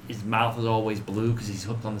mouth is always blue because he's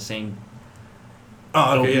hooked on the same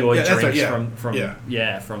opioid drinks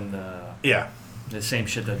from the same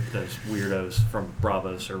shit that those weirdos from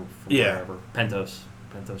Bravos or from wherever Pentos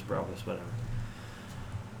Bravos, whatever.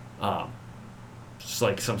 It's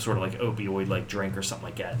like some sort of like opioid like drink or something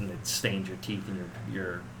like that, and it stains your teeth and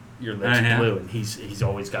your lips blue, and he's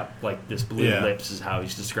always got like this blue lips is how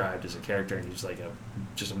he's described as a character, and he's like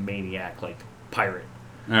just a maniac like pirate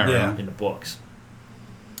in the books.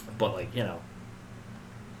 But like,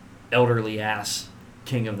 elderly ass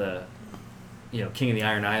king of the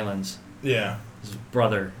Iron Islands. Yeah. His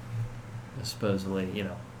brother is supposedly,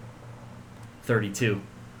 32.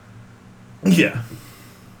 Yeah.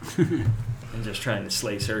 And just trying to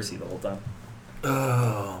slay Cersei the whole time.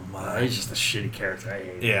 Oh my. He's just a shitty character. I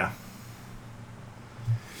hate him. Yeah.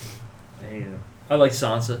 I hate him. I like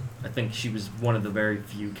Sansa. I think she was one of the very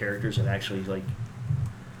few characters that actually like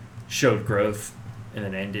showed growth and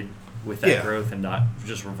then ended with that growth and not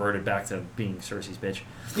just reverted back to being Cersei's bitch.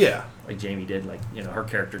 Yeah. Like Jaime did. Like, her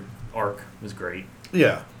character arc was great.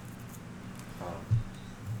 Yeah.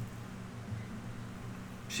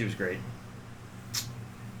 She was great.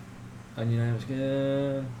 Onion Knight was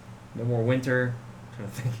good. No more winter. I'm trying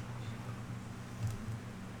to think.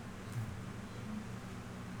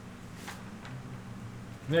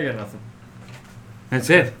 I got nothing. That's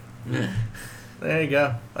it. There you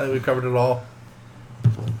go. I think we covered it all.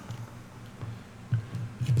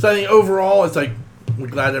 So I think overall, it's like we're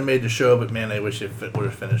glad they made the show, but man, I wish it would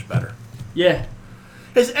have finished better. Yeah.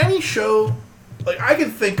 Has any show, like I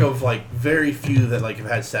can think of like very few that like have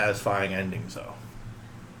had satisfying endings though.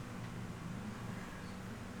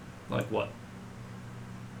 Like what?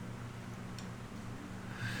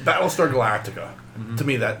 Battlestar Galactica. Mm-hmm. To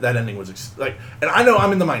me, that ending was and I know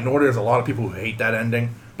I'm in the minority. There's a lot of people who hate that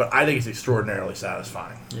ending, but I think it's extraordinarily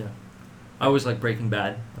satisfying. Yeah, I always like Breaking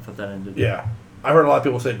Bad. I thought that ended. Yeah, I heard a lot of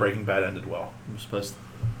people say Breaking Bad ended well. It was supposed to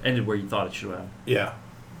ended where you thought it should have. Yeah.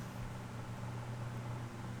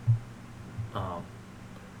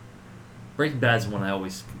 Breaking Bad's the one I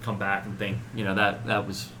always come back and think, that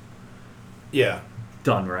was. Yeah.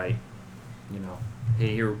 Done right.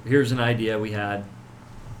 Hey, here's an idea we had.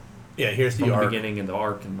 Yeah, here's the from the arc. beginning and the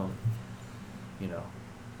arc and the, you know,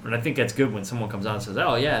 and I think that's good when someone comes on and says,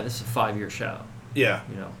 "Oh yeah, this is a 5-year show." Yeah.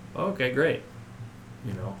 You know, okay, great.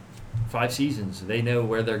 You know, 5 seasons. They know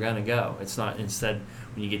where they're gonna go. It's not instead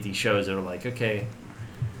when you get these shows that are like, okay,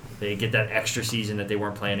 they get that extra season that they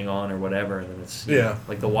weren't planning on or whatever, and then it's you know,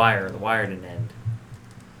 like The Wire. The Wire didn't end.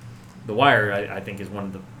 The Wire, I think, is one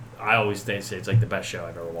of the. I always say it's like the best show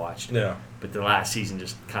I've ever watched. Yeah. But the last season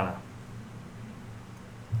just kind of.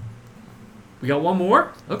 We got one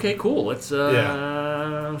more. Okay, cool. Let's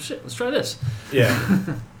let's try this.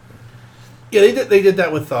 Yeah. Yeah, they did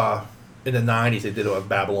that with in the 90s. They did it with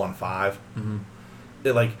Babylon 5. Mm-hmm.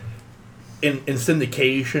 It like in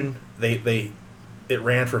syndication it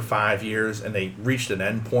ran for 5 years and they reached an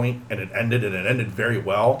end point and it ended very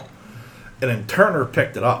well. And then Turner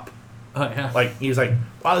picked it up. Oh yeah. Like he was like,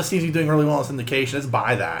 "Wow, this season's doing really well in syndication. Let's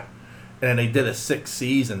buy that." And then they did a 6th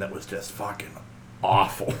season that was just fucking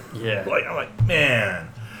awful. Yeah. Like I'm like, man,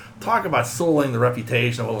 talk about sullying the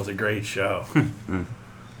reputation of what was a great show. Yeah,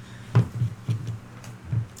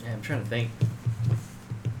 I'm trying to think.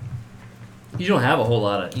 You don't have a whole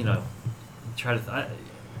lot of, you know. Try to.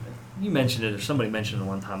 You mentioned it, or somebody mentioned it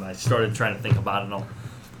one time. I started trying to think about it, and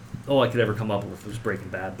all I could ever come up with was Breaking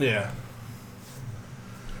Bad. Yeah.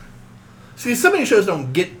 See, some of these shows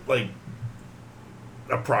don't get like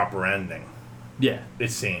a proper ending. Yeah. It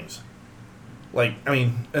seems. Like, I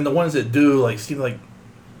mean, and the ones that do like seem like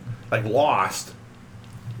Lost.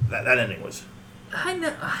 That ending was. I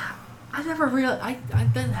never really. I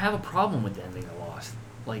didn't have a problem with the ending of Lost.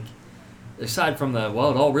 Like, aside from the it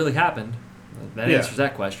all really happened. That answers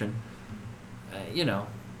that question. You know,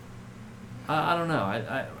 I don't know.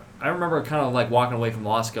 I remember kind of like walking away from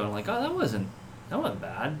Lost going like, oh, that wasn't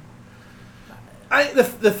bad. The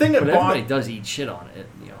thing that But everybody does eat shit on it.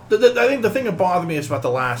 You know. I think the thing that bothered me about the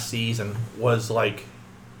last season was like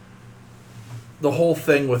the whole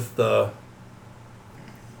thing with the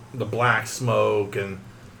black smoke and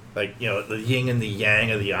like, you know, the yin and the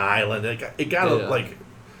yang of the island. It got like,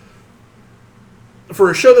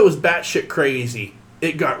 for a show that was batshit crazy,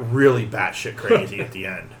 it got really batshit crazy at the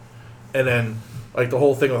end. And then like the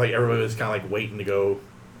whole thing with like everybody was kind of like waiting to go,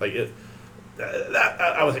 like it.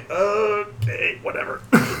 I was like, okay, whatever.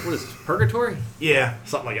 What is this, Purgatory? Yeah,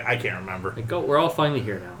 something like that. I can't remember. Like, we're all finally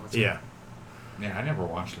here now. Let's Yeah. Yeah, I never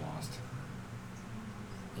watched Lost.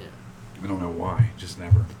 Yeah. I don't know why, just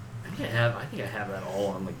never. I think I have that all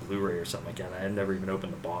on like Blu-ray or something like that. I had never even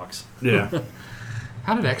opened the box. Yeah.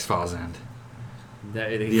 How did X-Files end?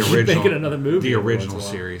 They The keep original, making another movie. the every original once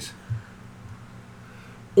in a while. series.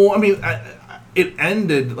 Well, I mean, it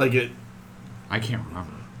ended like it. I can't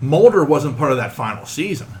remember. Mulder wasn't part of that final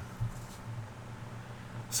season,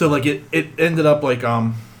 so like it ended up like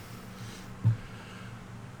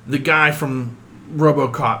the guy from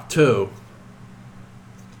RoboCop 2.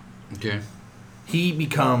 Okay. He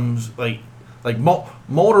becomes like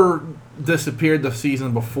Mulder disappeared the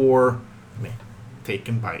season before, I mean,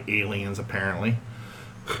 taken by aliens apparently,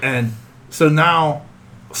 and so now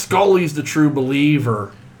Scully's the true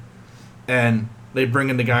believer, and they bring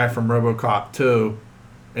in the guy from RoboCop 2,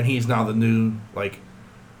 and he's now the new like,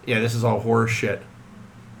 yeah, this is all horse shit.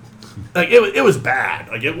 Like it was bad.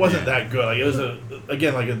 Like it wasn't that good. Like it was a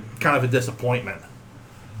kind of a disappointment.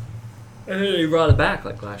 And then they brought it back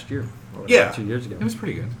like last year. Or Yeah. 2 years ago. It was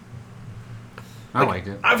pretty good. I liked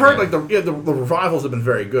it. I've heard like the revivals have been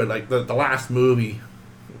very good. Like the last movie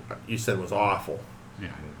you said was awful. Yeah,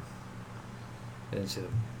 I And so, did.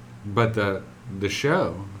 But the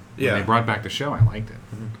show, Yeah. when they brought back the show, I liked it.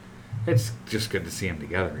 It's just good to see them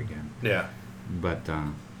together again. Yeah. But,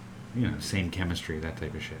 you know, same chemistry, that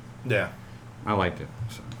type of shit. Yeah. I liked it.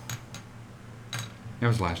 So that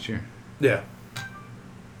was last year. Yeah.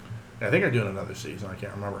 I think they're doing another season. I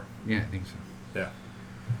can't remember. Yeah, I think so. Yeah.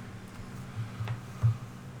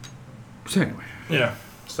 So anyway. Yeah.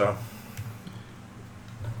 So.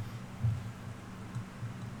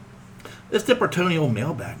 Let's dip our Tony old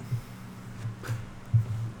mailbag.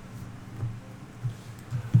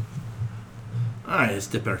 Alright, let's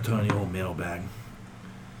dip our Tony old mailbag.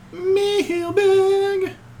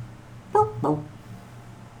 Mailbag! Burp, burp.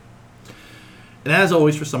 And as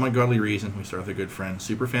always, for some ungodly reason, we start with our good friend,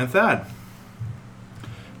 Superfan Thad.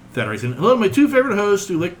 Thad writes in, hello, my two favorite hosts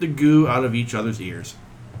who lick the goo out of each other's ears.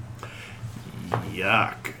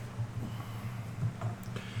 Yuck.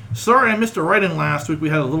 Sorry I missed a write-in last week. We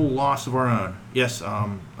had a little loss of our own. Yes,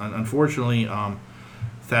 unfortunately,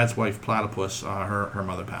 Thad's wife, Platypus, her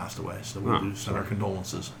mother passed away. So we do send our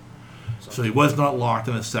condolences. So he was not locked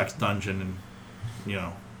in a sex dungeon and, you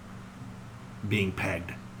know, being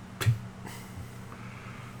pegged.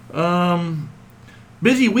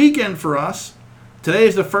 Busy weekend for us. Today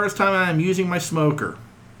is the first time I am using my smoker.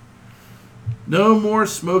 No more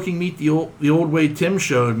smoking meat the old way Tim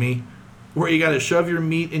showed me, where you got to shove your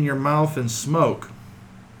meat in your mouth and smoke.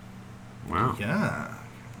 Wow. Yeah.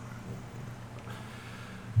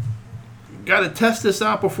 Got to test this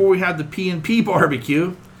out before we have the PNP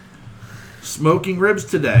barbecue. Smoking ribs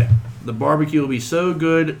today. The barbecue will be so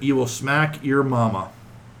good you will smack your mama.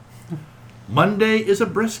 Monday is a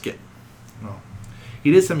brisket. Oh.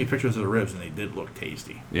 He did send me pictures of the ribs and they did look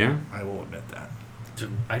tasty. Yeah? I will admit that.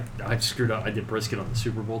 I screwed up. I did brisket on the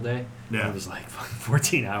Super Bowl day. Yeah. It was like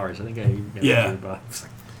 14 hours. I think I even got Yeah. about. It was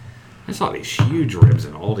like, I saw these huge ribs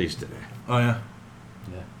in Aldi's today. Oh, yeah?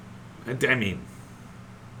 yeah. I mean,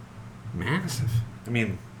 massive. I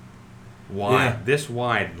mean, wide. Yeah. This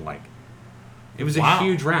wide, like, it was Wow. a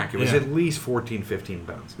huge rack. It was Yeah. at least 14, 15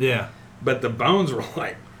 pounds. Yeah. But the bones were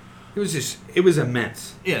like, it was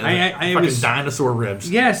immense. Yeah. I fucking was, dinosaur ribs.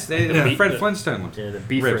 yes, Yeah. Fred Flintstone ones. Yeah, the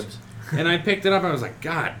beef ribs. And I picked it up and I was like,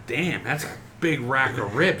 God damn, that's a big rack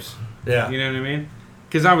of ribs. Yeah. You know what I mean?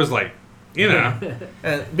 Because I was like, you know,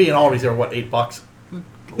 And being Aldi's, they were what, $8?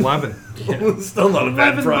 11. Still not a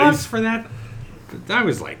bad $11 price. for that. I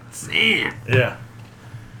was like, damn. Yeah.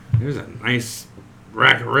 It was a nice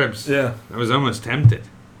rack of ribs. Yeah. I was almost tempted.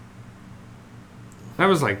 I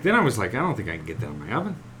was like, I don't think I can get that in my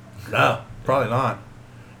oven. No, probably not.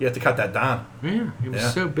 You have to cut that down. Yeah, it was Yeah.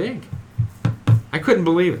 so big. I couldn't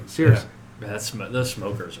believe it. Seriously. Man, those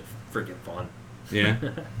smokers are freaking fun. Yeah.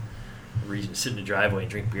 Reason to sit in the driveway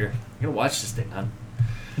and drink beer. You gotta watch this thing, hon.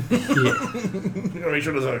 You gotta make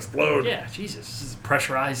sure it doesn't explode. Yeah, Jesus, this is a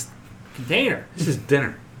pressurized container. This is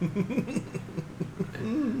dinner.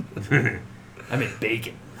 I made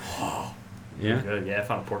bacon. Yeah. Good. Yeah, I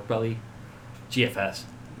found a pork belly. GFS.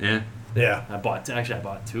 Yeah. Yeah. I bought two of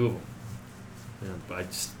them. Yeah, I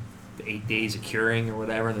just 8 days of curing or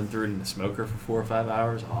whatever, and then threw it in the smoker for 4 or 5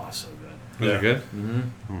 hours. Oh, so good. Was Yeah. it good?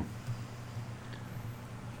 Mm-hmm.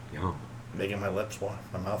 Yum. Making my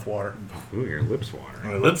mouth water. Ooh, your lips watering.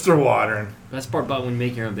 My lips are watering. Best part about when you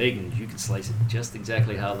make your own bacon is you can slice it just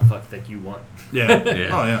exactly how the fuck that you want. Yeah. Yeah.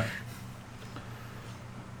 Oh,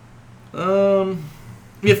 yeah.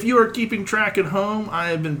 If you are keeping track at home, I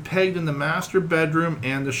have been pegged in the master bedroom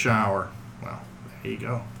and the shower. Well, there you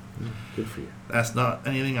go. Good for you. That's not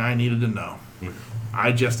anything I needed to know.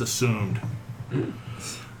 I just assumed.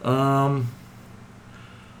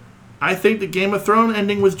 I think the Game of Thrones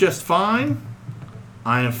ending was just fine.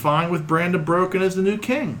 I am fine with Brandon Broken as the new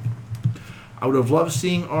king. I would have loved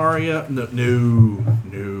seeing Arya. No.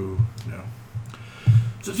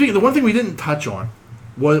 So speaking, the one thing we didn't touch on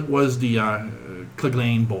was the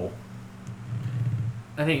Clegane Bowl.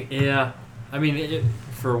 I think, yeah. I mean,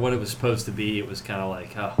 for what it was supposed to be, it was kind of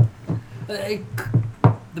like,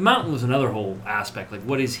 the mountain was another whole aspect. Like,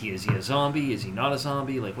 what is he? Is he a zombie? Is he not a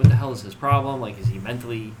zombie? Like, what the hell is his problem? Like, is he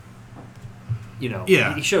mentally,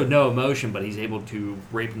 Yeah. He showed no emotion, but he's able to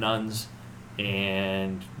rape nuns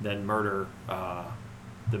and then murder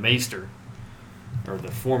the maester. Or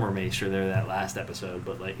the former maester there that last episode.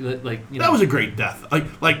 But, That was a great death.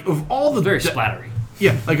 Like of all the very splattery.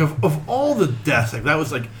 Yeah, like of all the deaths, like that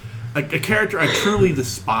was like a character I truly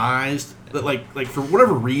despised. That like for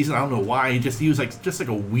whatever reason, I don't know why, he was like just like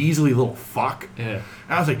a weaselly little fuck. Yeah. And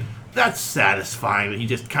I was like, that's satisfying that he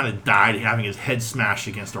just kind of died having his head smashed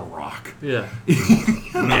against a rock. Yeah.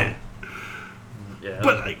 Yeah. Yeah.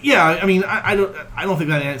 But yeah, I mean, I don't think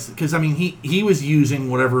that answers, because I mean he was using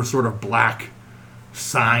whatever sort of black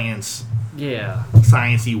science, Yeah.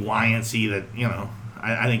 sciencey, wyancy that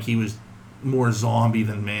I think he was more zombie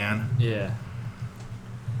than man. Yeah.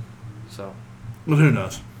 So. But who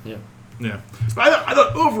knows? Yeah. Yeah. But I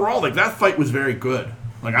thought overall, like, that fight was very good.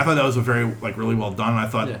 Like, I thought that was a very, like, really well done. I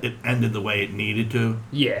thought it ended the way it needed to.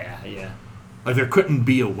 Yeah. Yeah. Like, there couldn't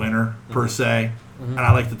be a winner, per se. And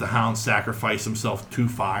I like that the Hound sacrificed himself to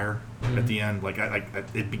fire at the end. Like,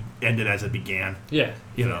 ended as it began. Yeah.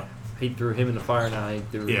 You know? He threw him in the fire, now he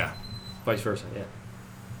threw vice versa. Yeah.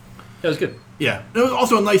 That was good. Yeah. It was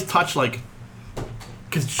also a nice touch, like,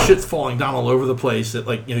 because shit's falling down all over the place. That,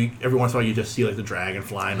 like, every once in a while you just see, like, the dragon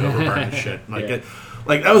flying over burning shit. Like,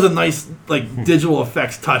 like, that was a nice, like, digital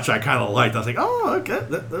effects touch I kind of liked. I was like, oh, okay,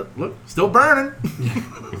 that, look, still burning.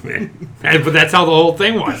 But that's how the whole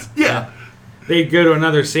thing was. Yeah. They'd go to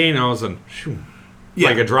another scene and all of a sudden, shoo,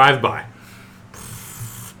 like a drive-by.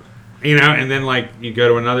 And then, like, you go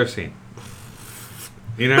to another scene.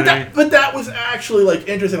 You know what I mean? But that was actually, like,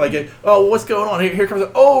 interesting. Like, oh, what's going on? Here comes,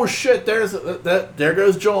 oh, shit, there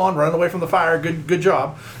goes John running away from the fire. Good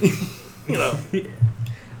job.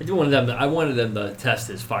 I wanted them to test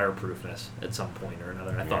his fireproofness at some point or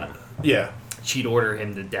another. I thought. Yeah. she'd order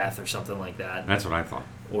him to death or something like that. That's what I thought.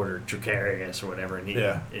 Order Dracarius or whatever, and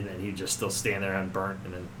Yeah. and then he'd just still stand there unburnt,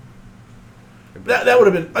 and then That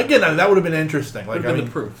would have been again. That would have been interesting. Like would have I been mean,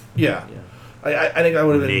 the proof. yeah. Yeah. I think I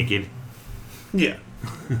would have been Naked. Yeah,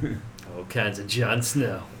 All kinds of Jon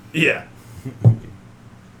Snow. yeah.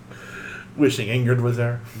 Wishing Ingrid was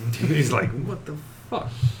there. He's like, what the fuck?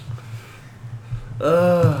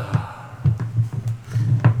 That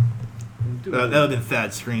would have been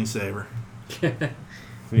Thad's screensaver.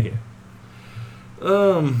 Yeah.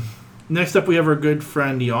 Next up, we have our good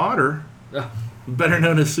friend the Otter, Oh, better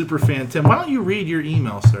known as Superfan Tim. Why don't you read your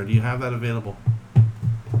email, sir? Do you have that available?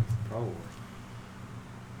 probably.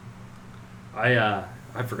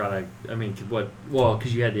 I forgot. I mean, what? Well,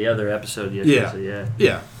 because you had the other episode yesterday. Yeah. So yeah.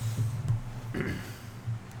 Yeah.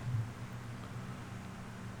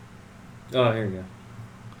 Oh, here we go.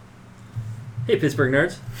 Hey, Pittsburgh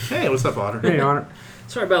nerds. Hey, what's up, Otter? Hey, Honor.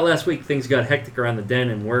 Sorry about last week. Things got hectic around the den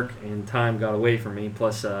and work, and time got away from me.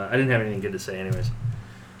 Plus, I didn't have anything good to say anyways.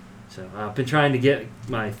 So I've been trying to get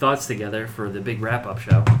my thoughts together for the big wrap-up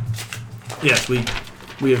show. Yes,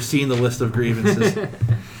 we have seen the list of grievances.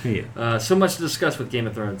 Yeah. So much to discuss with Game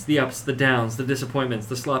of Thrones. The ups, the downs, the disappointments,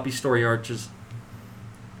 the sloppy story arches,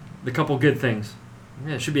 the couple good things.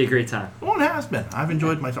 Yeah, it should be a great time. Well, it has been. I've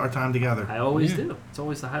enjoyed our time together. I always do. It's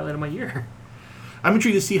always the highlight of my year. I'm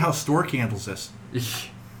intrigued to see how Stork handles this.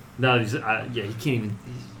 No, yeah, he can't even.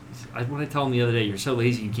 What I tell him the other day, you're so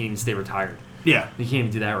lazy you can't even stay retired. Yeah. You can't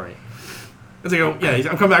even do that right. It's like,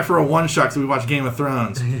 I'm coming back for a one-shot so we watch Game of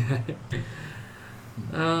Thrones.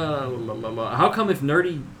 How come if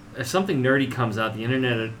something nerdy comes out, the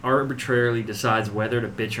internet arbitrarily decides whether to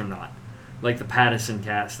bitch or not? Like the Pattison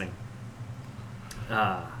casting.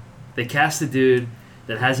 They cast a dude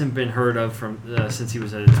that hasn't been heard of from since he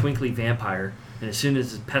was a twinkly vampire, and as soon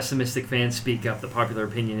as pessimistic fans speak up, the popular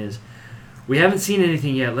opinion is, we haven't seen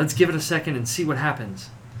anything yet, let's give it a second and see what happens.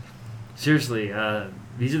 Seriously,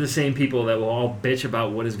 these are the same people that will all bitch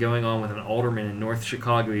about what is going on with an alderman in North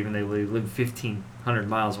Chicago, even though they live 1,500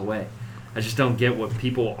 miles away. I just don't get what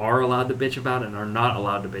people are allowed to bitch about and are not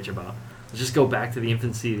allowed to bitch about. Let's just go back to the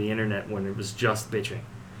infancy of the internet when it was just bitching.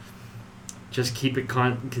 Just keep it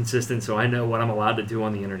consistent so I know what I'm allowed to do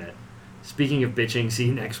on the internet. Speaking of bitching, see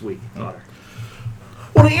you next week, Otter.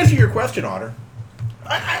 Well, to answer your question, Otter,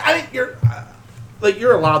 I think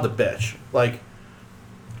you're allowed to bitch. Like,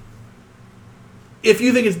 if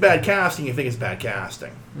you think it's bad casting, you think it's bad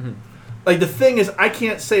casting. Mm-hmm. Like, the thing is, I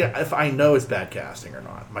can't say if I know it's bad casting or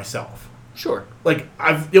not myself. Sure. Like,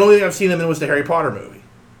 the only thing I've seen him in was the Harry Potter movie.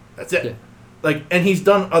 That's it. Yeah. Like, and he's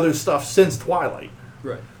done other stuff since Twilight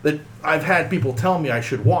Right. that I've had people tell me I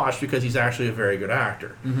should watch because he's actually a very good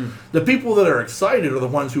actor. Mm-hmm. The people that are excited are the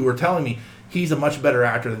ones who are telling me he's a much better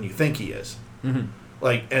actor than you think he is. Mm-hmm.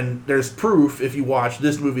 Like, and there's proof if you watch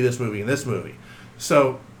this movie, and this movie.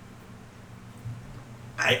 So,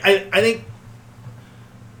 I think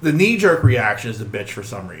the knee-jerk reaction is the bitch for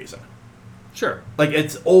some reason. Sure. Like,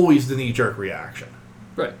 it's always the knee-jerk reaction.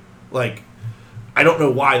 Right. Like, I don't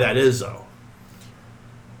know why that is, though.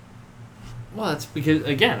 Well, that's because,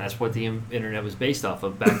 again, that's what the internet was based off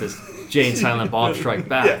of. Back to Jay and Silent Bob Strike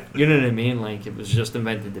Back. Yeah. You know what I mean? Like, it was just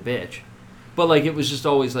invented to bitch. But, like, it was just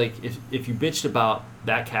always, like, if you bitched about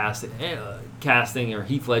that casting or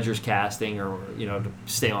Heath Ledger's casting or, you know, to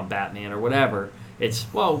stay on Batman or whatever, it's,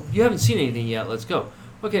 well, you haven't seen anything yet, let's go.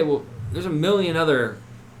 Okay, well, there's a million other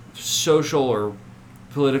social or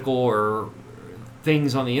political or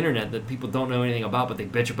things on the internet that people don't know anything about, but they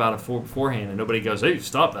bitch about it beforehand, and nobody goes, hey,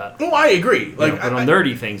 stop that. Well, I agree. Like, But on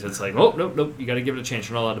nerdy things, it's like, oh, nope, you got to give it a chance.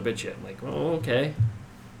 You're not allowed to bitch yet. I'm like, oh, okay.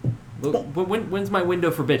 But when's my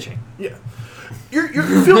window for bitching? Yeah. You're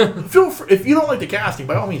feel free, if you don't like the casting,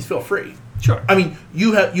 by all means, feel free. Sure. I mean,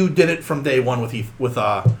 you did it from day one with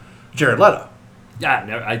Jared Leto.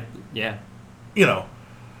 Yeah. You know.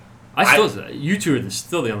 You two are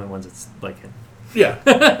still the only ones that's like it. Yeah.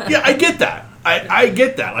 Yeah, I get that. I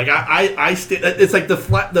get that. Like it's like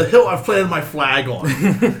the hill I've planted my flag on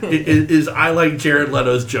is I like Jared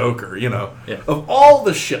Leto's Joker. You know, Yeah. Of all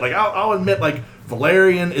the shit. Like I'll admit, like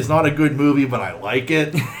Valerian is not a good movie, but I like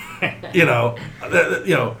it. You know.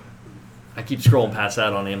 I keep scrolling past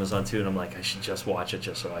that on Amazon too, and I'm like, I should just watch it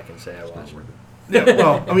just so I can say I watched it. Yeah.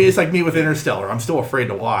 Well, I mean, it's like me with Interstellar. I'm still afraid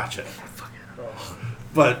to watch it.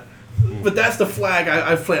 But that's the flag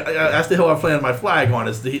that's the hill I've planted my flag on,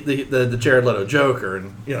 is the Jared Leto Joker,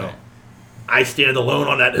 and you know, I stand alone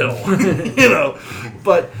on that hill. You know,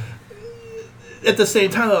 but at the same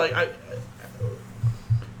time,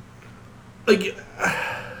 I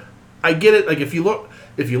get it. Like if you look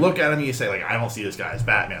at him and you say like, I don't see this guy as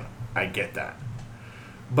Batman. I get that,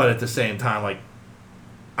 But at the same time, like,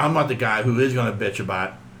 I'm not the guy who is going to bitch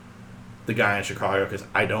about the guy in Chicago because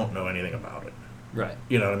I don't know anything about it. Right.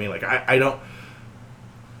 You know what I mean? Like, I don't.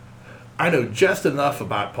 I know just enough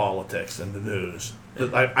about politics and the news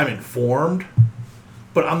that I'm informed,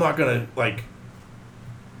 but I'm not going to, like,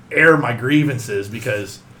 air my grievances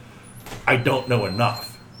because I don't know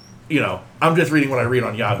enough. You know, I'm just reading what I read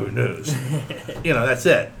on Yahoo News. You know, that's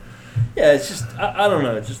it. Yeah, it's just I don't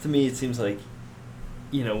know. Just to me, it seems like,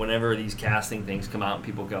 you know, whenever these casting things come out and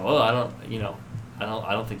people go, oh, I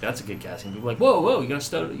don't think that's a good casting. People are like, whoa, you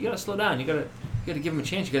gotta slow down. You gotta give him a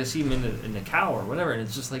chance. You gotta see him in the cow or whatever. And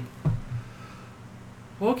it's just like,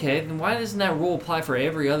 well, okay, then why doesn't that rule apply for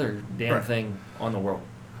every other damn thing on the world?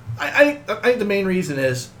 I think the main reason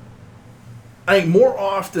is, I think more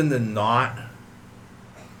often than not,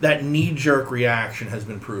 that knee-jerk reaction has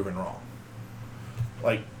been proven wrong.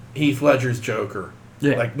 Like Heath Ledger's Joker.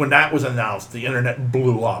 Yeah. Like when that was announced, the internet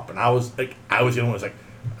blew up, and I was the only one who was like,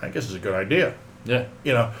 I guess it's a good idea. Yeah.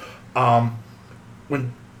 You know,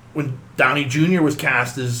 when Downey Jr. was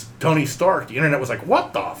cast as Tony Stark, the internet was like,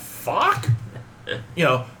 what the fuck? You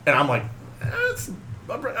know, and I'm like,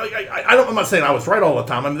 I'm not saying I was right all the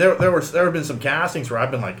time. I mean, there have been some castings where I've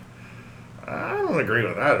been like, I don't agree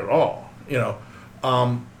with that at all. You know,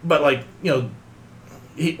 but like, you know,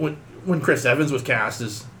 when Chris Evans was cast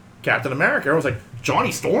as Captain America, I was like,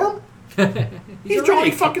 Johnny Storm? He's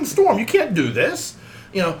Johnny fucking Storm. You can't do this.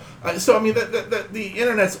 You know, so I mean, the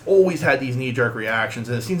internet's always had these knee-jerk reactions,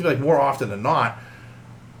 and it seems to be like more often than not,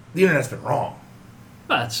 the internet's been wrong.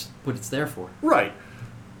 That's what it's there for. Right.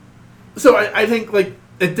 So I think, like,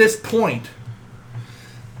 at this point,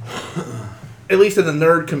 at least in the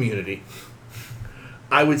nerd community,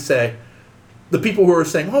 I would say the people who are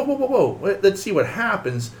saying, whoa, let's see what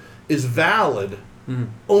happens, is valid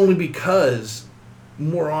only because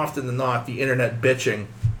more often than not, the internet bitching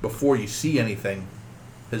before you see anything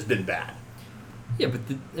has been bad. Yeah, but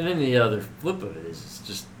and then the other flip of it is it's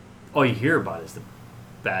just all you hear about is the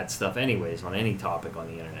bad stuff anyways on any topic on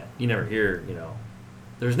the internet. You never hear, you know,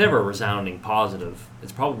 there's never a resounding positive.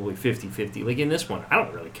 It's probably 50-50. Like in this one, I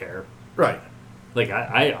don't really care. Right. Like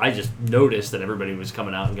I just noticed that everybody was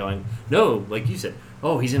coming out and going, no, like you said,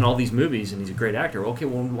 oh, he's in all these movies and he's a great actor. Okay,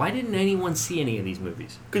 well, why didn't anyone see any of these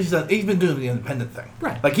movies? Because he's been doing the independent thing.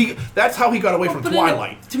 Right. Like that's how he got away from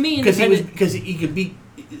Twilight. To me, because he could be,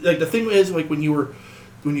 like, the thing is, like, when you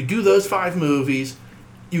do those 5 movies,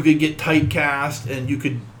 you could get typecast and you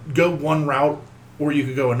could go one route or you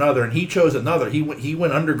could go another, and he chose another. He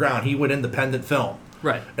went underground. He went independent film.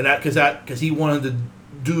 Right. And because he wanted to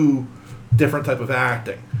do different type of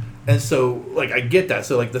acting. And so, like, I get that.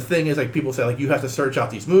 So, like, the thing is, like, people say, like, you have to search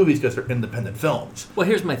out these movies because they're independent films. Well,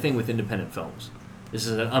 here's my thing with independent films. This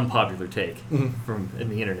is an unpopular take from in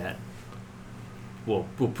the internet. We'll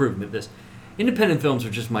prove that this. Independent films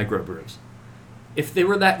are just microbrews. If they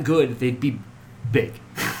were that good, they'd be big.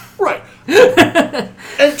 Right.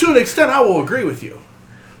 And to an extent, I will agree with you.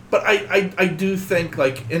 But I do think,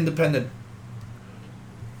 like, independent...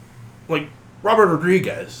 Like, Robert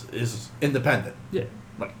Rodriguez is independent. Yeah.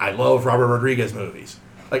 Like, I love Robert Rodriguez movies.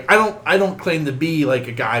 Like, I don't claim to be like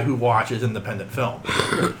a guy who watches independent film,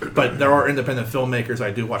 but there are independent filmmakers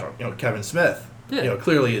I do watch. You know, Kevin Smith. Yeah. You know,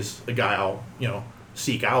 clearly is a guy I'll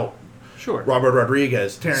seek out. Sure. Robert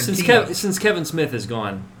Rodriguez, Tarantino. Since Kevin Smith has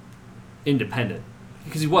gone independent,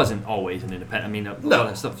 because he wasn't always an independent. I mean, a lot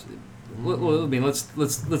of stuff. I mean,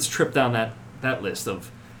 let's trip down that list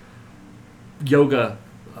of yoga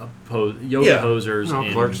hosers. No,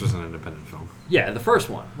 and, Clerks was an independent film. Yeah, the first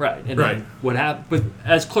one, right? And Right. then what happened? But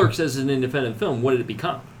as Clerks as an independent film, what did it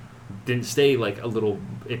become? Didn't stay like a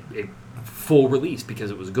full release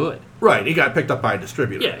because it was good. Right, he got picked up by a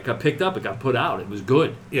distributor. Yeah, it got picked up, it got put out, it was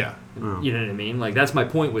good. Yeah. Oh. You know what I mean? Like that's my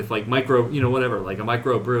point with like micro, whatever. Like a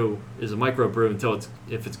microbrew is a microbrew until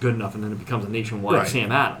if it's good enough, and then it becomes a nationwide Right.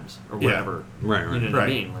 Sam Adams or Yeah. whatever. Right. You know what Right. I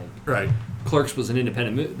mean? Like Right. Clerks was an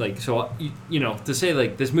independent movie. Like so, to say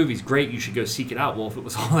like this movie's great, you should go seek it out. Well, if it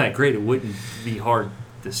was all that great, it wouldn't be hard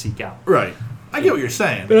to seek out. Right. I get what you're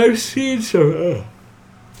saying. But I've seen some.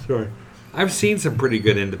 I've seen some pretty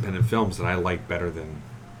good independent films that I like better than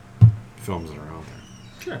films that are out there.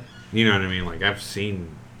 Sure. You know what I mean? Like I've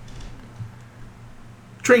seen.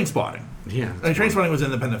 Trainspotting. Yeah. I mean, Trainspotting was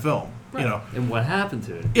an independent film. Right. You know. And what happened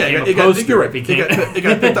to it? Yeah, Became it a got, poster. you're right. It became- It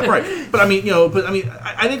got picked up, right? But I mean,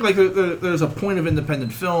 I think like there's a point of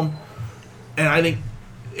independent film, and I think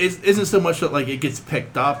it isn't so much that like it gets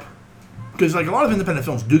picked up, because like a lot of independent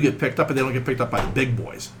films do get picked up, but they don't get picked up by the big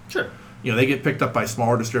boys. Sure. You know, they get picked up by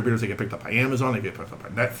smaller distributors. They get picked up by Amazon. They get picked up by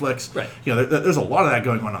Netflix. Right. You know, there's a lot of that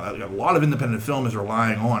going on now. A lot of independent film is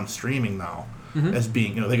relying on streaming now. as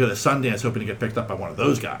being, they go to Sundance hoping to get picked up by one of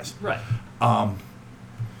those guys. Right. But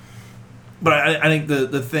I think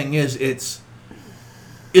the thing is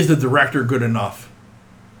the director good enough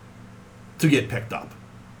to get picked up?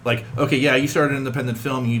 Like, okay, yeah, you started an independent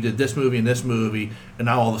film, you did this movie, and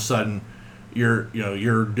now all of a sudden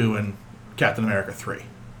you're doing Captain America 3.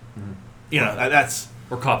 Mm-hmm. That's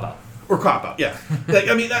Or Cop Out. Or Cop Out, yeah. Like,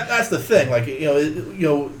 I mean, that's the thing. Like,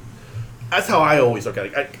 that's how I always look at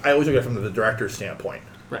it. I always look at it from the director's standpoint.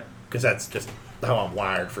 Right. Because that's just how I'm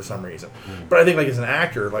wired for some reason. But I think, like, as an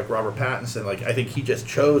actor, like Robert Pattinson, like, I think he just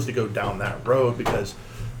chose to go down that road because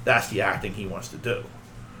that's the acting he wants to do.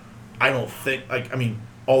 I don't think, like, I mean,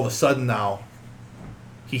 all of a sudden now,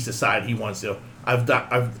 he's decided he wants to.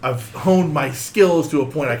 I've honed my skills to a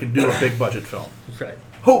point I can do a big budget film. Right.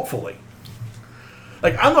 Hopefully.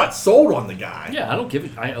 Like, I'm not sold on the guy. Yeah, I don't give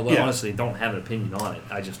it. I honestly don't have an opinion on it.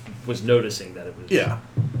 I just was noticing that it was. Yeah.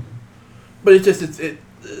 But it's just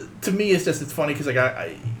to me it's funny because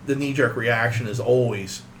like the knee jerk reaction is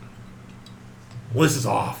always, well, this is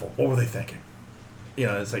awful. What were they thinking?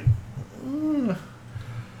 It's like 9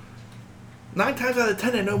 times out of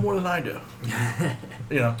 10 they know more than I do.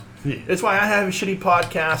 It's why I have a shitty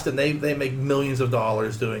podcast and they make millions of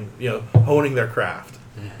dollars doing honing their craft.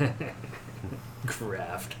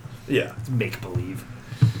 Craft. Yeah. It's make believe.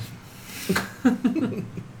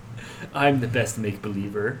 I'm the best make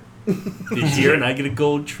believer this year, and I get a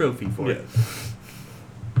gold trophy for it.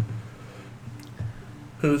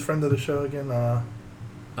 Who's friend of the show again?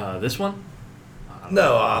 This one?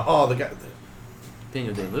 The guy.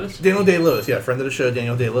 Daniel Day-Lewis? Daniel Day-Lewis, yeah, friend of the show,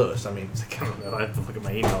 Daniel Day-Lewis. I mean, I don't know. I have to look at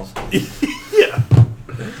my emails. yeah.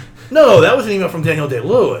 No, that was an email from Daniel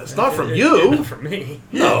Day-Lewis, not from you. Not from me.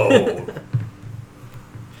 No.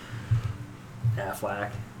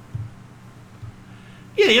 Affleck.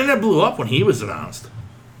 Yeah, the internet blew up when he was announced.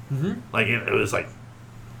 Mm-hmm. Like, it was like,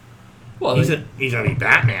 well, he's going to be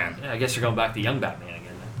Batman. Yeah, I guess you're going back to young Batman again.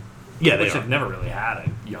 Then. Yeah, they Which are. have never really had a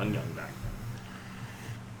young Batman.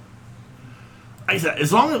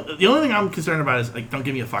 As long as the only thing I'm concerned about is like, don't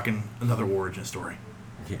give me another origin story.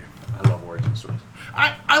 Yeah, I love origin stories.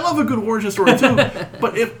 I love a good origin story too,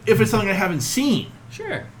 but if it's something I haven't seen,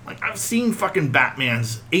 sure. Like I've seen fucking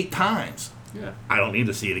Batman's 8 times. Yeah, I don't need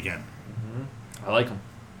to see it again. Mm-hmm. I like them.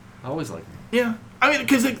 I always like them. Yeah, I mean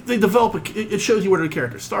because they develop it shows you where the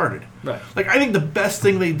character started. Right. Like I think the best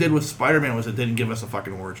thing they did with Spider-Man was it didn't give us a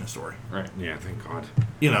fucking origin story. Right. Yeah, thank God.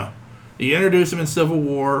 You introduce him in Civil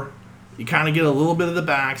War. You kind of get a little bit of the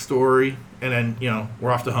backstory, and then,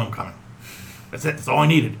 we're off to Homecoming. That's it. That's all I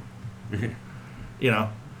needed. And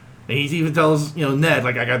he even tells, Ned,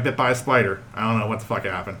 like, I got bit by a spider. I don't know what the fuck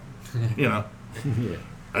happened. Yeah.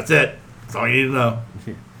 That's it. That's all you need to know.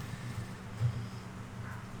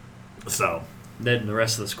 So. Ned and the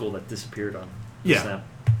rest of the school that disappeared on Snap.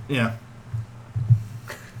 Yeah.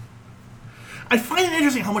 I find it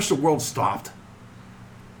interesting how much the world stopped.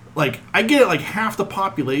 Like, I get it, like, half the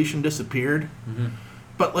population disappeared,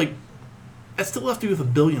 but, like, that still left you with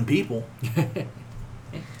 1 billion people.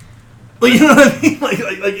 Like, you know what I mean? Like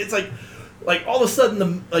it's like, all of a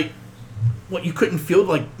sudden, what you couldn't feel,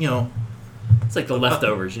 like, It's like the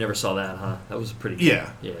leftovers. You never saw that, huh? That was pretty.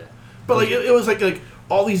 Yeah. Yeah. But, like, it was, like,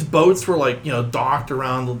 all these boats were, like, docked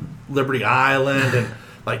around Liberty Island, and,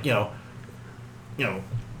 like,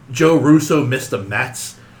 Joe Russo missed the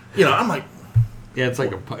Mets. I'm like... Yeah, it's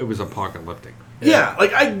like it was apocalyptic. Yeah,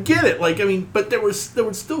 like I get it. Like I mean, but there would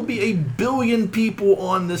still be 1 billion people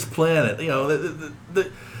on this planet.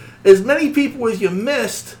 As many people as you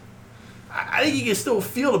missed, I think you can still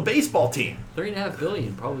field a baseball team. 3.5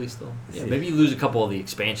 billion, probably still. Yeah, maybe you lose a couple of the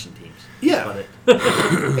expansion teams. Yeah,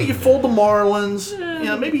 you fold the Marlins.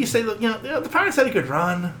 Maybe you say that the Pirates said he could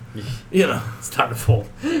run. It's time to fold.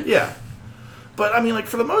 Yeah, but I mean, like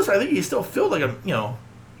for the most part, I think you still feel like the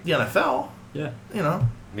NFL. Yeah.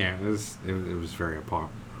 Yeah, it was very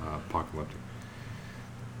apocalyptic.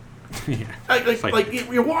 Yeah. Like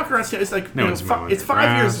you're walking around, it's like it's 5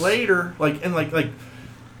 years later, like and like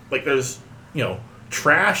there's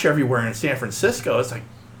trash everywhere in San Francisco. It's like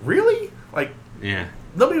really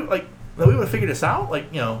nobody would have figured this out,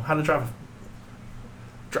 like how to drive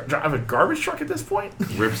a garbage truck at this point.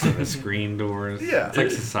 Rips in the screen doors. Yeah, it's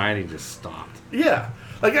like society just stopped. Yeah.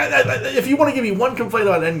 Like, if you want to give me one complaint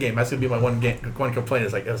about Endgame, that's going to be my one complaint.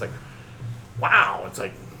 It was like, wow. It's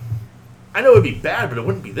like, I know it would be bad, but it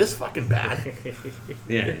wouldn't be this fucking bad.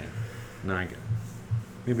 Yeah. No, I get it.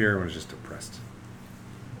 Maybe everyone's just depressed.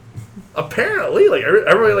 Apparently, like,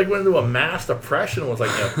 everybody like went into a mass depression and was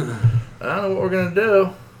like, I don't know what we're going to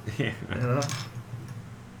do. Yeah.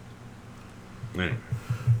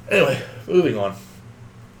 Anyway, moving on.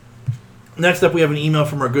 Next up, we have an email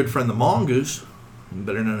from our good friend the Mongoose,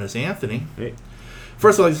 better known as Anthony. Hey.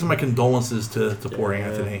 First of all, this is my condolences to poor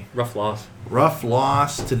Anthony. Rough loss. Rough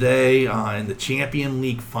loss today in the Champion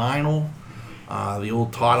League final. The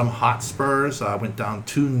old Tottenham Hotspurs went down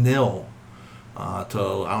 2-0 to, I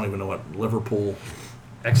don't even know what, Liverpool.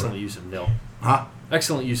 Excellent use of nil. Huh?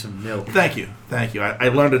 Excellent use of nil. Thank you. I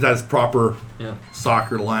learned it as proper Yeah.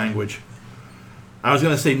 soccer language. I was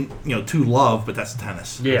going to say, 2-love, but that's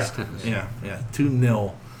tennis. Yeah. Yeah.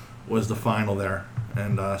 2-0 was the final there.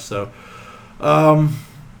 And I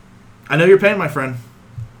know your pain, my friend.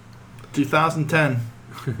 2010.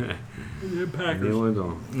 Neil and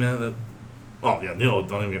Dawn. Neil,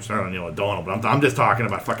 don't even get started on Neil O'Donnell, but I'm just talking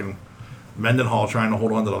about fucking Mendenhall trying to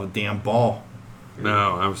hold on to the damn ball.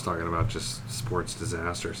 No, I was talking about just sports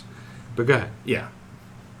disasters. But go ahead. Yeah.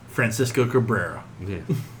 Francisco Cabrera. Yeah.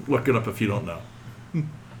 Look it up if you don't know.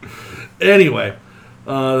 Anyway,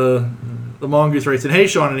 the Mongoose writes in, "Hey,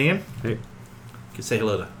 Sean and Ian." Hey. You can say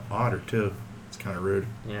hello to Otter, too. It's kind of rude.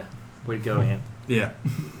 Yeah. Way to go, Ian. Yeah.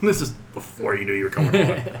 This is before you knew you were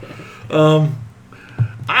coming on.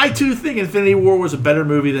 I, too, think Infinity War was a better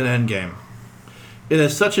movie than Endgame. It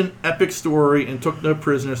has such an epic story and took no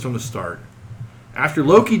prisoners from the start. After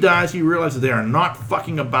Loki dies, you realize that they are not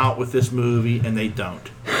fucking about with this movie, and they don't.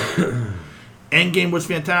 Endgame was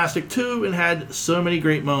fantastic, too, and had so many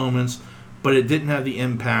great moments, but it didn't have the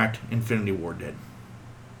impact Infinity War did.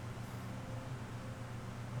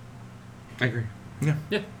 I agree. Yeah.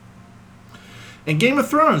 And Game of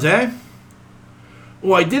Thrones, eh?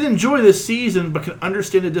 Well, I did enjoy this season, but can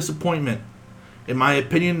understand the disappointment. In my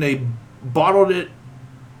opinion, they bottled it.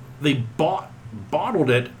 They bottled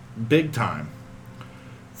it big time.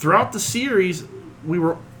 Throughout the series,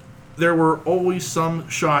 there were always some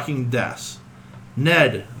shocking deaths.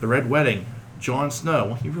 Ned, the Red Wedding, Jon Snow.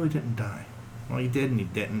 Well, he really didn't die. Well, he did and he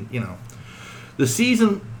didn't. This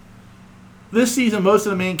season, most of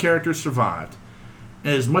the main characters survived.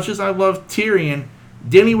 And as much as I love Tyrion,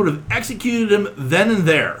 Dany would have executed him then and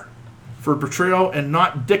there for betrayal and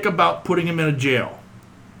not dick about putting him in a jail.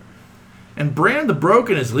 And Bran the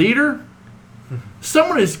Broken as leader?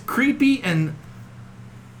 Someone as creepy and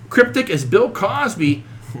cryptic as Bill Cosby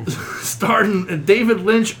starred in a David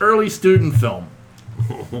Lynch early student film.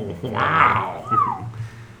 Wow.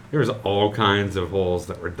 There was all kinds of holes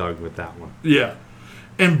that were dug with that one. Yeah.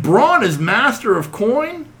 And Braun is master of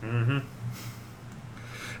coin? Mm-hmm.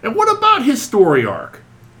 And what about his story arc?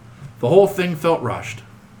 The whole thing felt rushed.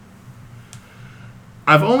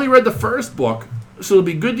 I've only read the first book, so it'll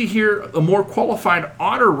be good to hear a more qualified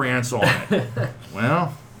Otter rants on it.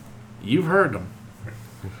 Well, you've heard them.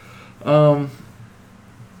 And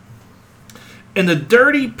the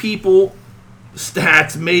dirty people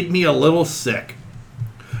stats made me a little sick.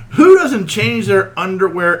 Who doesn't change their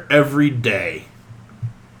underwear every day?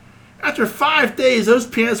 After 5 days, those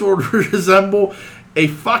pants will resemble a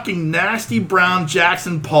fucking nasty brown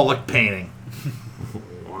Jackson Pollock painting.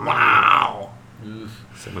 Wow.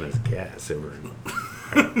 Someone has gas over it.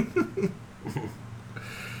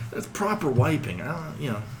 That's proper wiping.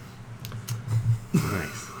 Nice.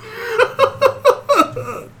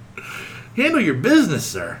 Handle your business,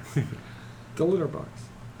 sir. The litter box.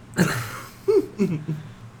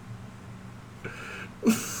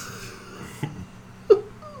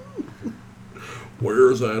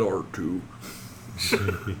 Where's that R2?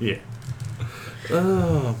 Yeah.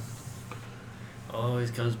 Oh.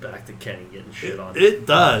 Always comes back to Kenny getting shit on. It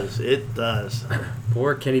does.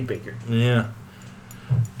 Poor Kenny Baker. Yeah.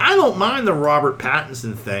 I don't mind the Robert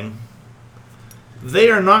Pattinson thing.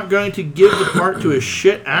 They are not going to give the part to a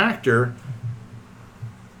shit actor,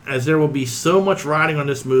 as there will be so much riding on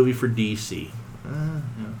this movie for DC.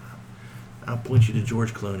 I'll point you to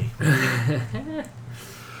George Clooney.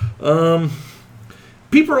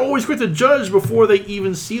 People are always quick to judge before they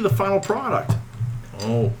even see the final product.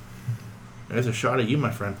 Oh, there's a shot at you,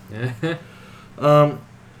 my friend.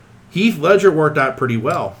 Heath Ledger worked out pretty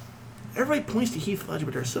well. Everybody points to Heath Ledger,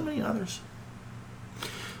 but there are so many others.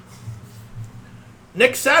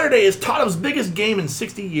 Next Saturday is Tottenham's biggest game in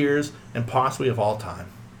 60 years and possibly of all time.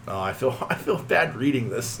 Oh, I feel bad reading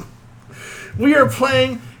this. We are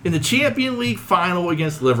playing in the Champion League final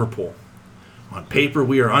against Liverpool. On paper,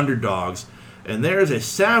 we are underdogs, and there is a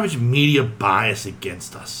savage media bias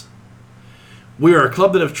against us. We are a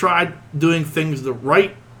club that have tried doing things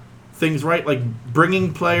right, like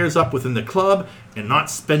bringing players up within the club and not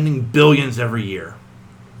spending billions every year.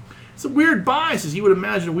 It's a weird bias, as you would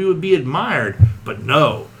imagine we would be admired, but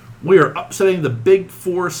no, we are upsetting the big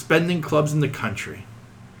four spending clubs in the country.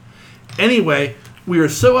 Anyway, we are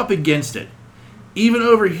so up against it. Even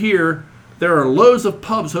over here, There are loads of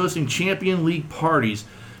pubs hosting Champion League parties,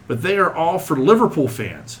 but they are all for Liverpool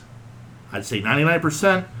fans. I'd say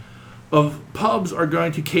 99% of pubs are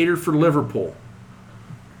going to cater for Liverpool.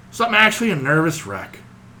 So I'm actually a nervous wreck.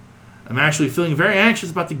 I'm actually feeling very anxious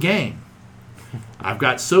about the game. It's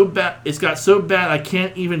got so bad I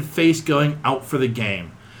can't even face going out for the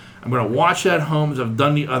game. I'm going to watch it at home as I've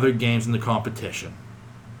done the other games in the competition.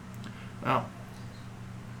 Well,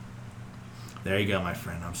 there you go, my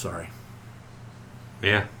friend. I'm sorry.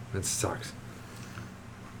 Yeah, that sucks.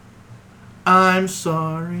 I'm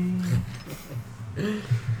sorry.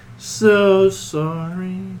 So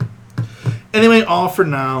sorry. Anyway, all for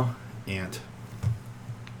now, Ant.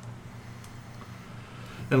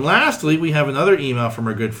 And lastly, we have another email from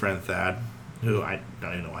our good friend Thad, who I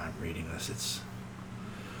don't even know why I'm reading this. It's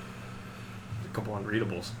A couple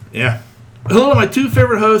unreadables. yeah. Hello to my two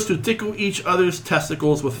favorite hosts who tickle each other's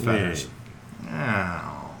testicles with feathers.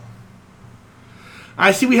 Ow.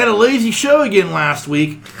 I see we had a lazy show again last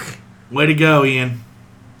week. Way to go, Ian.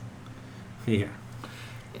 Yeah,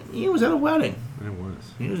 Ian was at a wedding. it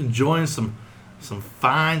was. He was enjoying some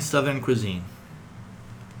fine Southern cuisine.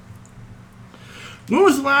 When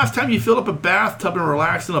was the last time you filled up a bathtub and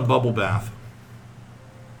relaxed in a bubble bath?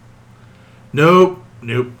 Nope,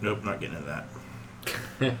 not getting into that.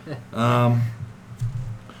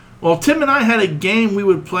 Well, Tim and I had a game we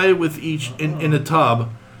would play with each in the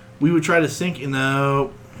tub. We would try to sink in.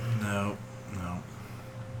 No.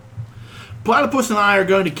 Platypus and I are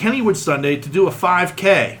going to Kennywood Sunday to do a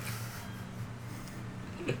 5K.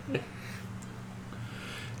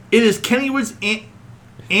 It is Kennywood's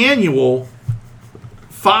annual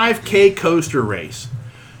 5K coaster race.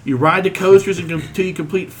 You ride the coasters until you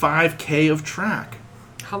complete 5K of track.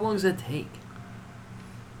 How long does that take?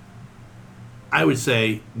 I would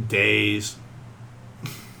say days.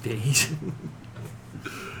 Days.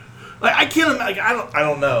 Like I can't. Like I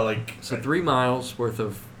don't know. Like So 3 miles worth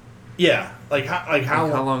of. yeah. Like how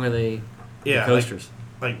How long are they? Yeah. The coasters.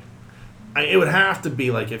 It would have to be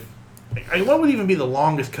like if. What would even be the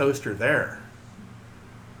longest coaster there?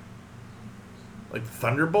 Like the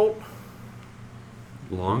Thunderbolt?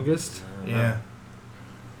 Longest? Yeah.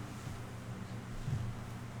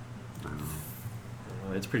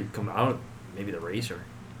 It's pretty come out. Maybe the racer.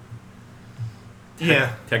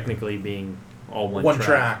 Yeah. Technically being all One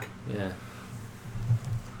track. Yeah.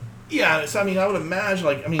 Yeah. So, I mean, I would imagine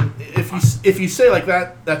if you say like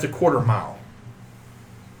that, that's a quarter mile.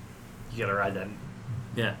 You gotta ride that.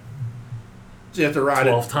 Yeah. So you have to ride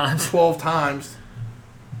 12 it times. 12 times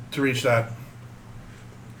to reach that.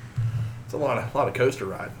 It's a lot of coaster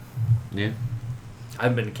ride. Yeah. I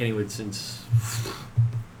haven't been to Kennywood since,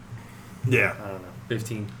 Yeah. I don't know,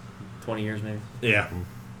 15, 20 years maybe. Yeah. You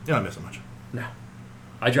don't miss it much. No.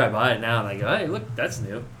 I drive by it now and I go, hey, look, that's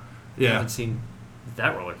new. I Yeah. haven't seen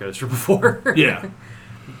that roller coaster before. Yeah.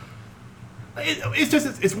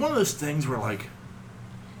 It's one of those things where like,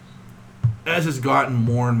 as it's gotten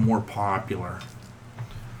more and more popular,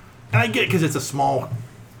 and I get it because it's a small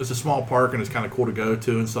park and it's kind of cool to go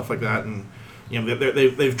to and stuff like that, and you know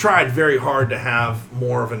they've tried very hard to have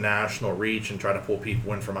more of a national reach and try to pull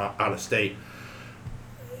people in from out of state.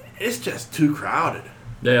 It's just too crowded,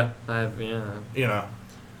 Yeah. you know.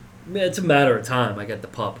 Yeah, it's a matter of time. I got the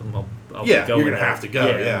pup and I'll Yeah, be going you're gonna there. have to go,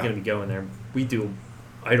 yeah. I'm gonna be going there. We do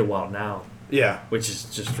Idlewild now, Yeah, which is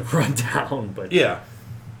just a run down, but yeah,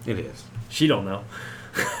 It is. she don't know.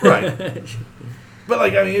 right. But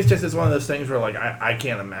like, I mean, it's one of those things where like I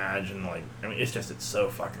can't imagine like it's so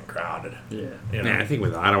fucking crowded. Yeah. You know? Yeah, I think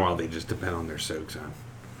with Ottawa they just depend on their soaks on.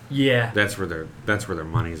 Yeah. That's where their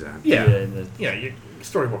money's at. Yeah, Yeah, and yeah.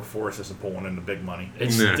 Storybook Forest isn't pulling in the big money.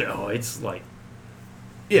 It's Nah. it's like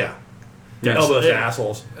Yeah, Yes. elbows to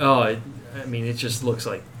assholes. I mean, it just looks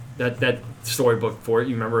like that storybook for it.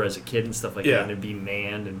 You remember as a kid and stuff like Yeah. that, and it'd be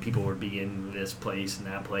manned, and people would be in this place and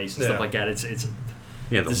that place and Yeah. stuff like that. It's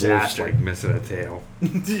Yeah, the wolf's disaster. like missing a tail.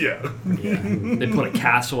 Yeah, yeah. They put a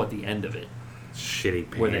castle at the end of it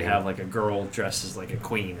Shitty pain. where they have like a girl dressed as like a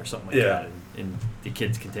queen or something like Yeah. that, and the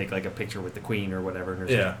kids can take like a picture with the queen or whatever. And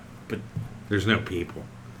there's yeah, but There's no people.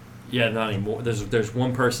 yeah, not anymore. There's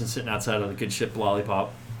one person sitting outside of the Good Ship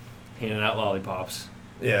Lollipop, handing out lollipops.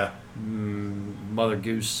 yeah, Mother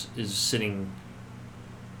Goose is sitting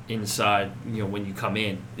inside, when you come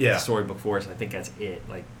in. Yeah. The Storybook Forest, I think that's it.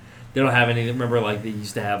 Like, they don't have any. Remember, like, they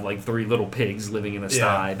used to have, like, 3 little pigs living in a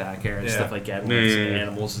sty back there and Yeah. stuff like that. Yeah, And yeah, some yeah.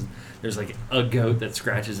 animals. And there's, like, a goat that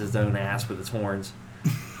scratches its own ass with its horns.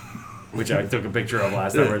 Which I took a picture of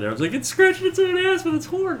last time. Where I was like, it's scratching its own ass with its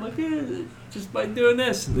horn. Like, just by doing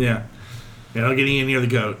this. yeah. Don't get any near the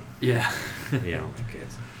goat. Yeah. Yeah, I don't think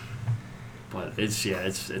it's. But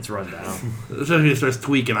it's run down. Especially if it starts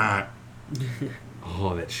tweaking out.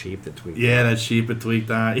 Oh, that sheep that tweaked. Yeah, that sheep had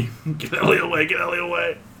tweaked out. Get Ellie away, get Ellie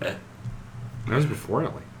away. That was before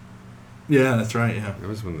Ellie. Yeah, that's right, yeah. That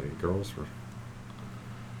was when the girls were.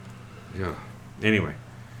 Yeah. Anyway.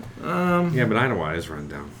 Yeah, but Idlewild is run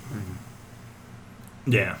down.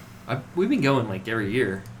 Yeah. We've been going like every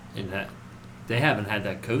year, and that they haven't had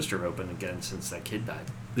that coaster open again since that kid died.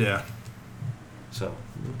 Yeah. So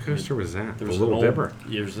What coaster was that? there The was Little an old, Dipper.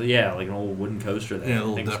 like an old wooden coaster. That Yeah, I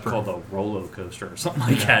Little think Dipper. it's called the Rolo coaster or something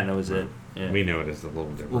like that. And that was it. Yeah. We know it as the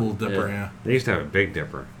Little Dipper. Little Dipper, Yeah. yeah. They used to have a Big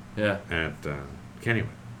Dipper Yeah. at Kennywood.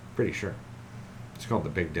 Pretty sure. It's called the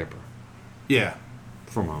Big Dipper. Yeah.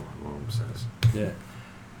 From what my mom says. Yeah.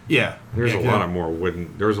 Yeah. There's yeah, a lot more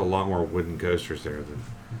wooden. There's a lot more wooden coasters there than.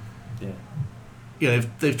 Yeah. Yeah,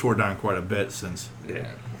 they've tore down quite a bit since Yeah.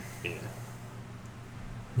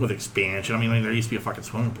 with expansion. I mean, like, there used to be a fucking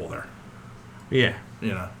swimming pool there. Yeah. You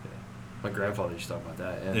know. My grandfather used to talk about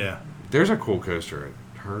that. Yeah. Yeah. There's a cool coaster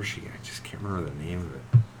at Hershey. I just can't remember the name of it.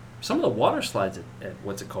 Some of the water slides at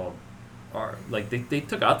what's it called are like they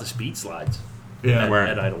took out the speed slides. Yeah. At, Where?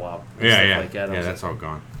 at Idlewild. and Yeah, stuff yeah, Like that. I yeah. was That's like, all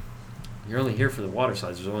gone. You're only here for the water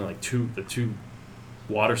slides. There's only like two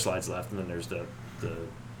water slides left, and then there's the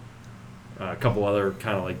couple other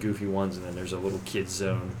kind of like goofy ones, and then there's a little kids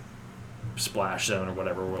zone, splash zone or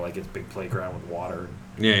whatever, where like it's a big playground with water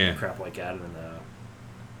and Yeah, yeah. crap like that, and then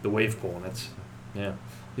the wave pool, and that's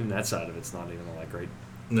even that side of it's not even all that great.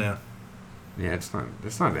 Yeah. Yeah, it's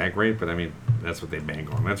not that great, but I mean that's what they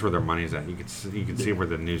bank on. That's where their money's at. You can see where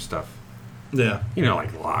the new stuff. Yeah. You know,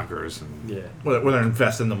 like lockers and Yeah, Where they're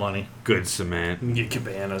investing the money. good cement. you can get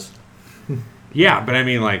cabanas. Yeah, but I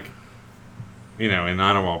mean, like, you know, in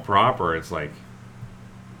Ottawa proper, it's like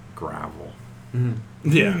gravel.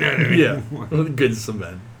 Yeah. know what I mean? Yeah. Good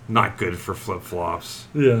cement. Not good for flip flops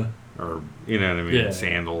Yeah. or you know what I mean, Yeah.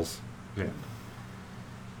 sandals. Yeah,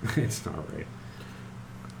 it's not right.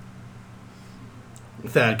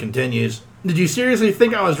 Thad continues. Did you seriously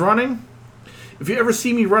think I was running? If you ever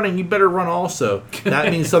see me running, you better run also.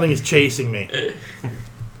 That means something is chasing me.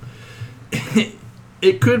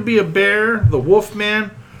 It could be a bear, the wolf man.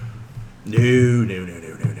 No.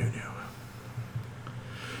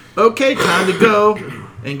 Okay, time to go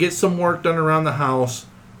and get some work done around the house.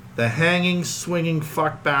 The hanging, swinging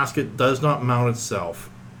fuck basket does not mount itself.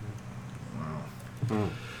 Wow.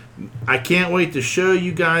 I can't wait to show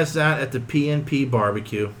you guys that at the PNP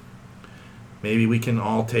barbecue. Maybe we can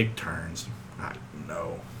all take turns.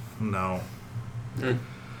 No.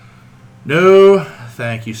 No,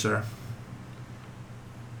 thank you, sir.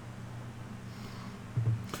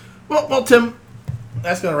 Well, Tim,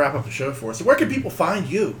 that's going to wrap up the show for us. So where can people find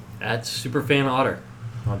you? That's Superfan Otter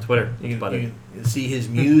on Twitter. You But can see his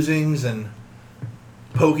musings and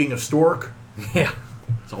poking of stork. yeah,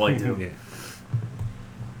 that's all I do.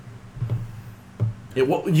 Yeah,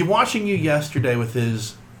 watching you yesterday with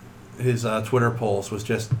his Twitter polls was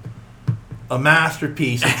just a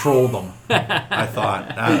masterpiece of trolldom. I thought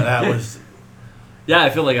that was. Yeah,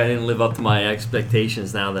 I feel like I didn't live up to my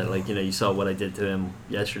expectations now that you saw what I did to him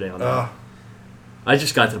yesterday on that. I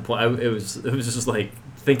just got to the point. It was just like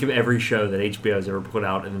think of every show that HBO has ever put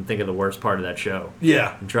out and then think of the worst part of that show.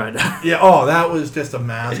 Yeah. I'm trying to. Yeah. Oh, that was just a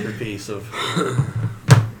masterpiece of.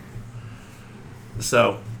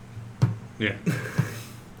 So. Yeah.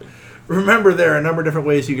 Remember, there are a number of different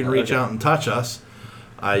ways you can reach out and touch us.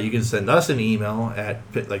 You can send us an email at,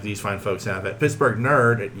 like these fine folks have, at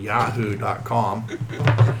pittsburghnerd@yahoo.com. You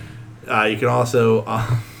can also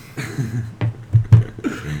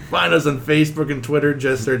find us on Facebook and Twitter.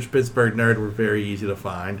 Just search Pittsburgh Nerd. We're very easy to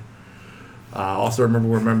find. Also, remember,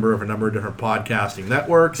 we're a member of a number of different podcasting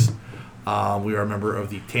networks. We are a member of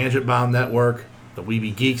the Tangent Bound Network, the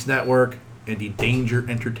Weeby Geeks Network, and the Danger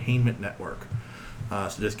Entertainment Network.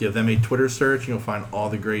 So just give them a Twitter search, and you'll find all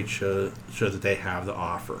the great shows that they have to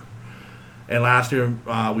offer. And lastly,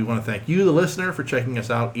 we want to thank you, the listener, for checking us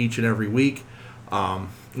out each and every week.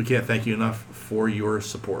 We can't thank you enough for your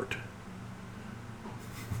support.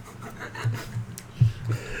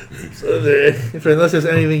 Unless there's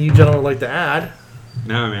anything you gentlemen would like to add.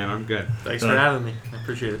 No, man, I'm good. Thanks for having me. I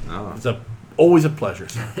appreciate it. Oh. It's always a pleasure,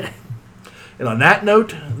 sir. And on that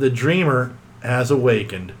note, the dreamer has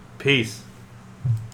awakened. Peace.